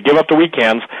people to give up their weak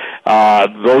hands,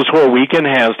 those who are weak in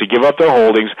hands to give up their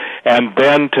holdings, and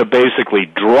then to basically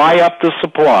dry up the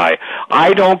supply.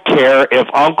 I don't care if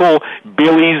Uncle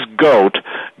Billy's goat,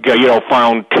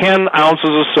 found 10 ounces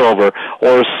of silver,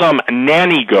 or some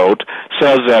nanny goat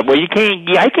says that, well,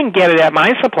 I can get it at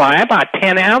my supply. I bought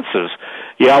 10 ounces.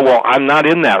 Yeah, well, I'm not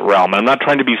in that realm. I'm not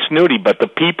trying to be snooty, but the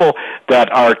people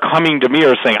that are coming to me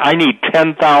are saying, I need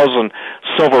 10,000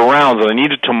 silver rounds, and I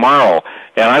need it tomorrow,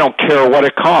 and I don't care what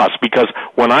it costs, because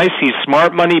when I see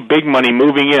smart money, big money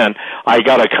moving in, I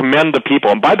got to commend the people.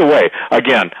 And by the way,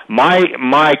 again,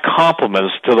 my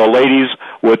compliments to the ladies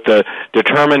with the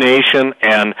determination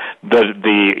and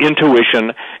the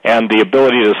intuition and the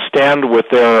ability to stand with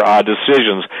their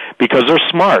decisions, because they're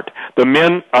smart. The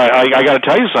men, I got to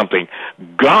tell you something,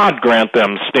 God grant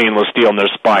them stainless steel in their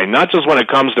spine, not just when it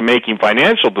comes to making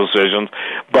financial decisions,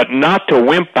 but not to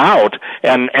wimp out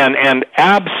and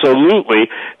absolutely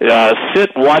sit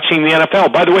watching the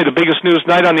NFL. By the way, the biggest news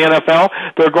night on the NFL,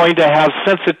 they're going to have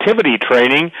sensitivity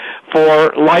training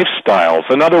for lifestyles.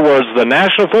 In other words, the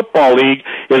National Football League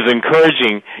is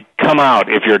encouraging, come out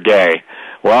if you're gay.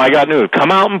 Well, I got news.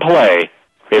 Come out and play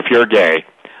if you're gay.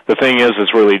 The thing is,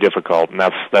 it's really difficult, and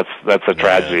that's a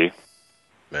tragedy.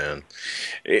 Man.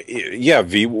 Yeah,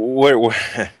 V, what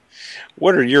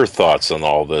are your thoughts on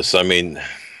all this? I mean,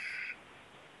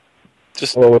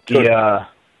 just... Well,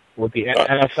 with the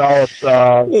NFL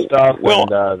stuff, well,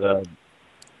 and the...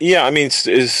 Yeah, I mean,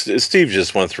 Steve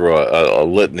just went through a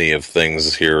litany of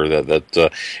things here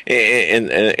that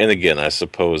and again, I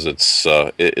suppose it's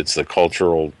the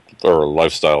cultural or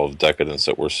lifestyle of decadence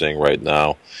that we're seeing right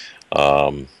now.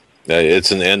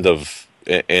 It's an end of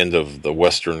the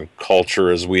Western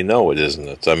culture as we know it, isn't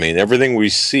it? I mean, everything we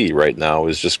see right now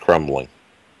is just crumbling.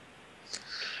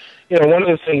 One of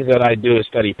the things that I do is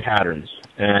study patterns,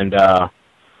 and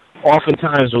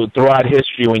oftentimes throughout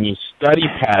history, when you study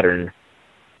pattern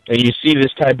and you see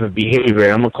this type of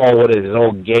behavior, I'm going to call it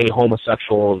old gay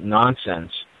homosexual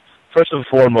nonsense. First and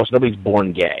foremost, nobody's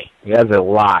born gay. That's a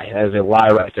lie. That is a lie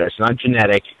right there. It's not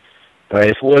genetic. Right?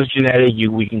 If it was genetic,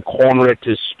 we can corner it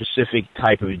to specific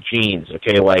type of genes.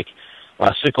 Okay, like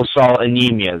sickle cell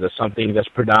anemia. That's something that's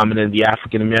predominant in the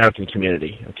African American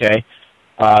community. Okay,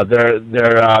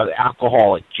 they're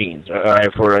alcoholic genes. All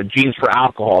right, for genes for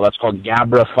alcohol, that's called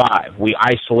GABRA5. We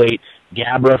isolate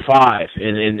GABRA5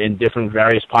 in different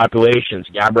various populations.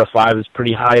 GABRA5 is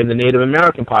pretty high in the Native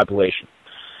American population.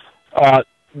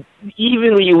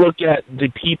 Even when you look at the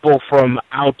people from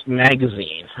Out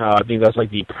magazine, I think that's like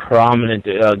the prominent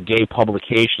gay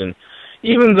publication.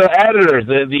 Even the editor,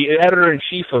 the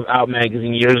editor-in-chief of Out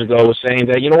magazine years ago was saying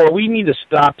that, we need to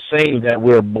stop saying that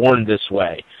we're born this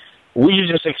way. We should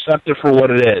just accept it for what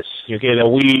it is. Okay,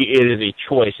 it is a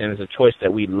choice, and it's a choice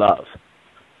that we love.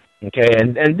 Okay,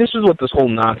 and this is what this whole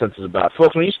nonsense is about.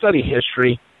 Folks, when you study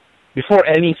history, before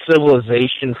any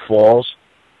civilization falls,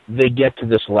 they get to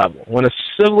this level. When a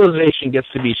civilization gets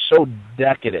to be so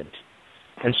decadent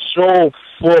and so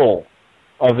full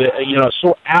of it,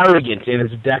 so arrogant in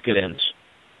its decadence,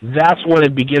 that's when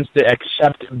it begins to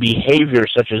accept behavior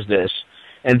such as this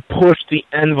and push the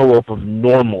envelope of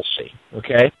normalcy,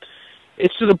 okay?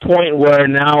 It's to the point where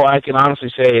now I can honestly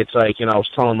say it's like, I was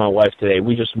telling my wife today,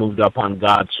 we just moved up on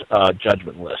God's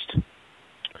judgment list.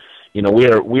 We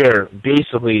are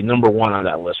basically number one on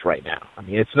that list right now. I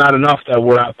mean, it's not enough that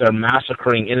we're out there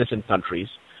massacring innocent countries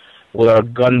with our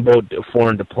gunboat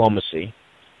foreign diplomacy.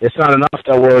 It's not enough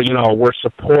that we're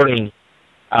supporting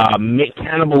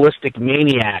cannibalistic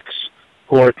maniacs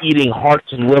who are eating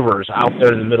hearts and livers out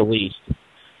there in the Middle East.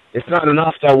 It's not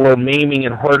enough that we're maiming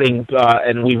and hurting,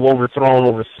 and we've overthrown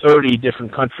over 30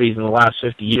 different countries in the last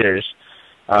 50 years.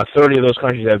 30 of those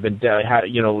countries have been,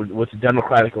 with the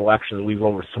democratic elections we've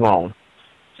overthrown.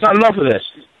 It's not enough of this.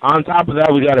 On top of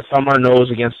that, we got to thumb our nose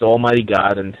against the Almighty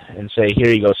God and say, here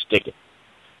you go, stick it.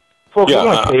 Folks, we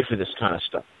don't pay for this kind of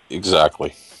stuff.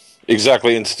 Exactly.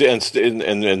 And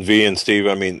V and Steve,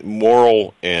 I mean,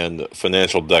 moral and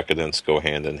financial decadence go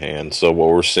hand in hand. So what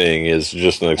we're seeing is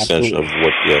just an extension of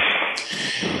what.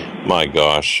 My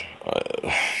gosh,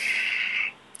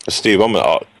 Steve, I'm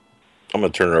gonna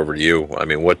turn it over to you. I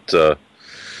mean, what? Well,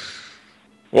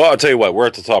 I'll tell you what. We're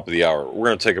at the top of the hour. We're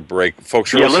gonna take a break,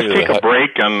 folks. Let's take a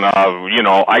break, and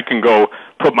I can go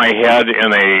put my head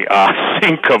in a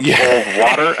sink of cold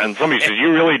water. And somebody says,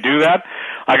 "You really do that?"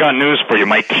 I got news for you.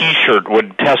 My T-shirt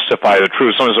would testify the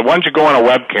truth. Someone said, "Why don't you go on a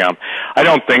webcam?" I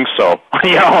don't think so.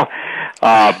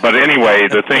 But anyway,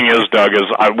 the thing is, Doug, is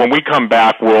when we come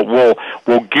back, we'll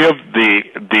give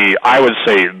the I would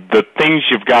say the things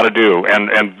you've got to do,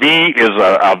 and V is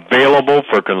available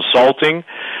for consulting.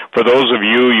 For those of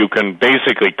you, you can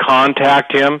basically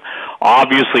contact him.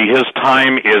 Obviously, his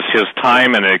time is his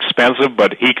time and expensive,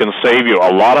 but he can save you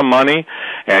a lot of money.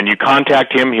 And you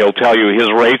contact him, he'll tell you his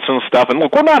rates and stuff. And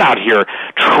look, we're not out here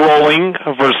trolling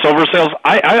for silver sales.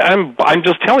 I'm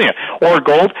just telling you, or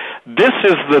gold. This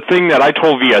is the thing that I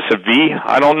told V. I said, V,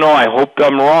 I don't know. I hope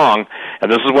I'm wrong.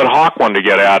 And this is what Hawk wanted to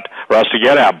get at, or us to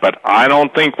get at. But I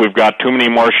don't think we've got too many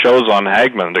more shows on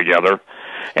Hagmann together.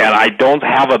 And I don't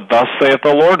have a thus saith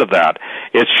the Lord of that.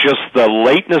 It's just the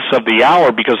lateness of the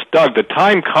hour because, Doug, the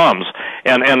time comes.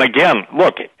 And again,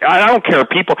 look, I don't care.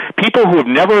 People who have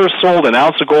never sold an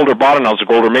ounce of gold or bought an ounce of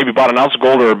gold or maybe bought an ounce of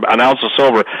gold or an ounce of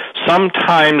silver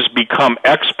sometimes become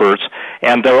experts,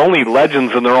 and they're only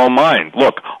legends in their own mind.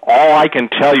 Look, all I can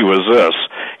tell you is this,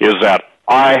 is that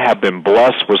I have been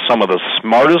blessed with some of the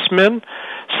smartest men,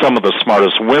 some of the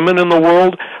smartest women in the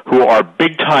world who are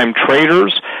big-time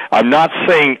traders. I'm not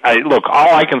saying, look,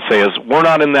 all I can say is we're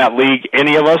not in that league,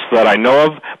 any of us that I know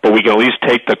of, but we can at least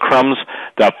take the crumbs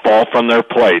that fall from their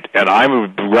plate. And I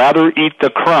would rather eat the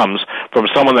crumbs from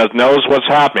someone that knows what's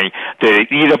happening than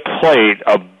eat a plate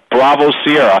of Bravo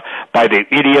Sierra by the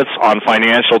idiots on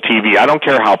financial TV. I don't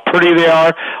care how pretty they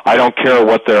are. I don't care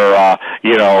what their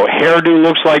hairdo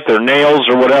looks like, their nails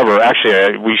or whatever.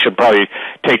 Actually, we should probably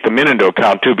take the men into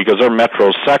account too because they're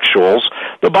metrosexuals.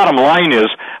 The bottom line is,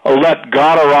 let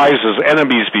God arise, his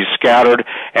enemies be scattered,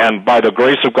 and by the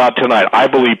grace of God tonight, I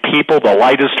believe the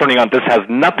light is turning on. This has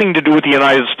nothing to do with the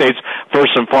United States,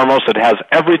 first and foremost. It has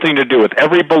everything to do with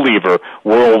every believer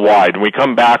worldwide. When we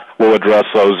come back, we'll address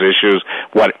those issues.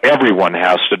 What everyone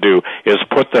has to do is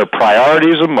put their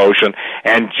priorities in motion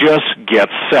and just get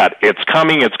set. It's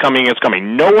coming, it's coming, it's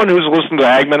coming. No one who's listened to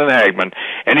Hagmann and Hagmann,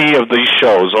 any of these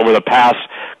shows over the past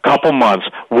couple months,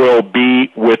 will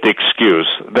be with excuse.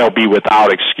 They'll be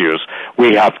without excuse.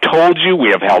 We have told you, we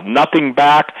have held nothing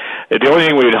back. The only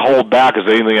thing we'd hold back is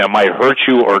anything that might hurt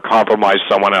you or compromise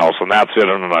someone else, and that's it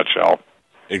in a nutshell.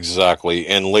 Exactly.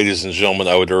 And ladies and gentlemen,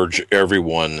 I would urge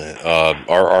everyone,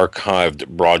 our archived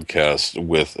broadcasts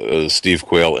with Steve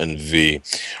Quayle and V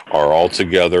are all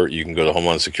together. You can go to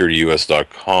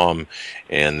HomelandSecurityUS.com,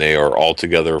 and they are all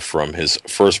together from his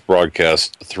first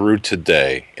broadcast through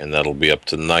today, and that'll be up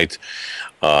tonight.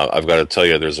 I've got to tell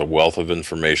you, there's a wealth of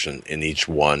information in each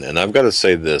one. And I've got to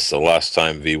say this, the last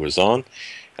time V was on,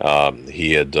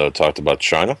 he had talked about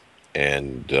China.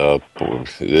 And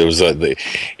it was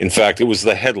in fact, it was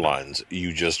the headlines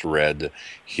you just read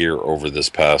here over this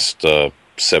past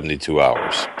 72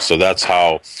 hours. So that's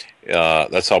how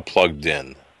plugged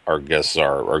in our guests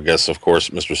are. Our guests, of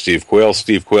course, Mr. Steve Quayle,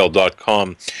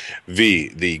 stevequayle.com, V,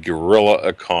 the Guerrilla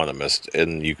Economist,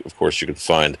 and you can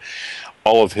find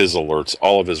all of his alerts,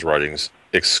 all of his writings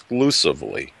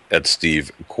exclusively at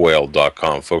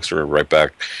stevequayle.com. Folks, we're right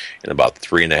back in about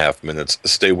 3.5 minutes.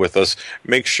 Stay with us.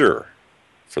 Make sure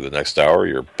for the next hour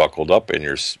you're buckled up and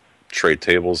your tray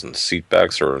tables and seat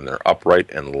backs are in their upright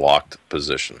and locked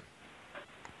position.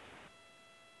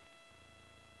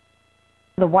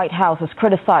 The White House has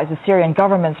criticized the Syrian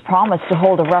government's promise to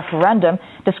hold a referendum,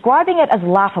 describing it as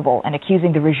laughable and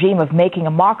accusing the regime of making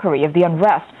a mockery of the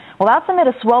unrest. Well, that's amid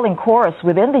a swelling chorus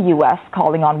within the U.S.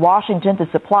 calling on Washington to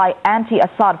supply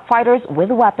anti-Assad fighters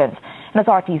with weapons. And as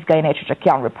RT's Ganesh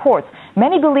Chakyan reports,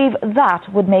 many believe that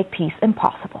would make peace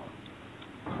impossible.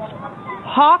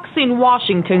 Hawks in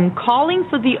Washington calling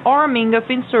for the arming of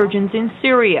insurgents in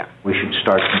Syria. We should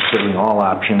start considering all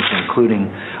options,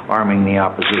 including arming the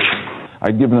opposition.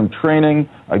 I'd give them training,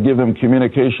 I'd give them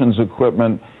communications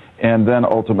equipment, and then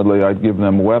ultimately I'd give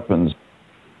them weapons.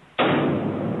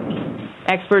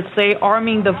 Experts say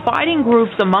arming the fighting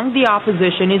groups among the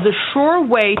opposition is a sure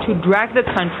way to drag the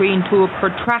country into a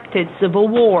protracted civil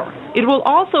war. It will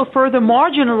also further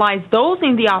marginalize those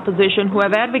in the opposition who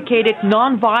have advocated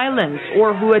nonviolence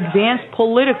or who advance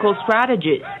political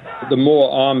strategies. The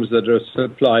more arms that are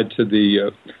supplied to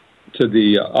the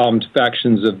armed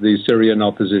factions of the Syrian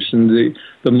opposition,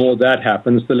 the more that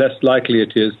happens, the less likely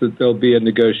it is that there'll be a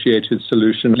negotiated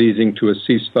solution leading to a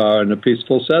ceasefire and a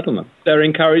peaceful settlement. They're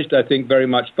encouraged, I think, very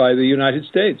much by the United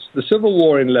States. The civil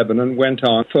war in Lebanon went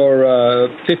on for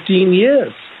 15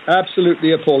 years.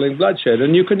 Absolutely appalling bloodshed.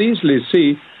 And you can easily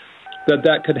see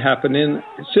that could happen in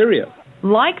Syria.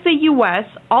 Like the U.S.,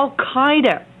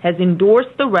 Al-Qaeda has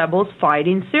endorsed the rebels' fight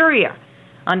in Syria.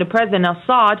 Under President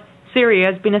Assad,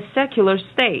 Syria has been a secular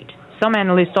state. Some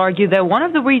analysts argue that one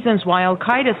of the reasons why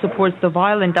Al-Qaeda supports the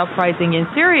violent uprising in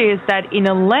Syria is that in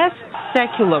a less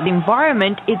secular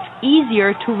environment, it's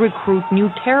easier to recruit new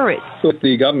terrorists. So if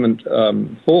the government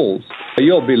falls,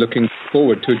 you'll be looking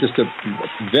forward to just a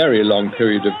very long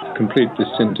period of complete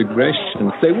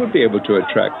disintegration. They would be able to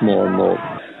attract more and more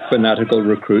fanatical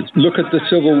recruits. Look at the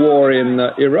civil war in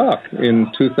Iraq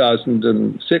in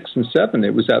 2006 and 7.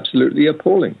 It was absolutely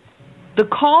appalling. The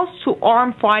calls to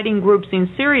arm fighting groups in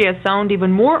Syria sound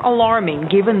even more alarming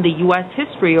given the U.S.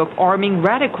 history of arming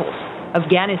radicals.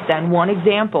 Afghanistan, one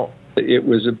example. It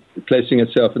was placing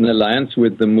itself in alliance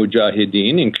with the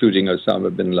Mujahideen, including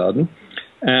Osama bin Laden,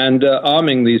 and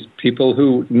arming these people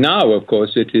who now, of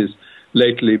course, it is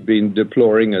lately been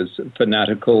deploring as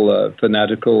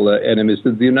fanatical enemies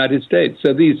of the United States.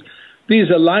 So these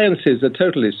alliances are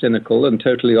totally cynical and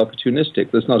totally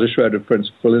opportunistic. There's not a shred of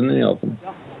principle in any of them.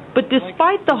 But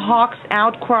despite the hawks'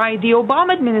 outcry, the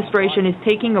Obama administration is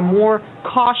taking a more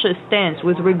cautious stance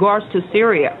with regards to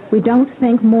Syria. We don't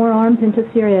think more arms into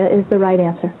Syria is the right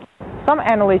answer. Some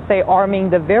analysts say arming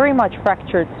the very much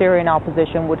fractured Syrian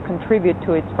opposition would contribute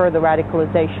to its further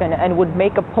radicalization and would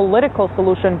make a political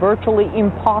solution virtually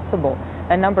impossible.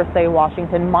 A number say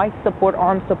Washington might support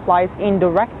arms supplies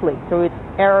indirectly through its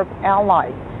Arab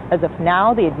allies. As of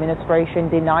now, the administration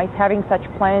denies having such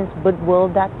plans, but will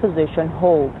that position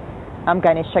hold? I'm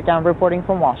Ganesh Chakyan reporting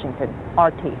from Washington,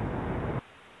 RT.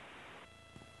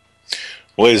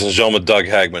 Ladies and gentlemen, Doug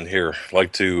Hagmann here. I'd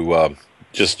like to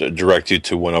just direct you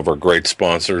to one of our great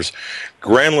sponsors,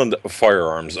 Granland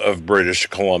Firearms of British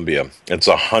Columbia. It's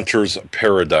a hunter's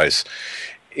paradise.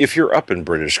 If you're up in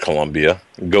British Columbia,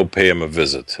 go pay them a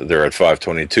visit. They're at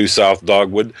 522 South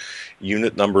Dogwood,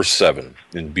 Unit number 7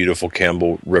 in beautiful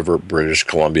Campbell River, British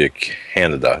Columbia,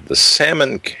 Canada, the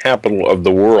salmon capital of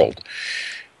the world.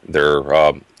 They're,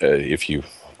 if you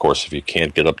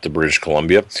can't get up to British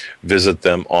Columbia, visit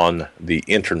them on the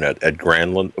internet at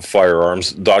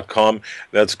granlandfirearms.com.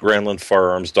 That's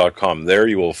granlandfirearms.com. There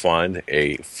you will find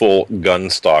a full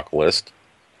gun stock list.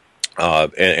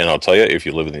 And I'll tell you, if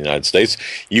you live in the United States,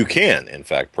 you can, in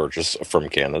fact, purchase from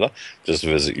Canada. Just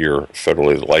visit your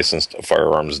federally licensed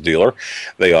firearms dealer.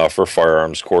 They offer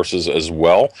firearms courses as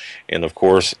well. And, of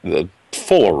course, the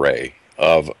full array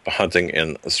of hunting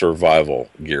and survival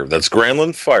gear. That's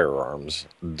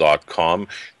granlandfirearms.com,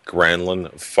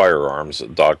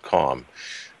 granlandfirearms.com.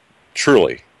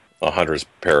 Truly a hunter's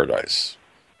paradise.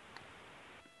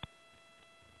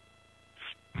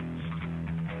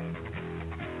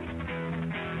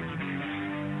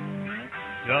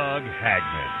 Doug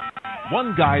Hagmann.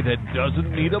 One guy that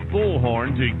doesn't need a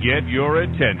bullhorn to get your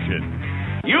attention.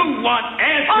 You want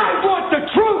answers! I want the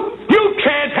truth! You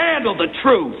can't handle the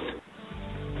truth!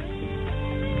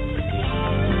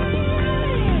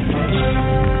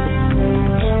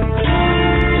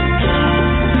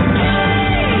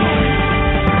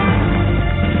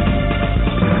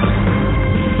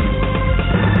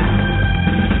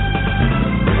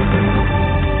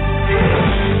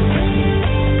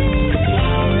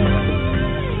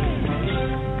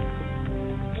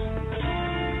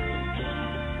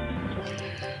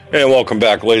 And welcome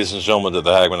back, ladies and gentlemen, to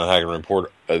the Hagmann and Hagmann Report,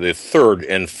 the third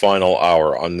and final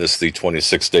hour on this, the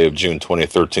 26th day of June,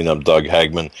 2013. I'm Doug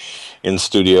Hagmann in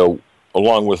studio,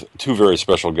 along with two very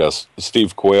special guests,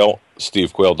 Steve Quayle,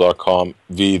 stevequayle.com,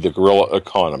 the Guerrilla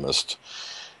Economist.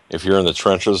 If you're in the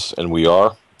trenches, and we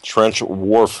are, trench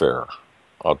warfare,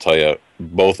 I'll tell you,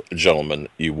 both gentlemen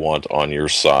you want on your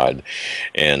side.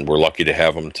 And we're lucky to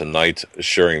have them tonight,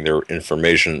 sharing their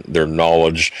information, their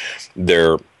knowledge,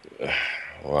 their...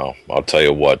 Well, I'll tell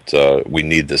you what, we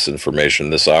need this information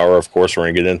this hour. Of course, we're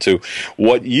going to get into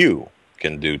what you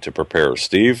can do to prepare.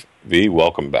 Steve, V,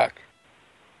 welcome back.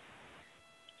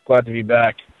 Glad to be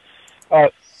back.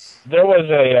 There was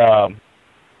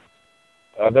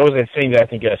a thing that I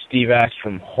think Steve asked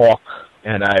from Hawk,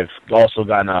 and I've also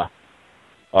gotten a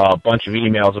bunch of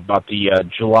emails about the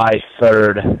July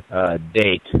 3rd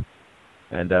date,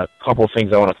 and a couple of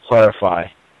things I want to clarify.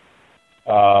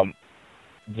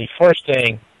 The first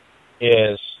thing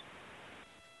is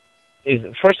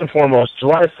first and foremost,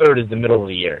 July 3rd is the middle of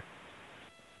the year.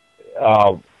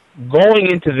 Going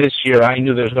into this year, I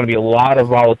knew there was going to be a lot of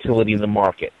volatility in the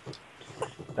market.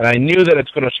 And I knew that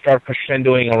it's going to start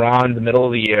crescendoing around the middle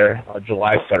of the year,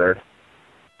 July 3rd.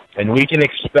 And we can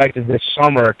expect this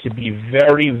summer to be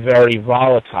very, very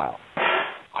volatile.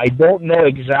 I don't know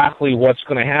exactly what's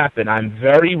going to happen. I'm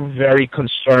very, very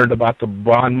concerned about the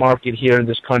bond market here in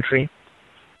this country.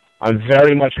 I'm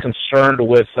very much concerned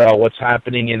with what's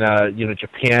happening in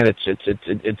Japan.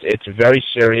 It's very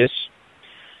serious.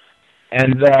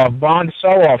 and bond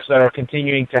sell-offs that are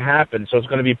continuing to happen. So it's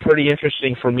going to be pretty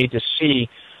interesting for me to see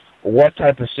what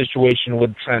type of situation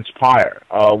would transpire.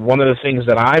 One of the things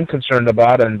that I'm concerned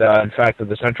about, and in fact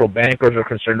the central bankers are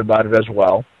concerned about it as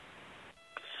well,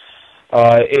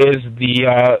 is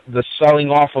the selling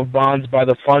off of bonds by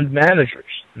the fund managers,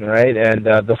 right? And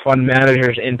the fund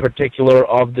managers in particular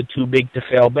of the too big to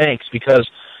fail banks, because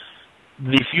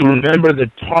if you remember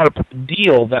the TARP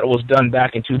deal that was done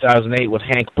back in 2008 with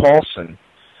Hank Paulson,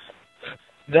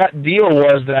 that deal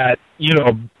was that, you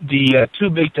know, the too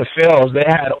big to fails, they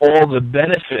had all the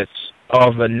benefits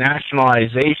of a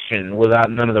nationalization without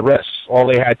none of the risks. All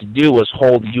they had to do was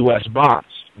hold U.S. bonds,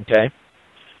 okay?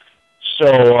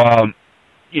 So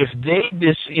if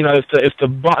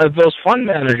those fund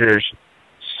managers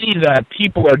see that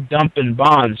people are dumping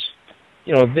bonds,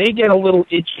 you know, they get a little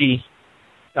itchy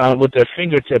with their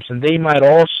fingertips, and they might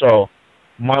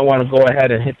want to go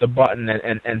ahead and hit the button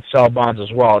and sell bonds as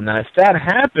well. Now, if that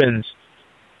happens,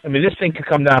 I mean, this thing could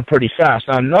come down pretty fast.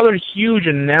 Now, another huge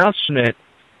announcement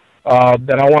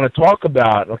that I want to talk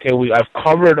about. Okay, I've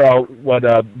covered what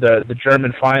the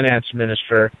German finance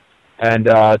minister and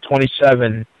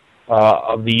 27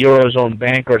 of the Eurozone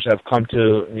bankers have come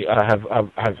to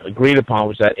have agreed upon,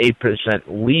 was that 8%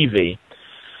 levy.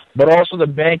 But also the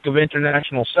Bank of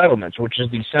International Settlements, which is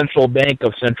the central bank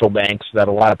of central banks that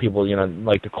a lot of people, you know,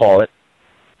 like to call it.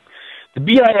 The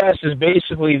BIS is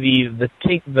basically the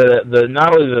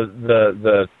not only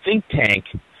the think tank,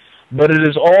 but it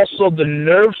is also the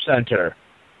nerve center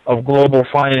of global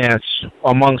finance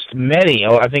amongst many,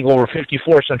 I think over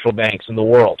 54 central banks in the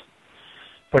world.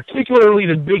 Particularly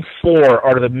the big four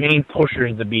are the main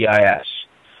pushers of the BIS.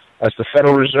 That's the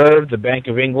Federal Reserve, the Bank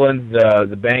of England,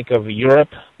 the Bank of Europe,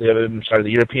 the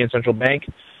European Central Bank,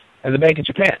 and the Bank of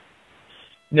Japan.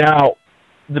 Now,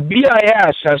 the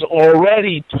BIS has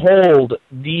already told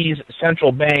these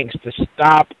central banks to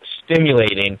stop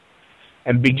stimulating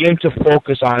and begin to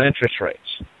focus on interest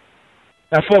rates.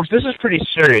 Now, folks, this is pretty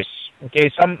serious.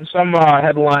 Okay, some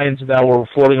headlines that were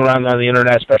floating around on the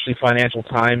internet, especially Financial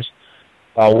Times,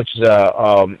 which is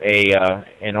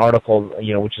an article,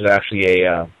 you know, which is actually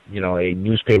a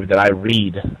newspaper that I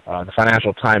read. The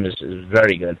Financial Times is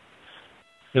very good.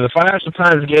 You know, the Financial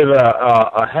Times gave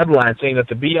a headline saying that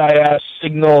the BIS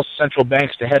signals central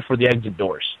banks to head for the exit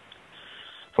doors.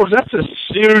 Folks, that's a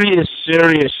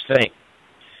serious thing.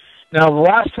 Now, the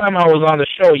last time I was on the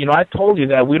show, you know, I told you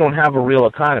that we don't have a real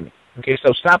economy. Okay,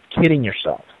 so stop kidding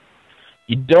yourself.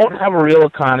 You don't have a real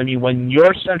economy when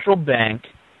your central bank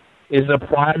is the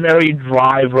primary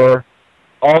driver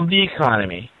of the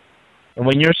economy, and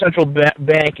when your central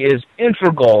bank is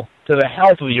integral to the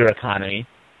health of your economy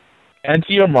and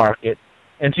to your market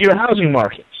and to your housing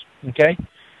markets, okay?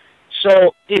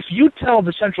 So if you tell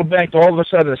the central bank to all of a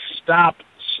sudden stop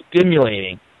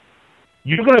stimulating,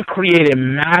 you're going to create a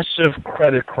massive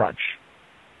credit crunch.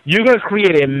 You're going to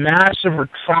create a massive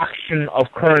retraction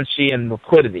of currency and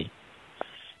liquidity.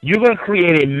 You're going to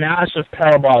create a massive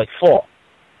parabolic fall.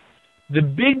 The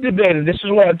big debate, and this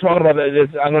is what I'm talking about,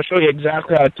 I'm going to show you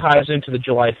exactly how it ties into the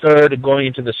July 3rd and going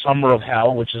into the summer of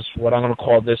hell, which is what I'm going to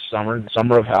call this summer, the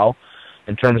summer of hell,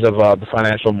 in terms of the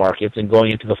financial markets, and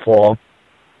going into the fall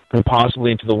and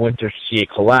possibly into the winter to see a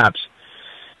collapse.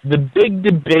 The big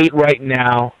debate right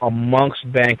now amongst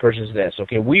bankers is this.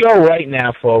 Okay, we are right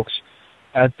now, folks,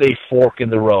 at the fork in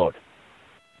the road.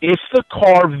 If the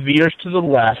car veers to the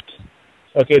left,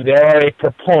 okay, they are a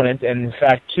proponent, and in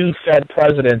fact, 2 Fed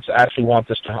presidents actually want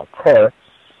this to occur.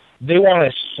 They want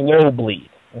a slow bleed.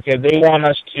 Okay, they want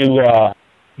us to,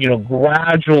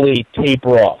 gradually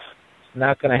taper off. It's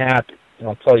not going to happen, and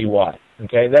I'll tell you why.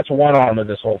 Okay, that's one arm of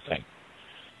this whole thing.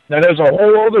 Now, there's a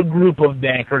whole other group of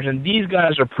bankers, and these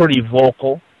guys are pretty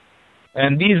vocal,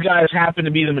 and these guys happen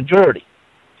to be the majority.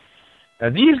 Now,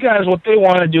 these guys, what they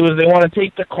want to do is they want to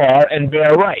take the car and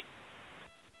bear right.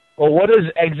 Well, what is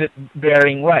exit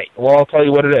bearing right? Well, I'll tell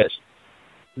you what it is.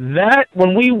 That,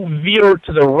 when we veer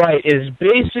to the right, is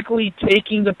basically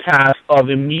taking the path of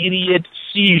immediate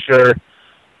seizure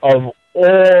of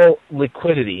all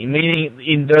liquidity,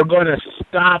 meaning they're going to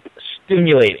stop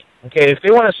stimulating. Okay, if they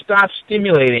want to stop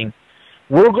stimulating,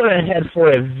 we're going to head for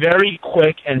a very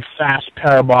quick and fast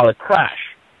parabolic crash.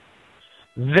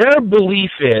 Their belief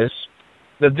is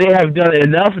that they have done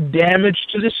enough damage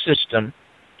to the system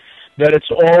that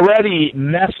it's already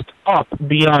messed up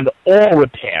beyond all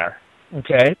repair,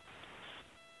 okay,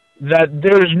 that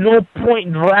there's no point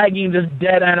in dragging this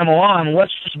dead animal on.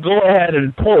 Let's just go ahead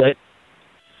and pull it,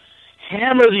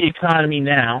 hammer the economy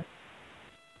now,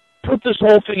 put this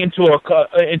whole thing into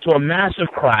a massive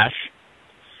crash,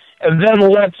 and then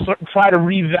let's try to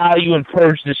revalue and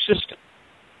purge the system.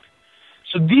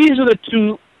 So these are the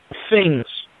two things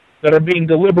that are being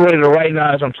deliberated right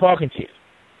now as I'm talking to you.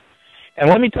 And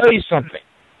let me tell you something.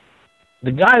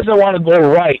 The guys that want to go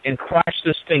right and crash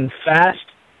this thing fast,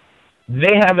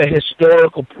 they have a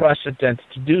historical precedent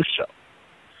to do so.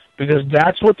 Because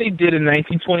that's what they did in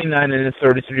 1929 and in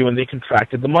 1933 when they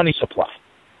contracted the money supply.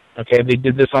 Okay, they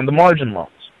did this on the margin loans.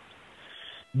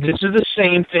 This is the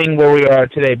same thing where we are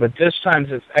today, but this time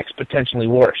it's exponentially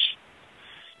worse.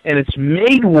 And it's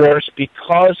made worse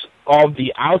because of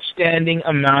the outstanding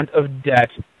amount of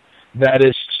debt that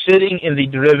is sitting in the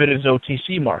derivatives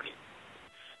OTC market.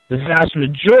 The vast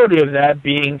majority of that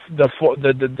being the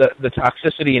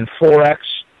toxicity in Forex,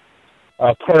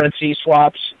 currency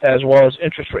swaps, as well as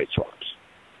interest rate swaps.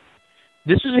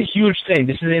 This is a huge thing.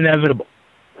 This is inevitable.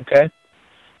 Okay?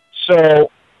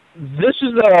 So this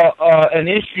is an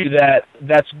issue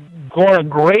that's going to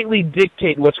greatly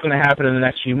dictate what's going to happen in the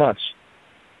next few months.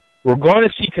 We're going to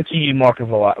see continued market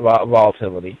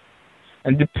volatility.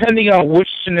 And depending on which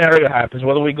scenario happens,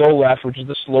 whether we go left, which is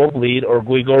the slow bleed, or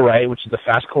we go right, which is the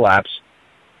fast collapse,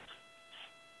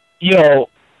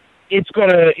 it's going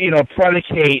to,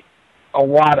 predicate a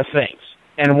lot of things.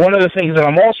 And one of the things that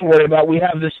I'm also worried about, we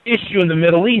have this issue in the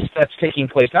Middle East that's taking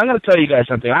place. Now, I'm going to tell you guys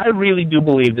something. I really do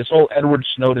believe this whole Edward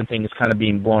Snowden thing is kind of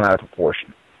being blown out of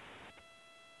proportion.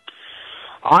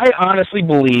 I honestly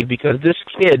believe, because this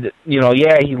kid, he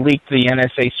leaked the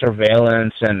NSA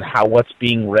surveillance and what's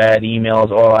being read, emails,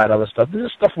 all that other stuff. This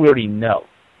is stuff we already know.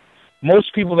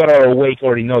 Most people that are awake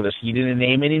already know this. He didn't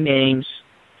name any names.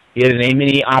 He didn't name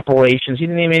any operations. He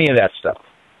didn't name any of that stuff.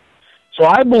 So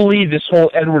I believe this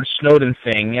whole Edward Snowden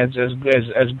thing, as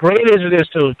great as it is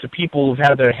to people who've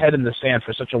had their head in the sand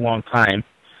for such a long time,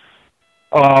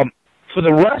 for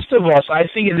the rest of us, I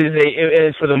think it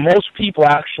is for the most people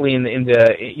actually in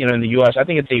the U.S., I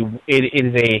think it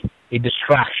is a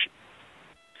distraction,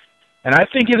 and I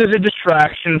think it is a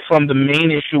distraction from the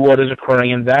main issue, what is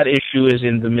occurring, and that issue is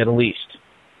in the Middle East.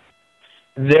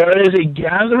 There is a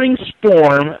gathering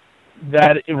storm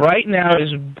that right now is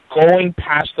going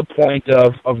past the point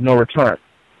of no return,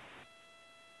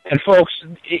 and folks,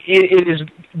 it is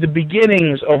the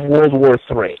beginnings of World War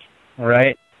III. All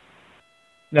right.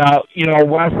 Now,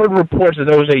 I've heard reports that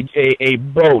there was a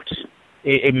boat,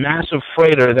 a massive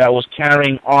freighter that was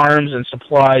carrying arms and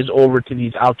supplies over to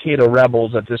these Al-Qaeda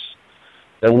rebels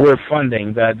that we're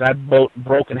funding, that boat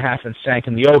broke in half and sank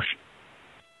in the ocean.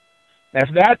 Now,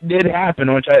 if that did happen,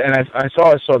 I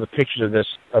saw the pictures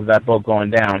of that boat going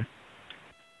down,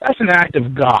 that's an act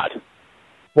of God.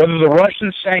 Whether the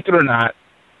Russians sank it or not,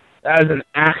 that is an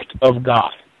act of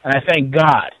God. And I thank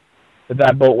God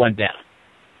that boat went down,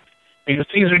 because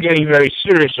things are getting very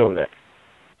serious over there.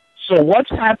 So what's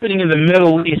happening in the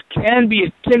Middle East can be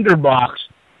a tinderbox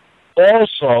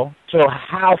also to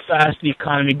how fast the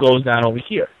economy goes down over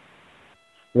here.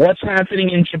 What's happening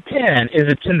in Japan is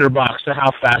a tinderbox to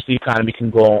how fast the economy can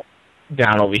go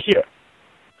down over here.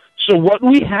 So what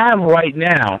we have right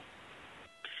now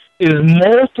is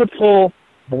multiple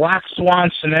black swan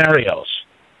scenarios.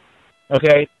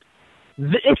 Okay?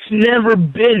 It's never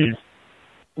been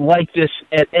like this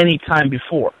at any time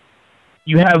before.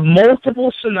 You have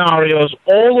multiple scenarios,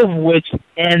 all of which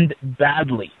end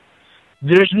badly.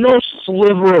 There's no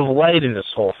sliver of light in this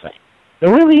whole thing.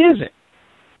 There really isn't.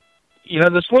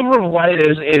 The sliver of light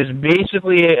is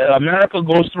basically America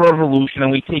goes through a revolution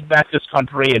and we take back this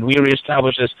country and we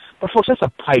reestablish this. But folks, that's a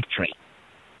pipe dream.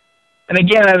 And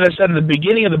again, as I said in the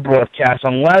beginning of the broadcast,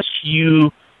 unless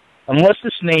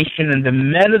this nation and the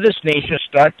men of this nation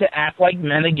start to act like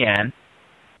men again,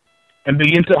 and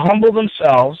begin to humble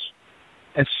themselves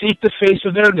and seek the face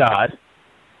of their God,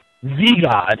 the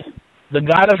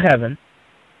God of heaven,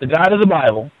 the God of the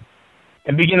Bible,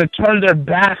 and begin to turn their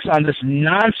backs on this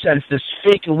nonsense, this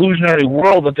fake illusionary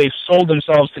world that they've sold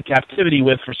themselves to captivity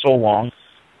with for so long.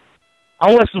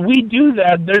 Unless we do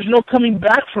that, there's no coming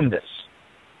back from this.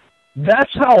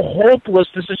 That's how hopeless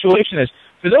the situation is.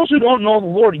 For those who don't know the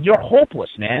Lord, you're hopeless,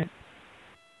 man.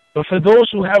 But for those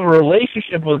who have a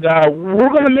relationship with God, we're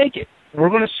going to make it. We're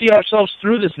going to see ourselves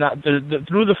through this,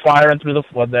 through the fire and through the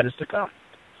flood that is to come.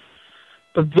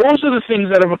 But those are the things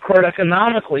that have occurred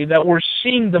economically that we're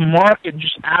seeing the market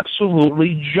just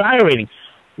absolutely gyrating.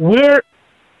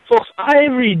 Folks,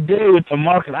 every day with the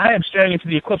market, I am staring into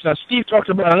the eclipse. Now, Steve talked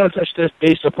about, I'm going to touch this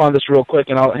based upon this real quick,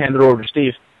 and I'll hand it over to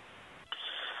Steve.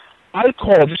 I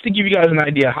called, just to give you guys an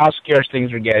idea how scarce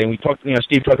things are getting.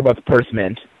 Steve talked about the Perth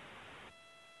Mint.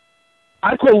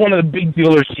 I called one of the big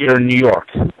dealers here in New York.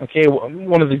 Okay,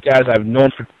 one of the guys I've known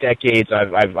for decades.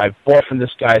 I've bought from this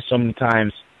guy so many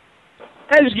times.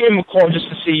 I just gave him a call just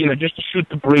to see, just to shoot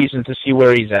the breeze and to see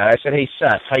where he's at. I said, "Hey,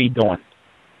 Seth, how you doing?"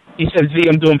 He said, Z,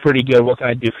 I'm doing pretty good. What can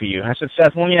I do for you? I said,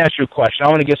 Seth, let me ask you a question. I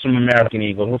want to get some American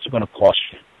Eagles. What's it going to cost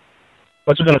you?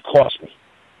 What's it going to cost me?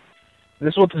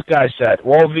 This is what this guy said.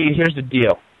 Well, V, here's the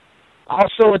deal.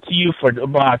 I'll sell it to you for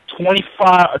about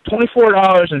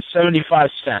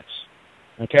 $24.75.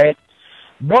 Okay?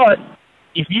 But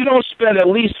if you don't spend at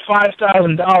least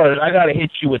 $5,000, I got to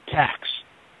hit you with tax.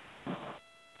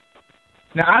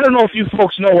 Now, I don't know if you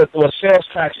folks know what sales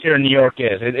tax here in New York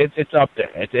is. It's up there.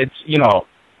 It's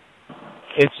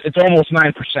almost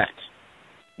 9%.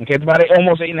 Okay, it's about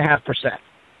almost 8.5%.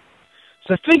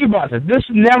 So think about this. This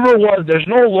never was. There's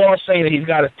no law saying that he's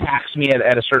got to tax me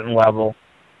at a certain level,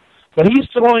 but he's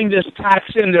throwing this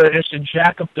tax in there just to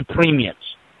jack up the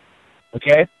premiums.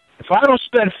 Okay, if I don't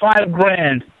spend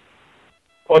 $5,000,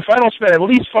 or if I don't spend at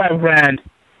least $5,000,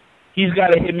 he's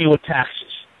got to hit me with taxes.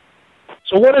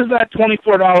 So what does that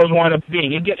 $24 wind up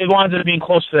being? It winds up being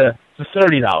close to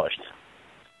 $30.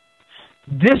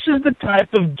 This is the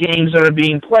type of games that are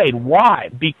being played. Why?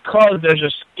 Because there's a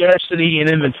scarcity in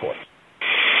inventory.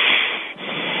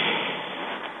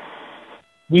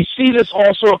 We see this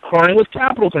also occurring with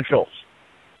capital controls.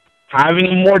 Having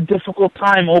a more difficult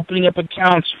time opening up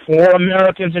accounts for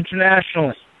Americans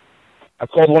internationally. I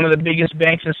called one of the biggest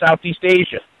banks in Southeast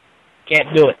Asia.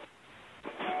 Can't do it.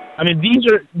 I mean,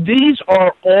 these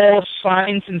are all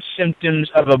signs and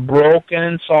symptoms of a broken,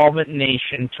 insolvent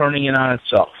nation turning in on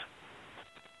itself.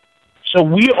 So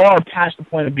we are past the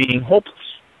point of being hopeless.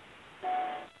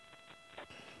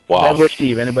 Wow. Edward,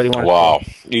 Steve, anybody want to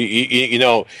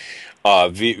say?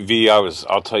 V,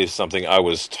 I'll tell you something. I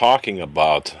was talking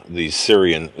about the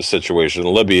Syrian situation.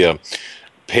 Libya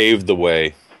paved the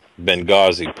way.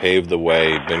 Benghazi paved the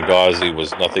way. Benghazi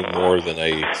was nothing more than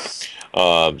a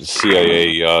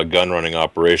CIA gun-running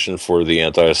operation for the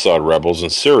anti-Assad rebels in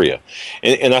Syria.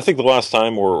 And I think the last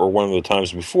time, or one of the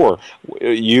times before,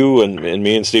 you and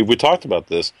me and Steve, we talked about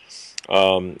this,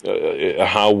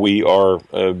 how we are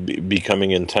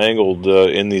becoming entangled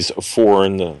in these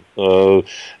foreign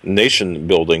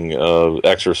nation-building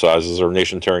exercises, or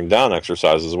nation-tearing-down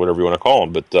exercises, whatever you want to call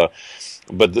them.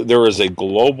 But there is a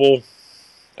global,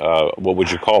 what would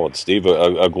you call it, Steve,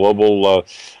 a global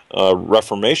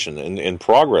reformation in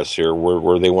progress here,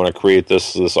 where they want to create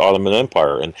this Ottoman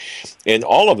Empire, and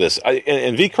all of this.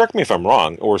 And V, correct me if I'm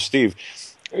wrong, or Steve,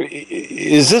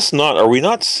 is this not? Are we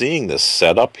not seeing this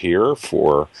setup here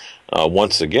for?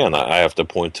 Once again, I have to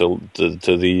point to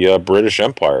the British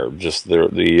Empire, just the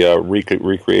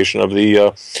recreation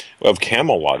of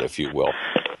Camelot, if you will.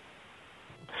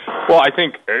 Well, I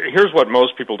think here's what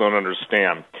most people don't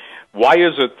understand. Why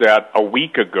is it that a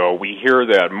week ago we hear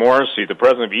that Morsi, the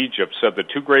president of Egypt, said the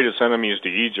two greatest enemies to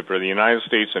Egypt are the United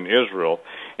States and Israel,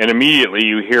 and immediately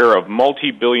you hear of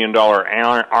multi-billion-dollar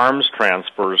arms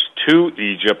transfers to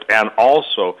Egypt and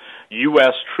also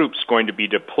U.S. troops going to be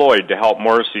deployed to help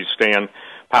Morsi stay in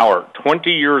power?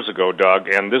 20 years ago, Doug,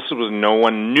 and this was no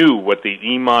one knew what the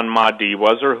Imam Mahdi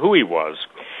was or who he was.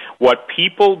 What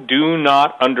people do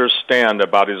not understand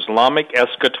about Islamic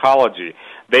eschatology,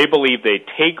 they believe they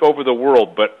take over the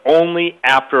world, but only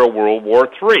after a World War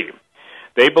III.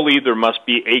 They believe there must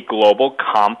be a global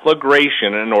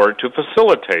conflagration in order to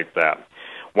facilitate that.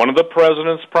 One of the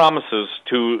president's promises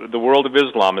to the world of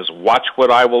Islam is, watch what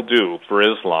I will do for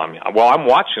Islam. Well, I'm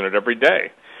watching it every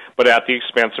day, but at the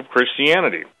expense of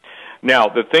Christianity. Now,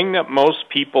 the thing that most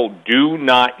people do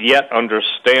not yet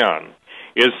understand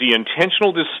is the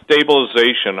intentional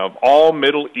destabilization of all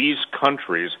Middle East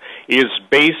countries is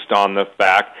based on the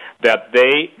fact that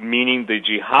they, meaning the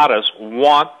jihadists,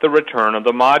 want the return of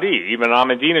the Mahdi. Even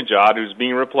Ahmadinejad, who's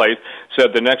being replaced,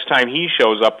 said the next time he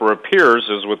shows up or appears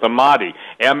is with the Mahdi,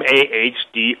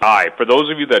 M-A-H-D-I. For those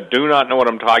of you that do not know what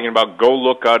I'm talking about, go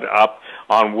look it up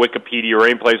on Wikipedia or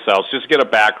anyplace else. Just get a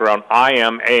background. I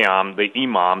am the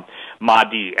Imam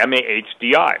Mahdi,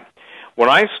 M-A-H-D-I. When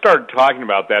I started talking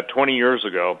about that 20 years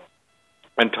ago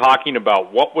and talking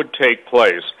about what would take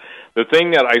place, the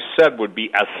thing that I said would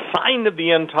be a sign of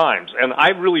the end times, and I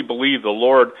really believe the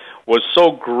Lord was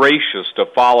so gracious to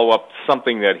follow up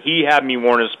something that he had me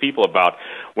warn his people about.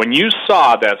 When you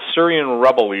saw that Syrian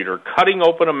rebel leader cutting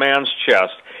open a man's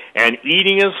chest and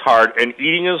eating his heart and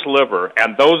eating his liver,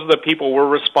 and those are the people we're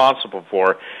responsible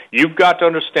for, you've got to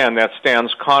understand that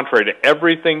stands contrary to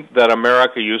everything that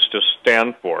America used to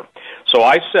stand for. So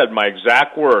I said my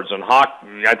exact words, and Hawk,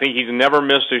 I think he's never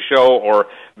missed a show, or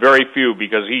very few,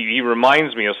 because he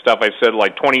reminds me of stuff I said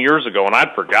like 20 years ago, and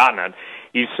I'd forgotten it.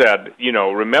 He said,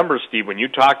 remember, Steve, when you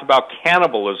talked about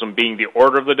cannibalism being the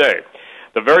order of the day,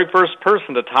 the very first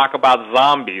person to talk about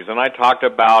zombies, and I talked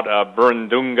about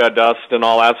Burundunga dust and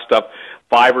all that stuff,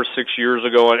 5 or 6 years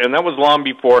ago, and that was long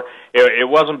before, it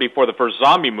wasn't before the first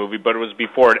zombie movie, but it was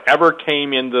before it ever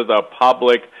came into the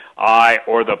public eye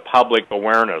or the public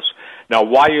awareness. Now,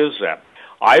 why is that?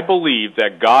 I believe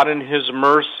that God in His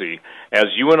mercy, as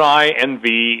you and I and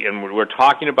V, and we're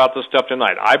talking about this stuff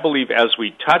tonight, I believe as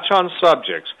we touch on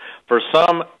subjects, for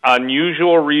some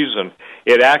unusual reason,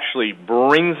 it actually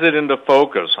brings it into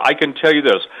focus. I can tell you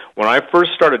this, when I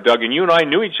first started, Doug, and you and I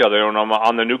knew each other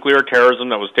on the nuclear terrorism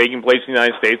that was taking place in the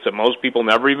United States that most people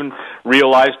never even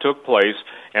realized took place,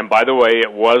 and by the way,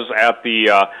 it was at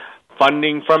the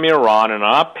funding from Iran, and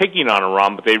I'm not picking on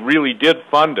Iran, but they really did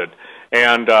fund it.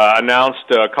 And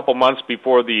announced a couple months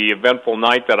before the eventful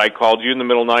night that I called you in the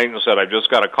middle of the night and said, I've just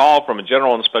got a call from a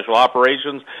general in special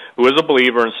operations who is a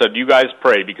believer and said, you guys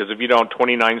pray, because if you don't,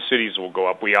 29 cities will go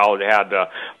up. We all had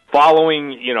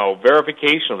following,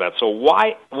 verification of that. So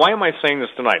why am I saying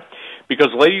this tonight?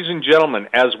 Because, ladies and gentlemen,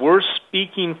 as we're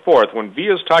speaking forth, when V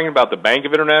is talking about the Bank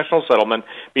of International Settlement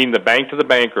being the bank to the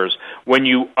bankers, when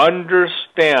you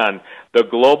understand the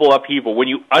global upheaval, when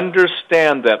you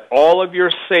understand that all of your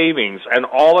savings and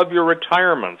all of your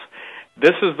retirements,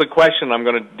 this is the question I'm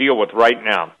going to deal with right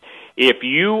now. If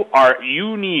you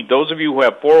need, those of you who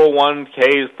have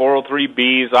 401ks,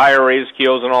 403bs, IRAs,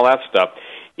 KIOs, and all that stuff,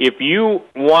 if you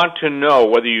want to know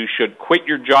whether you should quit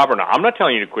your job or not, I'm not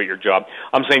telling you to quit your job.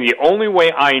 I'm saying the only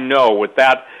way I know with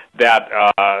that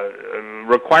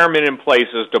requirement in place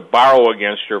is to borrow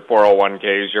against your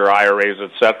 401ks, your IRAs,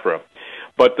 etc.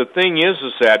 But the thing is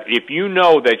that if you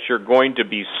know that you're going to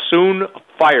be soon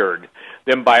fired,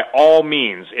 then by all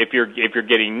means, if you're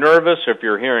getting nervous, if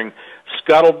you're hearing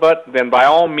scuttlebutt, then by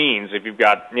all means, if you've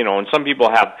got, and some people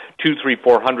have 200,000, 300,000,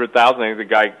 400,000. I think the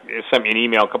guy sent me an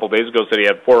email a couple of days ago, said he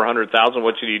had 400,000.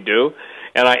 What should he do?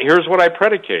 And here's what I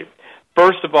predicate.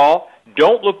 First of all,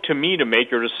 don't look to me to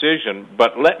make your decision,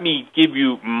 but let me give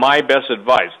you my best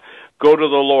advice. Go to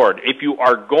the Lord. If you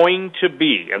are going to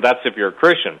be, and that's if you're a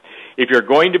Christian, if you're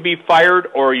going to be fired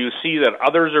or you see that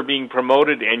others are being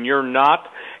promoted and you're not,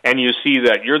 and you see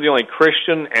that you're the only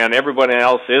Christian and everybody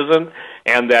else isn't,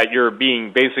 and that you're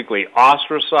being basically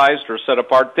ostracized or set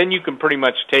apart, then you can pretty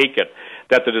much take it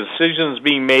that the decisions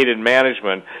being made in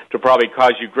management to probably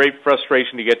cause you great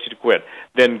frustration to get you to quit.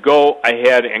 Then go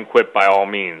ahead and quit by all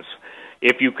means.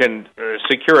 If you can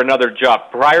secure another job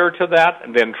prior to that,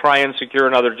 then try and secure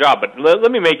another job. But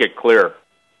let me make it clear.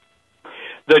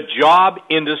 The job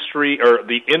industry, or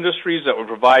the industries that would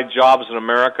provide jobs in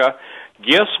America,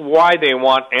 guess why they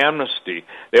want amnesty?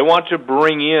 They want to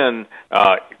bring in,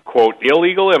 quote,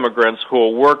 illegal immigrants who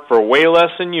will work for way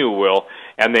less than you will,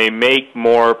 and they make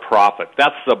more profit.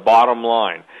 That's the bottom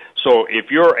line. So if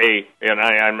you're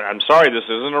I'm sorry this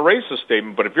isn't a racist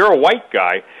statement, but if you're a white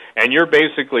guy and you're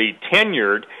basically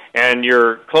tenured and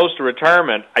you're close to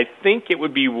retirement, I think it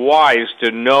would be wise to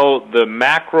know the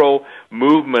macro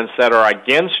movements that are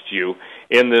against you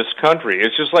in this country.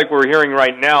 It's just like we're hearing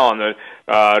right now on the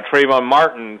Trayvon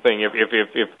Martin thing. If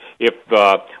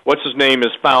what's his name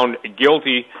is found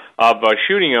guilty of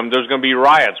shooting him, there's going to be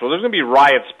riots. Well, there's going to be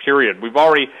riots, period. We've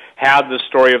already had the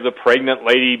story of the pregnant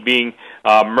lady being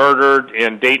murdered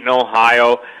in Dayton,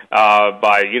 Ohio,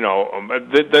 by,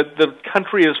 the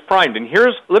country is primed. And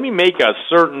let me make a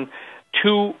certain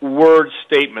two-word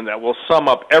statement that will sum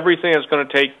up everything that's going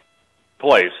to take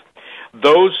place.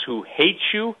 Those who hate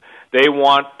you, they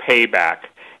want payback.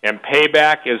 And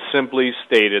payback is simply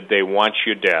stated, they want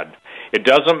you dead. It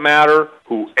doesn't matter.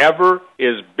 Whoever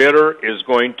is bitter is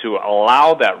going to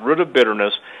allow that root of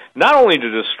bitterness not only to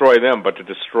destroy them, but to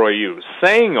destroy you.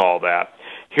 Saying all that,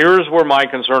 here's where my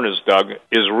concern is, Doug,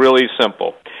 is really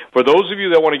simple. For those of you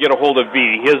that want to get a hold of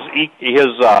V, his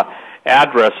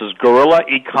address is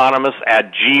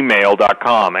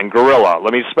GuerrillaEconomist@gmail.com. And Guerrilla,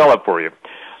 let me spell it for you,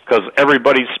 because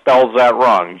everybody spells that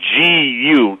wrong.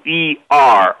 GUERRILLA,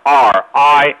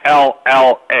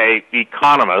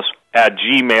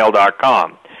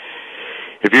 economist@gmail.com.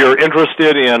 If you're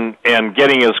interested in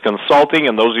getting his consulting,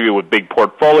 and those of you with big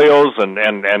portfolios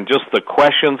and just the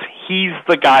questions, he's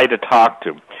the guy to talk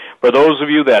to. For those of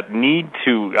you that need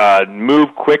to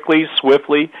move quickly,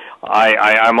 swiftly,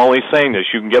 I'm only saying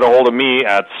this. You can get a hold of me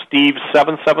at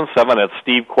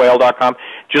steve777@stevequayle.com.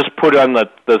 Just put on the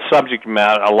subject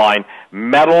line,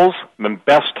 metals,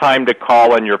 best time to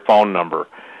call, and your phone number.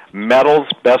 Metals,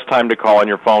 best time to call, on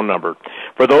your phone number.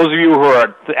 For those of you who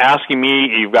are asking me,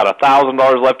 you've got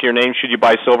 $1,000 left to your name, should you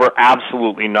buy silver?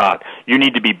 Absolutely not. You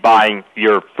need to be buying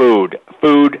your food.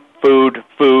 Food.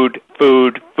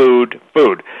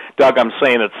 Doug, I'm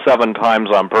saying it 7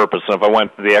 times on purpose, and if I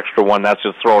went to the extra one, that's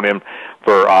just thrown in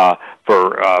for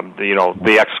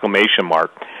the exclamation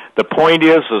mark. The point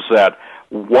is that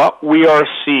what we are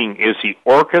seeing is the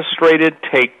orchestrated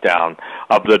takedown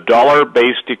of the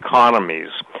dollar-based economies.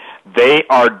 They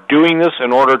are doing this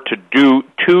in order to do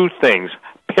two things: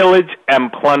 pillage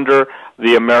and plunder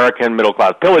the American middle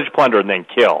class. Pillage, plunder, and then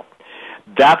kill.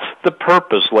 That's the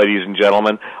purpose, ladies and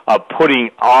gentlemen, of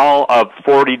putting all of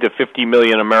 40 to 50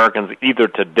 million Americans either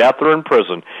to death or in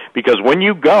prison. Because when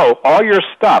you go, all your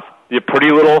stuff, your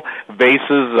pretty little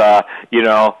vases,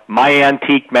 my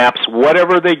antique maps,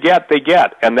 whatever they get.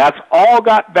 And that's all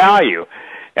got value.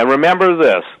 And remember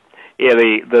this,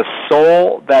 the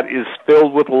soul that is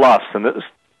filled with lust, in this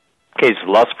case,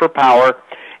 lust for power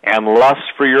and lust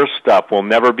for your stuff, will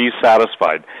never be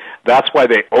satisfied. That's why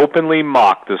they openly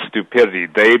mock the stupidity.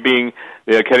 They being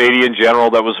the Canadian general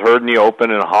that was heard in the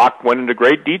open, and Hawk went into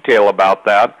great detail about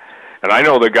that. And I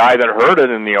know the guy that heard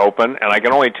it in the open, and I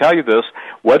can only tell you this,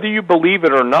 whether you believe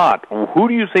it or not, who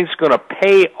do you think is going to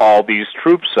pay all these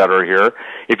troops that are here?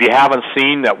 If you haven't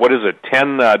seen that,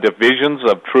 10 divisions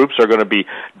of troops are going to be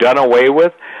done away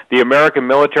with? The American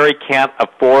military can't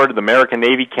afford, the American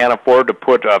Navy can't afford to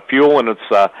put fuel in its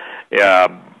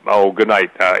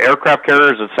aircraft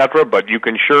carriers, etc., but you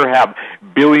can sure have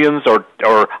billions or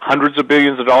hundreds of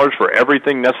billions of dollars for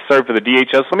everything necessary for the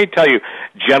DHS. Let me tell you,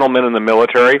 gentlemen in the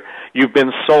military, you've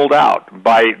been sold out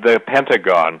by the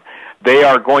Pentagon. They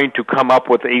are going to come up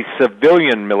with a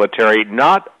civilian military,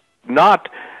 not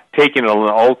taking an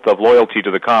oath of loyalty to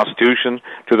the Constitution,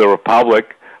 to the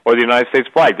Republic, or the United States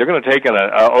flag. They're going to take an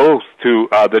oath to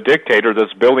the dictator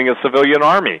that's building a civilian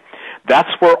army. That's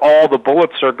where all the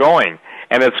bullets are going.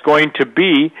 And it's going to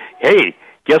be, hey,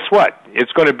 guess what?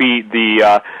 It's going to be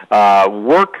the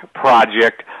work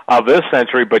project of this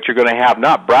century, but you're going to have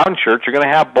not brown shirts, you're going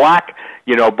to have black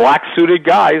suited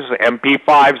guys,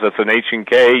 MP5s, that's an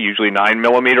H&K, usually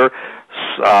 9mm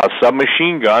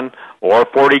submachine gun, or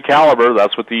 40 caliber,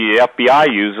 that's what the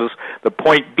FBI uses. The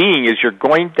point being is you're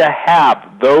going to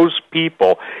have those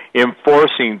people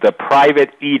enforcing the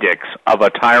private edicts of a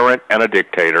tyrant and a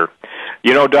dictator.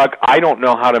 You know, Doug, I don't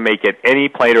know how to make it any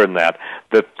plainer than that.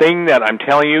 The thing that I'm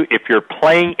telling you, if you're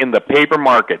playing in the paper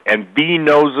market, and V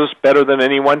knows this better than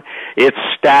anyone, it's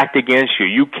stacked against you.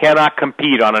 You cannot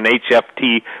compete on an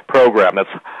HFT program.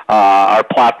 That's our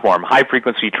platform,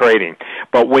 high-frequency trading.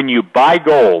 But when you buy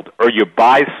gold, or you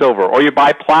buy silver, or you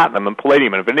buy platinum and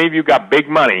palladium, and if any of you got big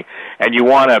money and you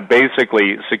want to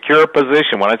basically secure a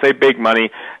position, when I say big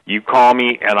money, you call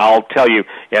me and I'll tell you,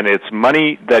 and it's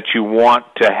money that you want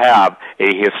to have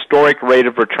a historic rate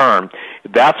of return,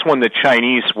 that's when the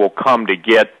Chinese will come to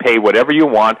pay whatever you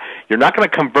want. You're not going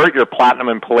to convert your platinum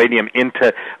and palladium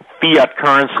into fiat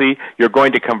currency. You're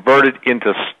going to convert it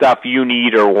into stuff you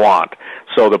need or want.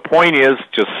 So the point is,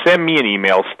 just send me an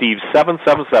email,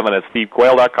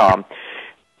 steve777@stevequayle.com.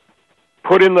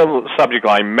 Put in the subject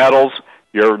line, metals,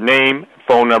 your name,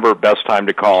 phone number, best time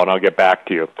to call, and I'll get back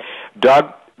to you.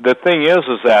 Doug, the thing is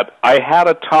that I had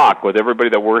a talk with everybody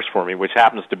that works for me, which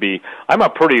happens to be, I'm a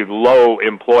pretty low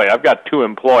employee. I've got 2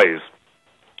 employees,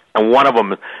 and one of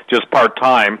them just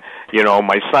part-time. You know,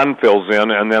 my son fills in,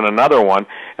 and then another one.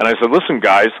 And I said, listen,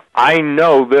 guys, I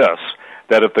know this,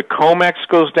 that if the COMEX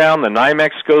goes down, the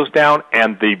NYMEX goes down,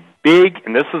 and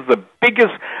this is the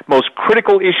biggest, most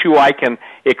critical issue I can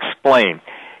explain,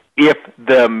 if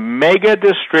the mega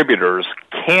distributors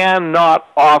cannot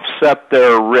offset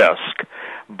their risk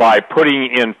by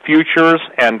putting in futures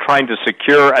and trying to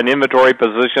secure an inventory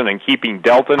position and keeping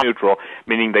delta neutral,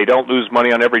 meaning they don't lose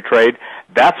money on every trade,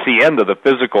 that's the end of the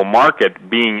physical market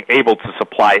being able to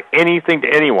supply anything to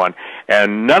anyone.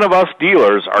 And none of us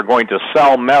dealers are going to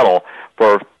sell metal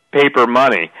for paper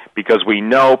money, because we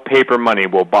know paper money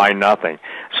will buy nothing.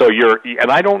 So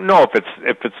and I don't know if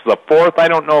it's the 4th, I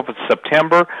don't know if it's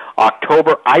September,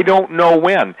 October, I don't know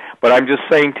when, but I'm just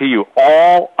saying to you,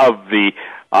 all of the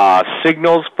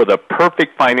signals for the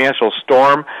perfect financial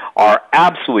storm are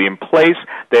absolutely in place.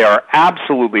 They are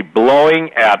absolutely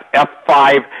blowing at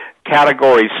F5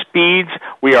 category speeds.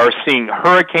 We are seeing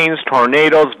hurricanes,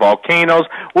 tornadoes, volcanoes.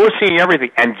 We're seeing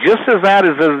everything. And just as that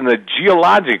is in the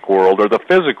geologic world or the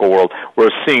physical world,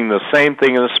 we're seeing the same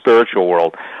thing in the spiritual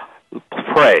world.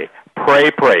 Pray.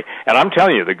 Pray, pray. And I'm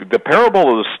telling you, the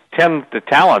parable of the 10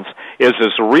 talents is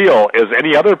as real as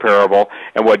any other parable,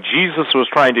 and what Jesus was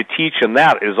trying to teach in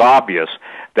that is obvious,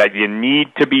 that you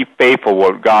need to be faithful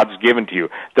what God's given to you.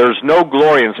 There's no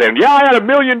glory in saying, yeah, I had $1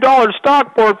 million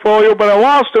stock portfolio, but I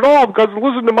lost it all because I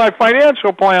listened to my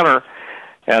financial planner.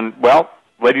 And, well,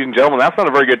 ladies and gentlemen, that's not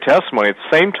a very good testimony. At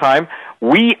the same time,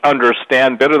 we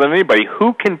understand better than anybody.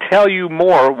 Who can tell you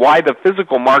more why the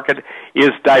physical market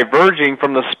is diverging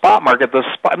from the spot market?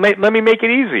 Let me make it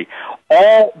easy.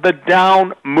 all the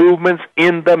down movements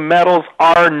in the metals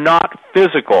are not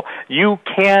physical. You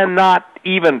cannot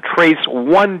even trace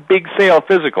one big sale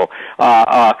physical.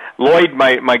 Lloyd,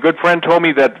 my good friend, told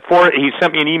me that he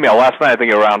sent me an email last night, I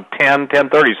think around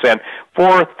 10:30, saying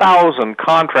 4,000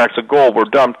 contracts of gold were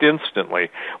dumped instantly.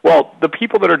 Well, the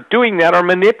people that are doing that are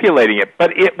manipulating it,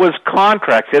 but it was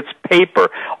contracts, it's paper,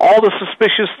 all the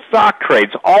suspicious stock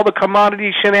trades, all the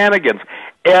commodity shenanigans.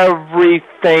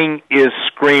 Everything is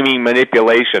screaming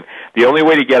manipulation. The only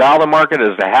way to get out of the market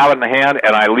is to have it in the hand,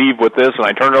 and I leave with this, and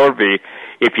I turn it over to V.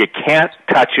 If you can't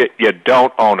touch it, you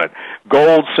don't own it.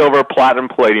 Gold, silver, platinum,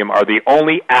 palladium are the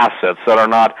only assets that are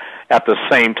not at the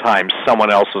same time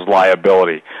someone else's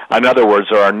liability. In other words,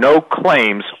 there are no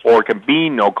claims or can be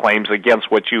no claims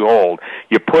against what you hold.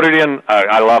 You put it in,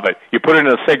 I love it, you put it in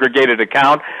a segregated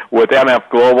account with MF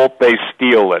Global, they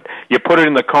steal it. You put it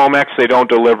in the COMEX, they don't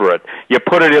deliver it. You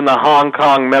put it in the Hong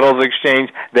Kong Metals Exchange,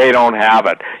 they don't have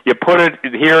it. You put it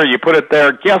here, you put it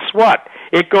there, guess what?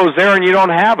 It goes there and you don't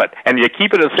have it. And you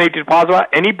keep it in a safety deposit box.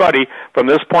 Anybody from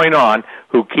this point on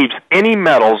who keeps any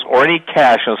metals or any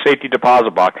cash in a safety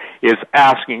deposit box is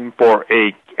asking for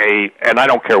and I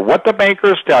don't care what the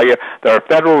bankers tell you, there are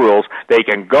federal rules. They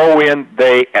can go in,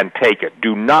 and take it.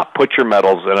 Do not put your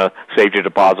metals in a safety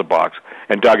deposit box.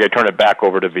 And Doug, I turn it back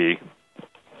over to V.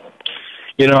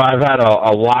 You know, I've had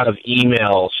a lot of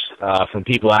emails from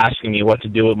people asking me what to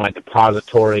do with my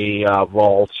depository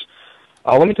vaults.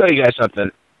 Let me tell you guys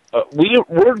something.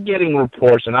 We're getting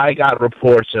reports, and I got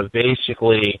reports of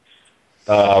basically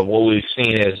what we've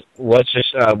seen is, let's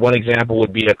just, one example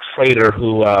would be a trader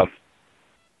who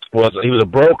he was a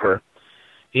broker.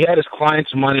 He had his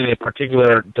clients' money in a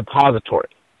particular depository.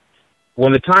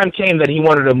 When the time came that he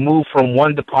wanted to move from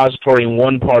one depository in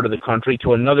one part of the country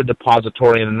to another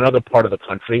depository in another part of the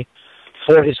country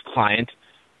for his client,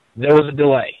 there was a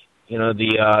delay. You know,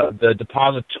 the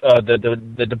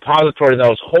depository that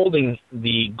was holding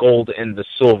the gold and the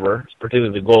silver,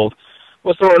 particularly the gold,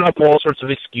 was throwing up all sorts of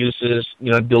excuses,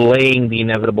 you know, delaying the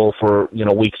inevitable for, you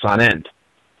know, weeks on end.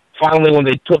 Finally, when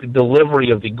they took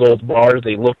delivery of the gold bars,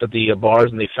 they looked at the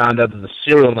bars and they found out that the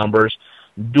serial numbers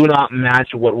do not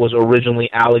match what was originally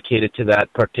allocated to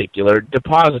that particular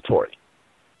depository.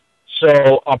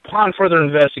 So upon further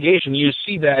investigation, you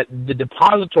see that the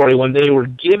depository, when they were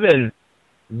given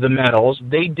the metals,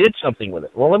 they did something with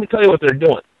it. Well, let me tell you what they're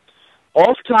doing.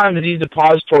 Oftentimes, these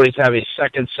depositories have a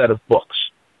second set of books,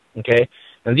 okay?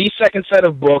 And these second set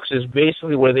of books is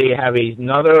basically where they have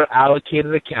another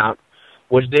allocated account,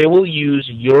 which they will use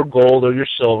your gold or your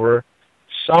silver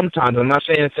sometimes. I'm not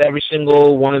saying it's every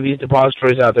single one of these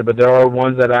depositories out there, but there are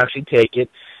ones that actually take it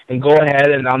and go ahead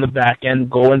and on the back end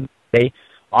go and pay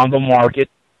on the market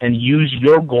and use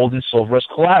your gold and silver as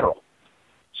collateral.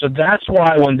 So that's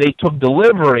why when they took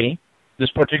delivery,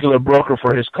 this particular broker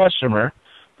for his customer,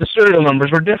 the serial numbers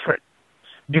were different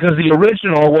because the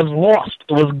original was lost.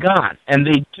 It was gone. And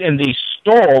they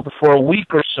stalled for a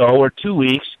week or so or 2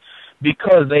 weeks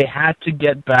because they had to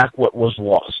get back what was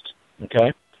lost.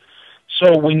 Okay?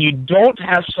 So when you don't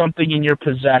have something in your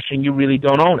possession, you really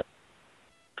don't own it.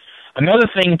 Another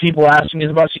thing people ask me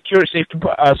is about secure safe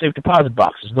deposit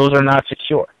boxes. Those are not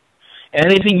secure.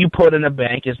 Anything you put in a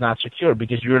bank is not secure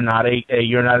because you're not a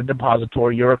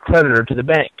depository. You're a creditor to the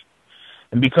bank,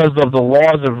 and because of the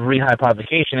laws of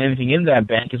rehypothecation, anything in that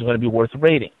bank is going to be worth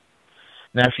rating.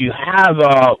 Now, if you have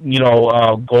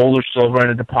gold or silver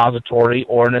in a depository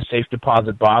or in a safe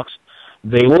deposit box,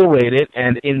 they will rate it,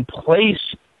 and in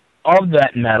place of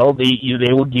that metal,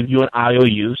 they will give you an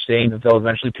IOU saying that they'll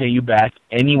eventually pay you back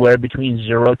anywhere between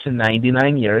 0 to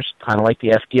 99 years, kind of like the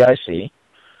FDIC.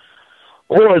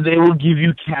 Or they will give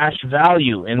you cash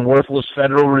value in worthless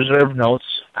Federal Reserve notes,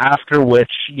 after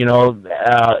which,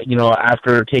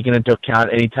 after taking into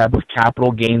account any type of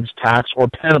capital gains tax or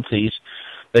penalties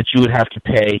that you would have to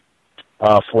pay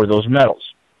for those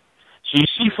metals. So you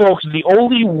see, folks, the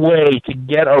only way to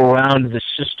get around the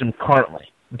system currently,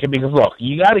 okay, because look,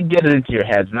 you got to get it into your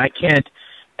heads, and I can't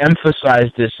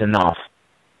emphasize this enough.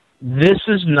 This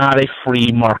is not a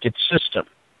free market system.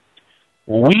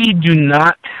 We do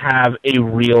not have a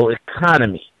real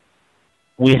economy.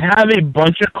 We have a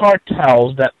bunch of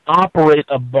cartels that operate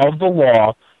above the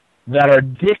law that are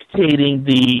dictating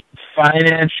the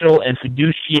financial and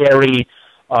fiduciary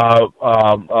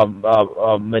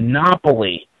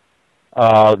monopoly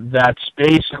that's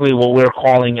basically what we're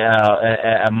calling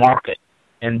a market.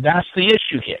 And that's the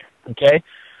issue here, okay?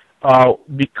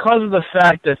 Because of the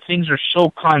fact that things are so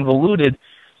convoluted,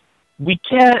 we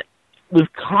can't with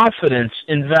confidence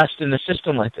invest in a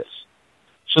system like this.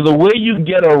 So the way you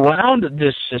get around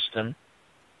this system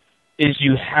is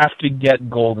you have to get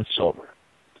gold and silver.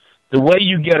 The way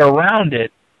you get around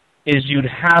it is you'd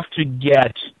have to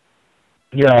get,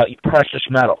 precious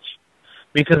metals,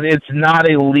 because it's not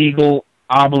a legal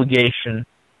obligation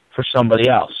for somebody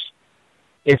else.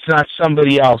 It's not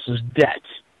somebody else's debt.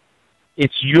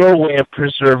 It's your way of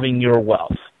preserving your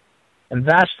wealth. And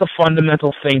that's the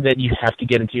fundamental thing that you have to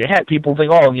get into your head. People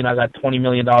think, I got $20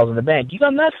 million in the bank. You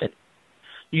got nothing.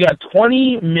 You got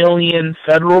 20 million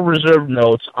Federal Reserve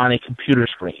notes on a computer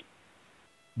screen.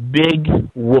 Big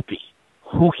whoopee.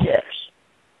 Who cares?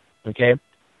 Okay?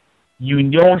 You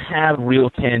don't have real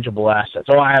tangible assets.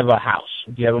 I have a house.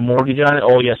 Do you have a mortgage on it?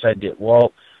 Oh, yes, I do.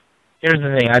 Well, here's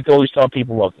the thing. I always tell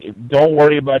people, look, don't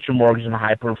worry about your mortgage in a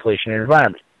hyperinflationary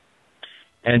environment.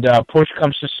 And push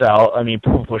comes to shove, and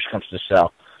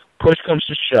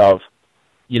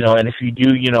if you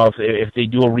do, if they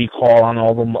do a recall on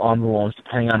the loans,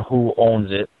 depending on who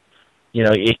owns it, you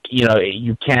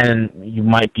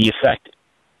might be affected.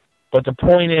 But the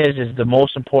point is the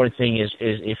most important thing is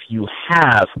if you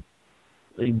have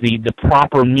the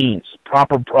proper means,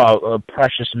 proper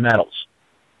precious metals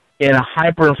in a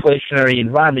hyperinflationary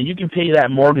environment, you can pay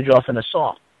that mortgage off in a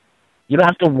song. You don't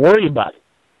have to worry about it.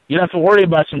 You don't have to worry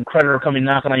about some creditor coming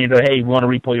knocking on your door, hey, you want to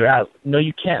repo your house? No,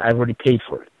 you can't. I've already paid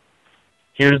for it.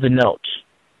 Here's the notes.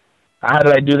 How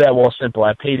did I do that? Well, simple.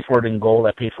 I paid for it in gold.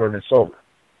 I paid for it in silver.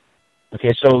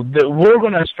 Okay, so we're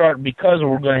going to start, because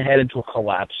we're going to head into a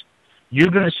collapse,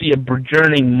 you're going to see a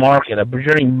burgeoning market, a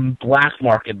burgeoning black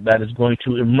market that is going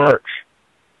to emerge.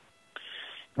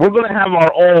 We're going to have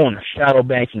our own shadow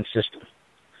banking system.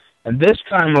 And this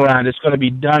time around, it's going to be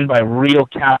done by real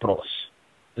capitalists.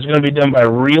 It's going to be done by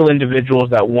real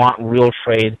individuals that want real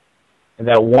trade and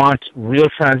that want real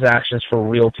transactions for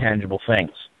real tangible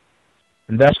things.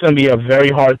 And that's going to be a very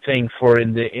hard thing for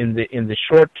in the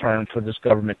short term for this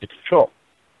government to control.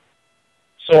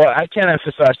 So I can't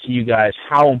emphasize to you guys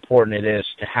how important it is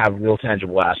to have real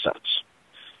tangible assets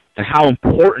and how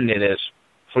important it is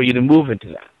for you to move into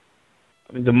that.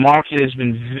 I mean, the market has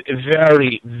been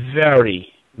very,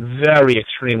 very, very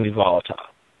extremely volatile.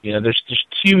 There's just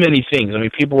too many things. I mean,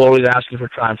 people are always asking for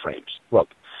time frames. Look,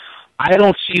 I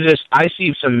don't see this. I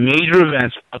see some major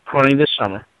events occurring this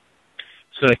summer.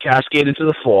 It's going to cascade into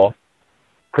the fall,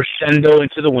 crescendo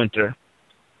into the winter,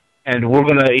 and we're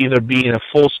going to either be in a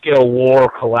full-scale war or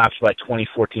collapse by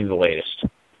 2014 the latest.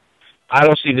 I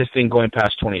don't see this thing going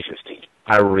past 2015.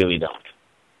 I really don't.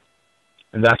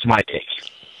 And that's my take.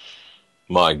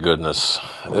 My goodness.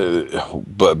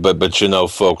 But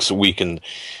folks, we can,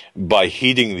 by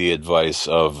heeding the advice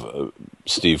of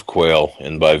Steve Quayle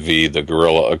and by V, the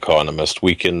Guerrilla Economist,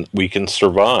 we can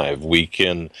survive. We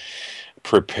can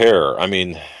prepare. I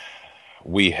mean,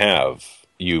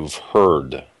 you've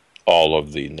heard all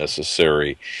of the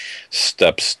necessary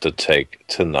steps to take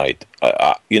tonight.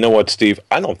 You know what, Steve?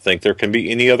 I don't think there can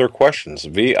be any other questions.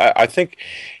 V, I think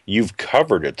you've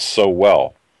covered it so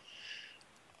well.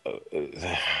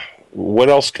 What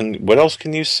else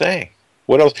can you say?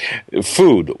 What else?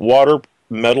 Food, water,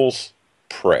 metals,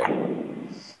 pray.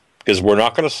 Because we're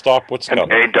not going to stop what's coming.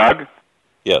 Hey, Doug?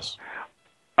 Yes.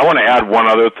 I want to add one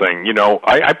other thing.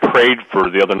 I prayed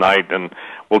for the other night, and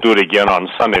we'll do it again on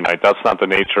Sunday night. That's not the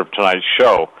nature of tonight's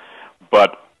show.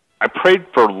 But I prayed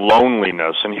for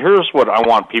loneliness, and here's what I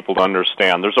want people to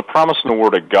understand. There's a promise in the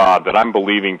Word of God that I'm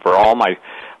believing for all my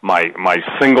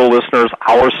single listeners,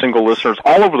 our single listeners,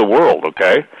 all over the world,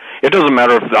 okay? It doesn't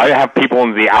matter if I have people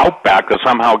in the outback that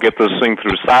somehow get this thing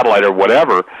through satellite or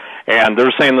whatever, and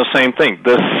they're saying the same thing.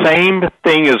 The same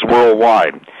thing is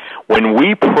worldwide. When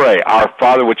we pray, Our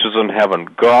Father which is in heaven,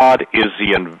 God is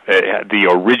the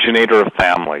originator of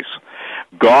families.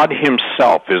 God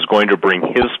himself is going to bring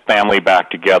his family back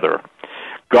together.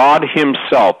 God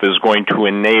himself is going to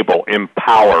enable,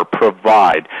 empower,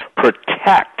 provide,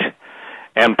 protect,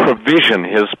 and provision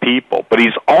his people. But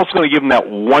he's also going to give them that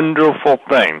wonderful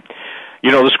thing.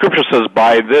 The scripture says,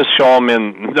 by this shall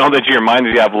men know that you're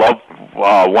minded, you have love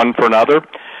one for another.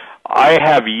 I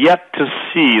have yet to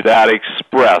see that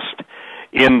expressed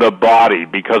in the body,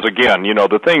 because again,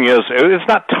 the thing is, it's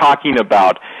not talking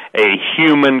about a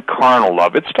human carnal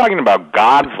love. It's talking about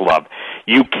God's love.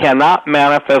 You cannot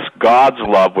manifest God's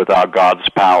love without God's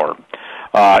power.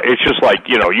 It's just like,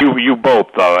 you both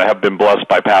have been blessed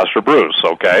by Pastor Bruce,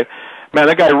 okay? Man,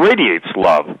 that guy radiates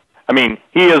love. I mean,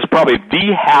 he is probably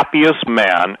the happiest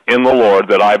man in the Lord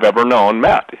that I've ever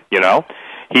met,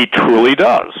 He truly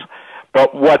does.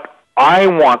 But what I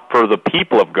want for the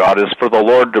people of God is for the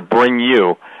Lord to bring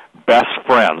you best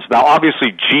friends. Now,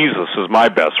 obviously, Jesus is my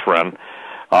best friend.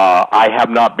 I have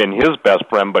not been his best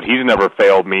friend, but he's never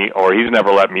failed me or he's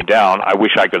never let me down. I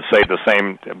wish I could say the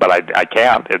same, but I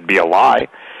can't. It'd be a lie.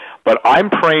 But I'm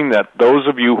praying that those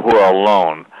of you who are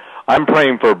alone, I'm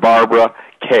praying for Barbara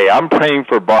K. I'm praying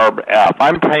for Barb F.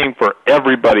 I'm praying for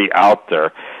everybody out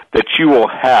there that you will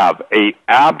have a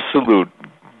absolute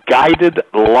guided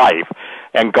life,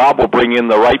 and God will bring in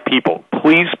the right people.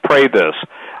 Please pray this.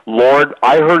 Lord,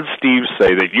 I heard Steve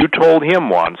say that you told him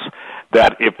once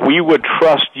that if we would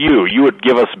trust you, you would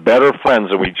give us better friends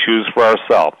than we choose for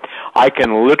ourselves. I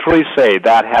can literally say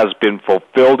that has been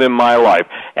fulfilled in my life,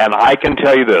 and I can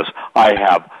tell you this, I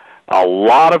have a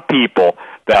lot of people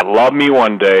that love me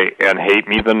one day and hate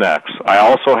me the next. I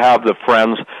also have the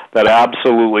friends that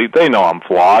absolutely, they know I'm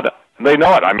flawed. They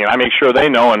know it. I mean, I make sure they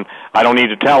know, and I don't need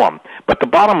to tell them. But the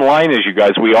bottom line is, you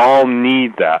guys, we all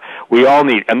need that. We all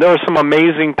need, and there are some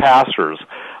amazing pastors.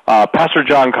 Pastor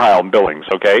John Kyle Billings,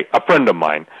 okay, a friend of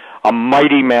mine, a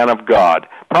mighty man of God,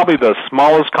 probably the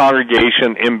smallest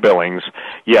congregation in Billings,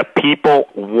 yet people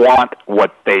want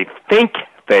what they think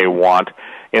they want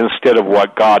instead of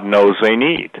what God knows they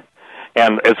need.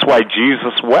 And it's why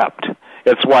Jesus wept.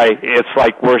 It's why it's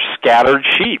like we're scattered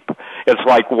sheep. It's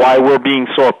like why we're being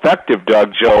so effective,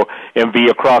 Doug, Joe, and V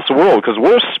across the world, because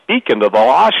we're speaking to the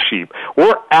lost sheep.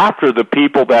 We're after the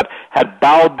people that had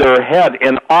bowed their head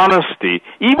in honesty,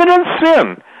 even in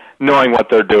sin, knowing what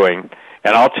they're doing.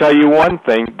 And I'll tell you one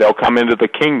thing, they'll come into the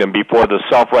kingdom before the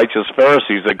self-righteous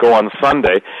Pharisees that go on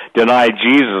Sunday, deny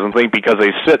Jesus, and think because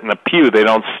they sit in a pew they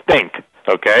don't stink,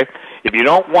 okay? If you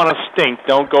don't want to stink,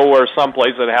 don't go where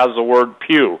someplace that has the word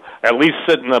pew. At least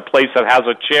sit in a place that has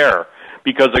a chair.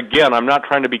 Because, again, I'm not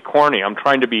trying to be corny. I'm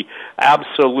trying to be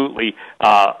absolutely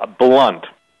blunt.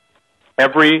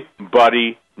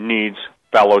 Everybody needs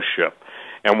fellowship.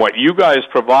 And what you guys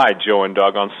provide, Joe and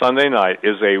Doug, on Sunday night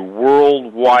is a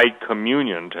worldwide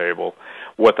communion table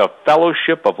with a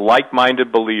fellowship of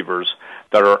like-minded believers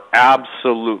that are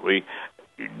absolutely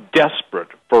desperate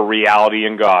for reality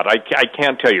in God. I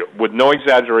can't tell you, with no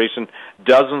exaggeration,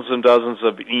 dozens and dozens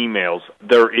of emails.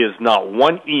 There is not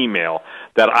one email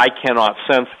that I cannot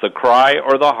sense the cry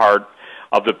or the heart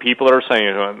of the people that are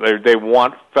saying they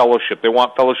want fellowship. They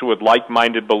want fellowship with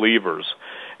like-minded believers.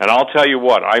 And I'll tell you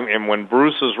what, and when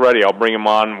Bruce is ready, I'll bring him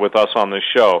on with us on this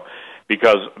show,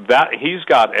 because that he's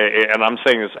got, and I'm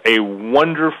saying this, a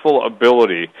wonderful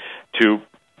ability to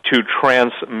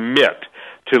transmit,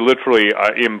 to literally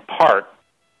impart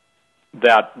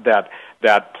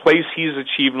that place he's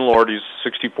achieved in the Lord. He's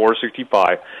 64,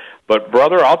 65. But,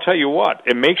 brother, I'll tell you what,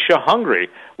 it makes you hungry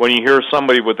when you hear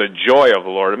somebody with the joy of the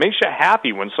Lord. It makes you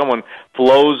happy when someone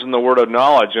flows in the word of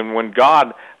knowledge, and when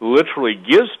God literally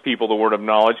gives people the word of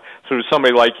knowledge through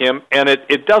somebody like him, and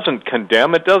it doesn't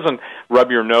condemn, it doesn't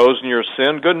rub your nose in your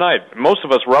sin. Good night. Most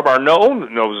of us rub our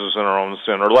own noses in our own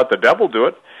sin, or let the devil do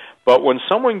it. But when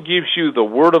someone gives you the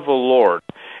word of the Lord,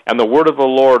 and the word of the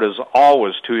Lord is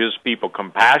always to his people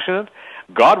compassionate,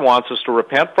 God wants us to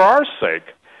repent for our sake.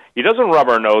 He doesn't rub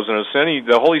our nose in his sin.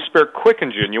 The Holy Spirit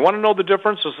quickens you. And you want to know the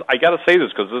difference? I got to say this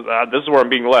because this is where I'm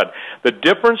being led. The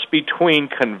difference between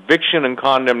conviction and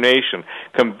condemnation.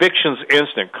 Conviction's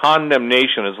instant.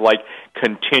 Condemnation is like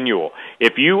continual.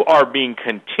 If you are being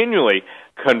continually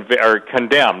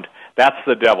condemned, that's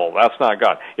the devil. That's not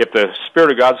God. If the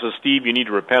Spirit of God says, Steve, you need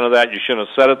to repent of that, you shouldn't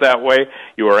have said it that way,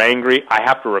 you are angry, I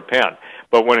have to repent.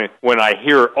 But when I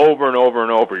hear over and over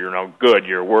and over, you're no good,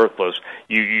 you're worthless,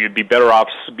 you'd be better off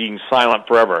being silent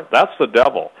forever, that's the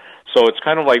devil. So it's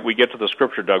kind of like we get to the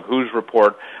scripture, Doug, whose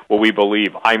report will we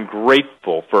believe? I'm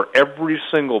grateful for every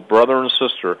single brother and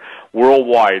sister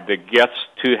worldwide that gets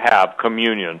to have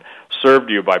communion served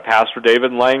to you by Pastor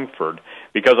David Langford.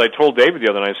 Because I told David the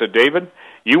other night, I said, David,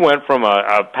 you went from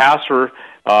a pastor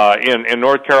in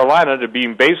North Carolina to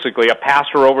being basically a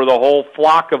pastor over the whole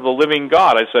flock of the living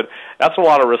God. I said, that's a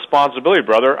lot of responsibility,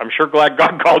 brother. I'm sure glad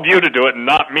God called you to do it and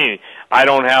not me. I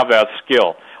don't have that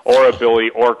skill or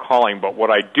ability or calling, but what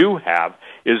I do have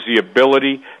is the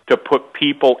ability to put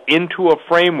people into a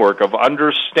framework of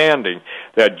understanding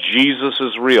that Jesus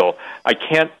is real. I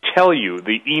can't tell you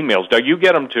the emails. Doug, you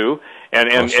get them too,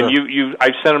 and sure. and I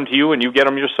send them to you, and you get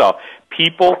them yourself.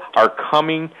 People are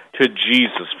coming to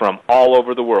Jesus from all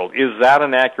over the world. Is that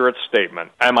an accurate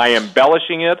statement? Am I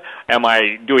embellishing it? Am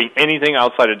I doing anything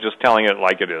outside of just telling it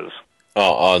like it is?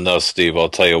 Oh, no, Steve, I'll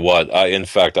tell you what. In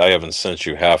fact, I haven't sent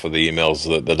you half of the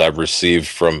emails that I've received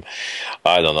from,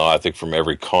 I don't know, I think from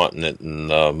every continent and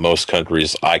most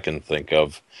countries I can think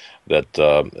of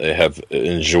that have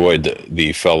enjoyed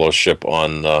the fellowship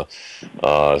on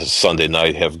Sunday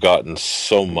night have gotten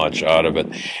so much out of it.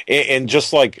 And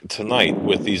just like tonight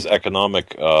with these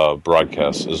economic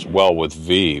broadcasts as well, with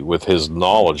V, with his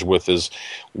knowledge, with his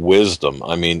wisdom,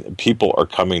 I mean, people are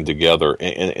coming together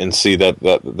and see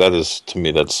that is, to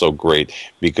me, that's so great,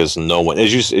 because no one,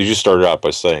 as you started out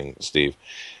by saying, Steve,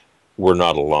 we're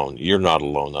not alone. You're not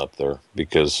alone out there,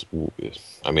 because,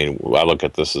 I mean, I look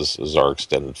at this as our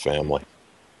extended family.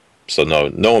 So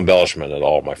no embellishment at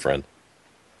all, my friend.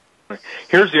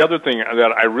 Here's the other thing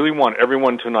that I really want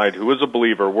everyone tonight who is a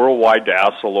believer worldwide to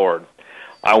ask the Lord.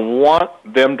 I want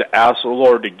them to ask the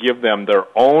Lord to give them their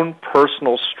own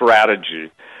personal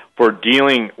strategy for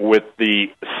dealing with the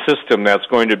system that's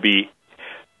going to be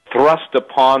thrust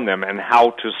upon them and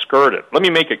how to skirt it. Let me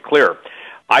make it clear.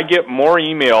 I get more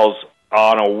emails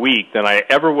on a week than I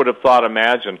ever would have thought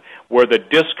imagined, where the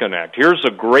disconnect. Here's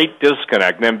a great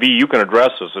disconnect. And then, V, you can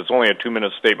address this. It's only a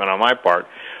 2-minute statement on my part.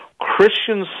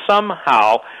 Christians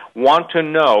somehow want to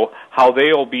know how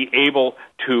they will be able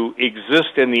to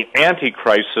exist in the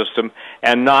Antichrist system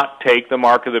and not take the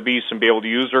mark of the beast and be able to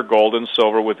use their gold and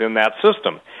silver within that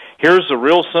system. Here's the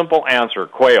real simple answer,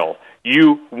 Quayle.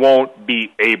 You won't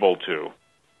be able to.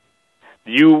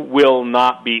 You will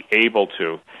not be able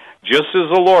to. Just as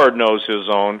the Lord knows his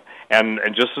own, and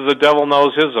just as the devil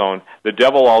knows his own, the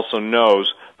devil also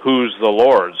knows who's the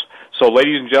Lord's. So,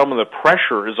 ladies and gentlemen, the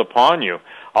pressure is upon you.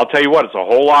 I'll tell you what, it's a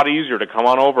whole lot easier to come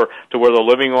on over to where the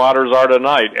living waters are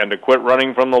tonight and to quit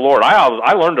running from the Lord.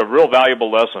 I learned a real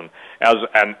valuable lesson as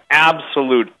an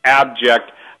absolute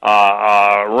abject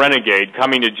renegade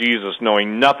coming to Jesus,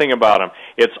 knowing nothing about him.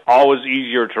 It's always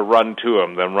easier to run to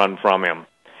him than run from him.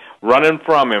 Running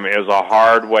from him is a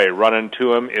hard way. Running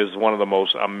to him is one of the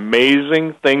most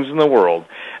amazing things in the world.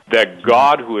 That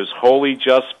God, who is holy,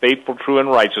 just, faithful, true, and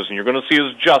righteous, and you're going to see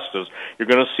his justice. You're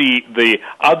going to see the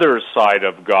other side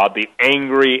of God, the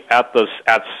angry at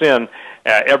sin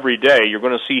every day. You're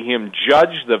going to see him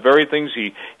judge the very things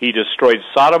he destroyed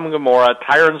Sodom and Gomorrah,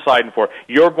 Tyre and Sidon for.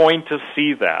 You're going to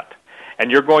see that. And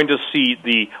you're going to see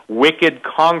the wicked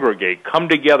congregate, come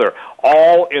together,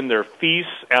 all in their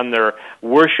feasts and their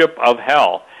worship of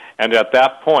hell. And at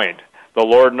that point, the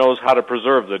Lord knows how to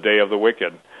preserve the day of the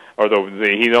wicked, or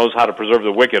he knows how to preserve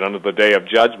the wicked under the day of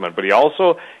judgment. But he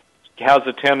also has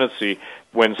a tendency,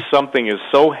 when something is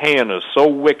so heinous, so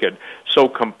wicked, so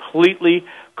completely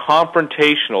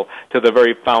confrontational to the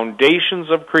very foundations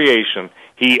of creation,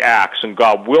 he acts. And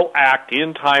God will act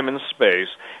in time and space,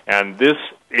 and this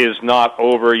is not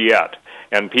over yet.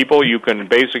 And people, you can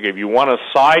basically, if you want to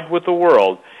side with the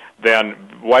world, then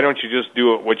why don't you just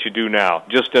do what you do now?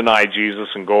 Just deny Jesus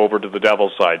and go over to the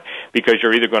devil's side, because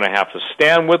you're either going to have to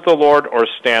stand with the Lord or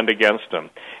stand against him.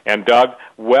 And Doug,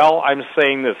 I'm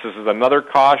saying this is another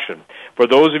caution. For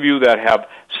those of you that have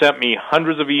sent me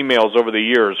hundreds of emails over the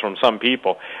years from some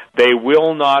people, they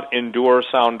will not endure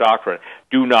sound doctrine.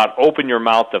 Do not open your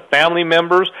mouth to family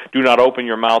members. Do not open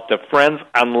your mouth to friends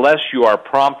unless you are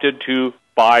prompted to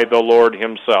by the Lord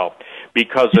himself.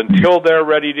 Because until they're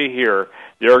ready to hear,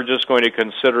 they're just going to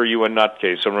consider you a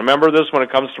nutcase. And remember this when it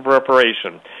comes to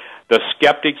preparation. The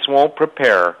skeptics won't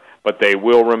prepare, but they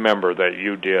will remember that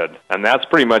you did. And that's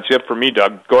pretty much it for me,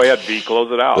 Doug. Go ahead, V,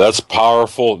 close it out. That's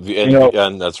powerful.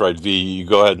 And that's right, V. You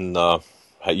go ahead and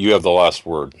you have the last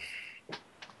word.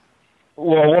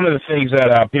 Well, one of the things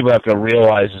that people have to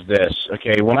realize is this,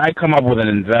 okay? When I come up with an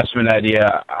investment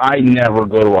idea, I never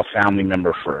go to a family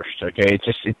member first, okay?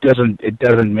 It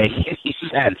doesn't make any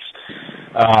sense.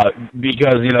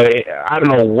 Because, I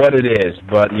don't know what it is,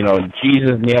 but,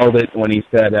 Jesus nailed it when he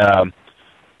said, a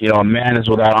man is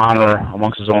without honor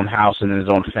amongst his own house and in his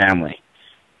own family.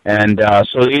 And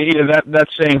so that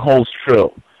saying holds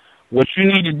true. What you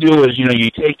need to do is, you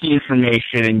take the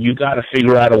information and you got to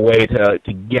figure out a way to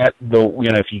get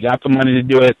if you got the money to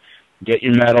do it, get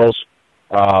your metals.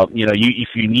 If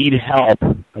you need help,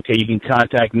 okay, you can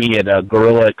contact me at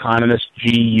Guerrilla Economist,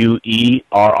 Guerrilla,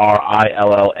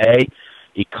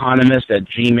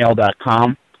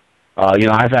 economist@gmail.com.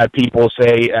 I've had people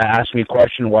ask me a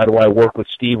question, why do I work with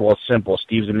Steve? Well, it's simple.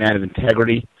 Steve's a man of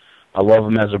integrity. I love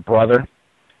him as a brother.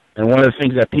 And one of the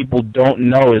things that people don't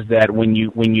know is that when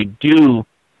you do,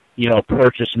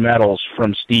 purchase metals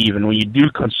from Steve, and when you do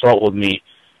consult with me,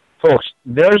 folks,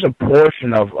 there's a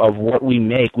portion of what we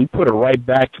make, we put it right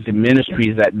back into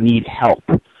ministries that need help.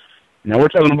 Now, we're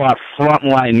talking about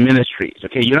frontline ministries,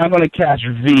 okay? You're not going to catch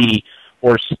V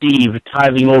or Steve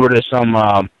tithing over to some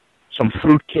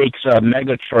fruitcakes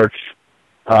mega church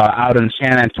out in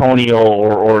San Antonio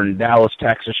or in Dallas,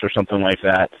 Texas, or something like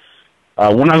that.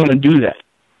 We're not going to do that.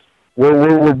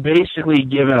 We're basically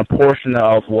given a portion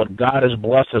of what God has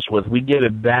blessed us with. We give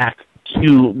it back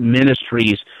to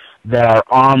ministries that are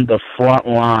on the front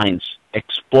lines,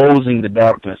 exposing the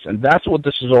darkness. And that's what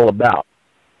this is all about.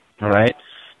 All right?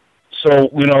 So,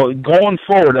 going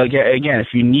forward, again,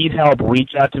 if you need help,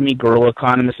 reach out to me,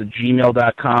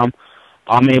 guerrillaeconomist@gmail.com.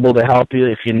 I'm able to help you.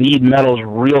 If you need medals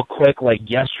real quick, like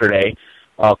yesterday,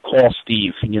 call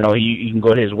Steve. You can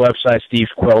go to his website,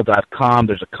 stevequayle.com.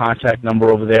 There's a contact number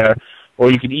over there.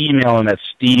 Or you can email him at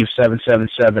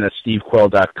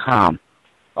steve777@stevequayle.com.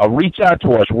 Reach out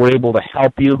to us. We're able to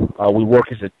help you. We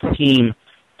work as a team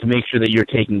to make sure that you're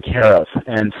taken care of.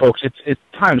 And, folks, it's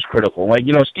time's critical. Like,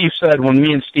 Steve said, when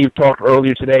me and Steve talked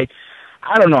earlier today,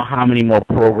 I don't know how many more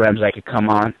programs I could come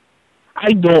on.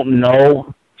 I don't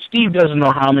know. Steve doesn't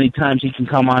know how many times he can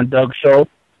come on Doug's show.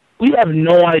 We have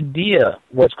no idea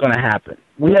what's going to happen.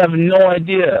 We have no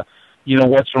idea,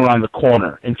 what's around the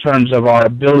corner in terms of our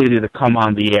ability to come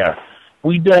on the air.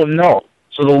 We don't know.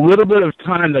 So the little bit of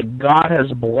time that God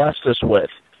has blessed us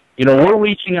with, we're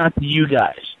reaching out to you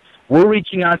guys. We're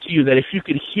reaching out to you that if you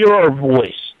could hear our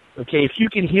voice, okay, if you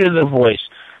can hear the voice,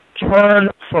 turn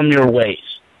from your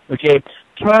ways, okay?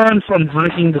 Turn from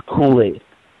drinking the Kool-Aid.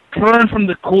 Turn from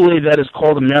the Kool-Aid that is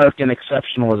called American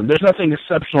exceptionalism. There's nothing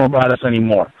exceptional about us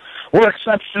anymore. We're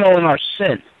exceptional in our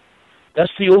sin.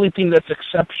 That's the only thing that's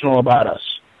exceptional about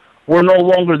us. We're no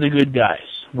longer the good guys.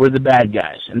 We're the bad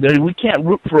guys. And we can't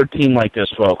root for a team like this,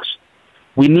 folks.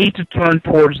 We need to turn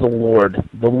towards the Lord,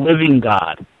 the living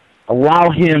God. Allow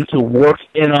Him to work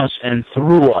in us and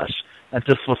through us and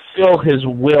to fulfill His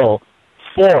will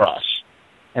for us.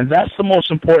 And that's the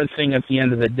most important thing at the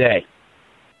end of the day.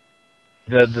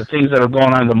 The things that are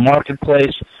going on in the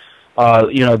marketplace,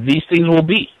 these things will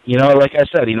be. Like I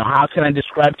said, how can I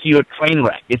describe to you a train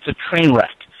wreck? It's a train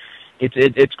wreck.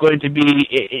 It's going to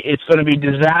be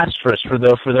disastrous for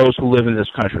those who live in this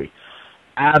country.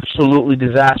 Absolutely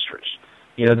disastrous.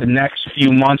 The next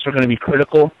few months are going to be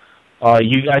critical.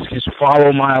 You guys can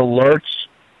follow my alerts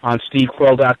on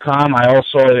stevequayle.com. I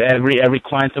also, every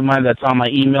client of mine that's on my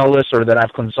email list or that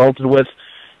I've consulted with,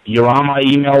 you're on my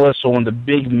email list, so when the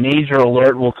big major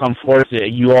alert will come forth,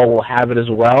 you all will have it as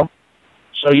well.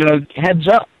 So, heads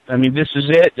up. I mean, this is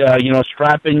it.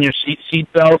 Strap in your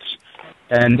seat belts,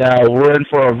 and we're in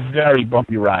for a very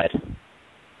bumpy ride.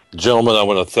 Gentlemen, I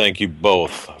want to thank you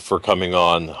both for coming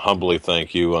on. Humbly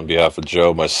thank you on behalf of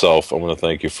Joe, myself. I want to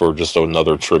thank you for just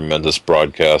another tremendous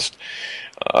broadcast.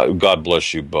 God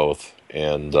bless you both.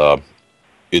 And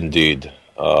indeed,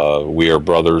 we are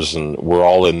brothers, and we're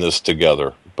all in this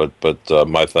together. But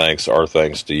my thanks, our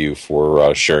thanks to you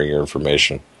for sharing your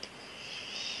information.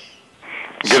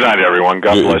 Good night, everyone.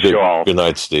 God bless you all. Good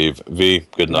night, Steve. V,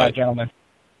 good night. Good night, gentlemen.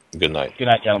 Good night. Good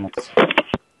night, gentlemen.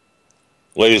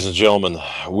 Ladies and gentlemen,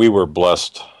 we were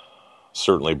blessed,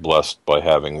 certainly blessed by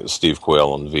having Steve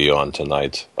Quayle and V on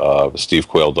tonight.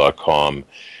 SteveQuayle.com,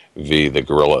 V, the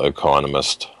Guerrilla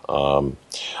Economist. I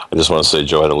just want to say,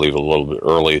 Joe, I had to leave a little bit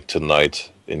early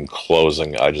tonight. In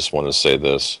closing, I just want to say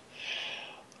this.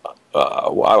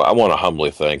 I want to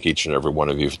humbly thank each and every one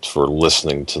of you for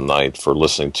listening tonight, for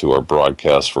listening to our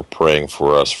broadcast, for praying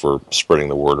for us, for spreading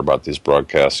the word about these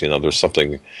broadcasts. There's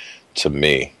something, to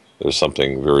me, there's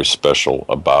something very special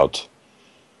about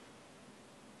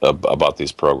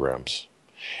these programs.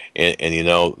 And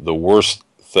the worst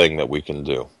thing that we can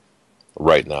do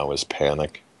right now is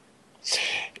panic.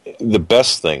 The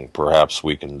best thing, perhaps,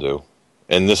 we can do,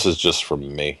 and this is just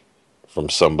from me, from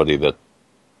somebody that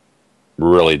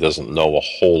really doesn't know a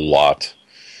whole lot,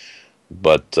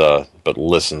 but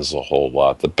listens a whole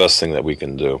lot. The best thing that we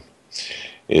can do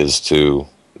is to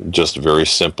just very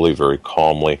simply, very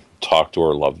calmly talk to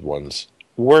our loved ones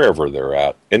wherever they're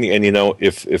at. And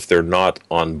if they're not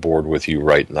on board with you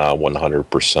right now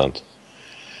 100%,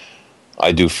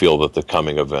 I do feel that the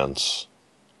coming events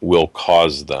will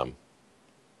cause them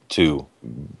to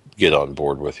get on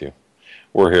board with you.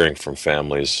 We're hearing from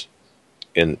families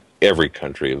in every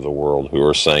country of the world who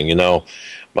are saying,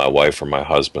 my wife or my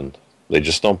husband, they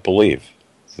just don't believe.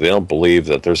 They don't believe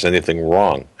that there's anything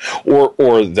wrong,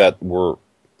 or that we're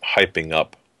hyping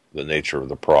up the nature of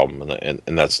the problem,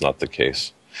 and that's not the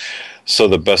case. So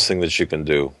the best thing that you can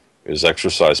do is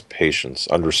exercise patience.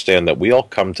 Understand that we all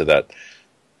come to that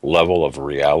level of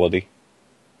reality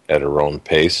at our own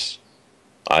pace.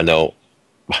 I know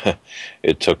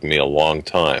it took me a long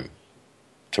time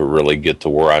to really get to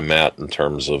where I'm at in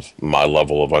terms of my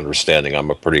level of understanding. I'm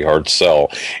a pretty hard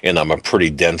sell, and I'm a pretty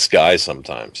dense guy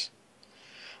sometimes.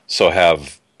 So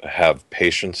have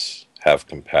patience, have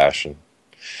compassion.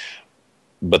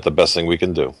 But the best thing we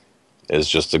can do is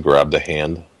just to grab the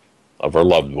hand of our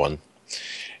loved one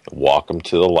walk them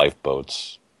to the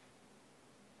lifeboats,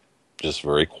 just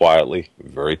very quietly,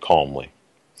 very calmly.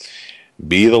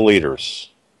 Be the leaders.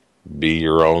 Be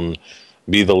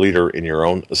the leader in your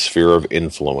own sphere of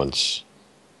influence.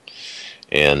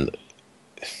 And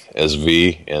as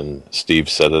V and Steve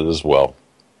said it as well,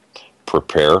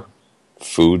 prepare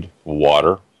food,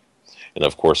 water, and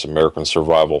of course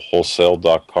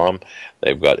AmericanSurvivalWholesale.com.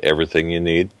 They've got everything you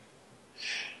need.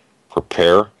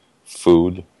 Prepare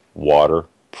food, water,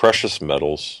 precious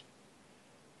metals,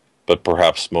 but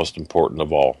perhaps most important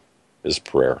of all is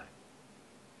prayer.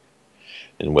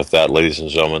 And with that, ladies and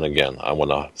gentlemen, again, I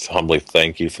want to humbly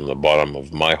thank you from the bottom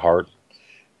of my heart.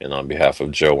 And on behalf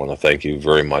of Joe, I want to thank you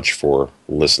very much for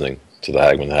listening to the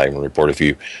Hagmann Report. If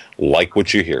you like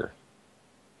what you hear,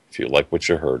 if you like what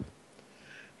you heard,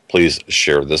 please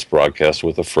share this broadcast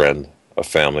with a friend, a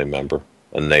family member,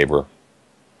 a neighbor.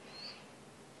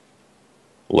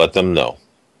 Let them know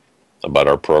about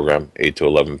our program, 8 to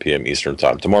 11 p.m. Eastern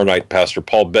Time. Tomorrow night, Pastor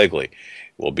Paul Begley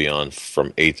will be on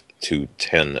from 8 to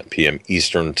 10 p.m.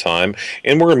 Eastern Time,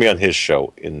 and we're going to be on his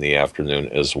show in the afternoon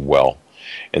as well.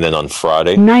 And then on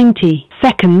Friday, 90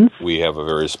 seconds, we have a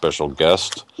very special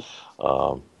guest,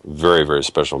 very, very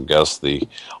special guest, the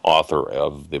author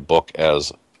of the book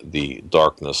As the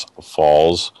Darkness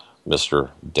Falls, Mr.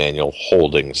 Daniel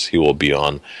Holdings. He will be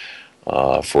on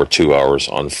for 2 hours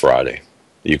on Friday.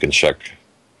 You can check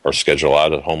our schedule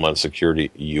out at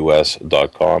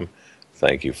HomelandSecurityUS.com.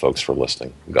 Thank you, folks, for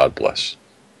listening. God bless.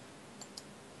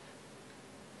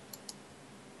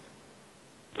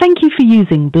 Thank you for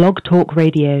using Blog Talk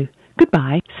Radio.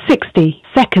 Goodbye. 60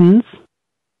 seconds.